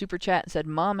 $5 in a super chat and said,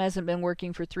 Mom hasn't been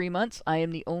working for 3 months. I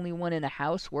am the only one in the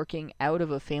house working out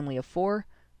of a family of 4.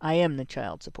 I am the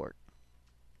child support.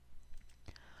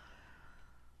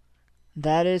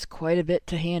 That is quite a bit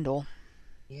to handle.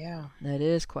 Yeah. That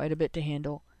is quite a bit to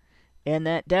handle. And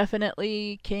that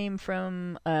definitely came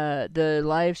from the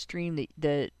live stream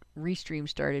that Restream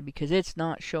started, because it's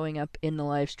not showing up in the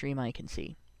live stream I can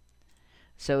see.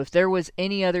 So if there was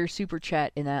any other super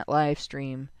chat in that live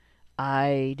stream,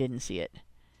 I didn't see it.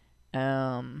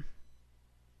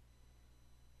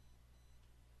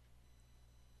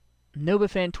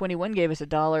 NobaFan21 gave us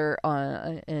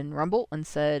 $1 in Rumble and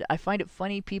said, I find it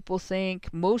funny people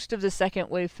think most of the second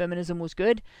wave feminism was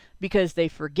good because they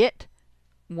forget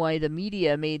why the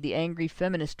media made the angry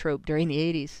feminist trope during the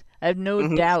 80s. I have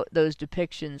no doubt those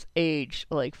depictions aged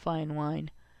like fine wine.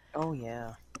 Oh,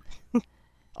 yeah.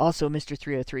 Also, Mr.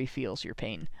 303 feels your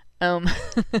pain.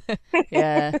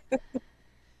 Yeah.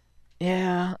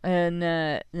 Yeah, and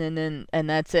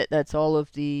that's it. That's all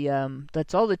of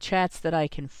the chats that I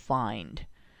can find.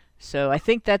 So I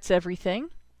think that's everything.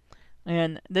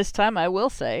 And this time I will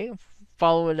say,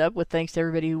 follow it up with thanks to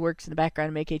everybody who works in the background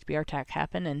to make HBR Talk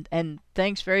happen, and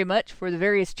thanks very much for the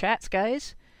various chats,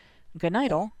 guys. Good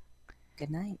night, all. Good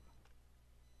night.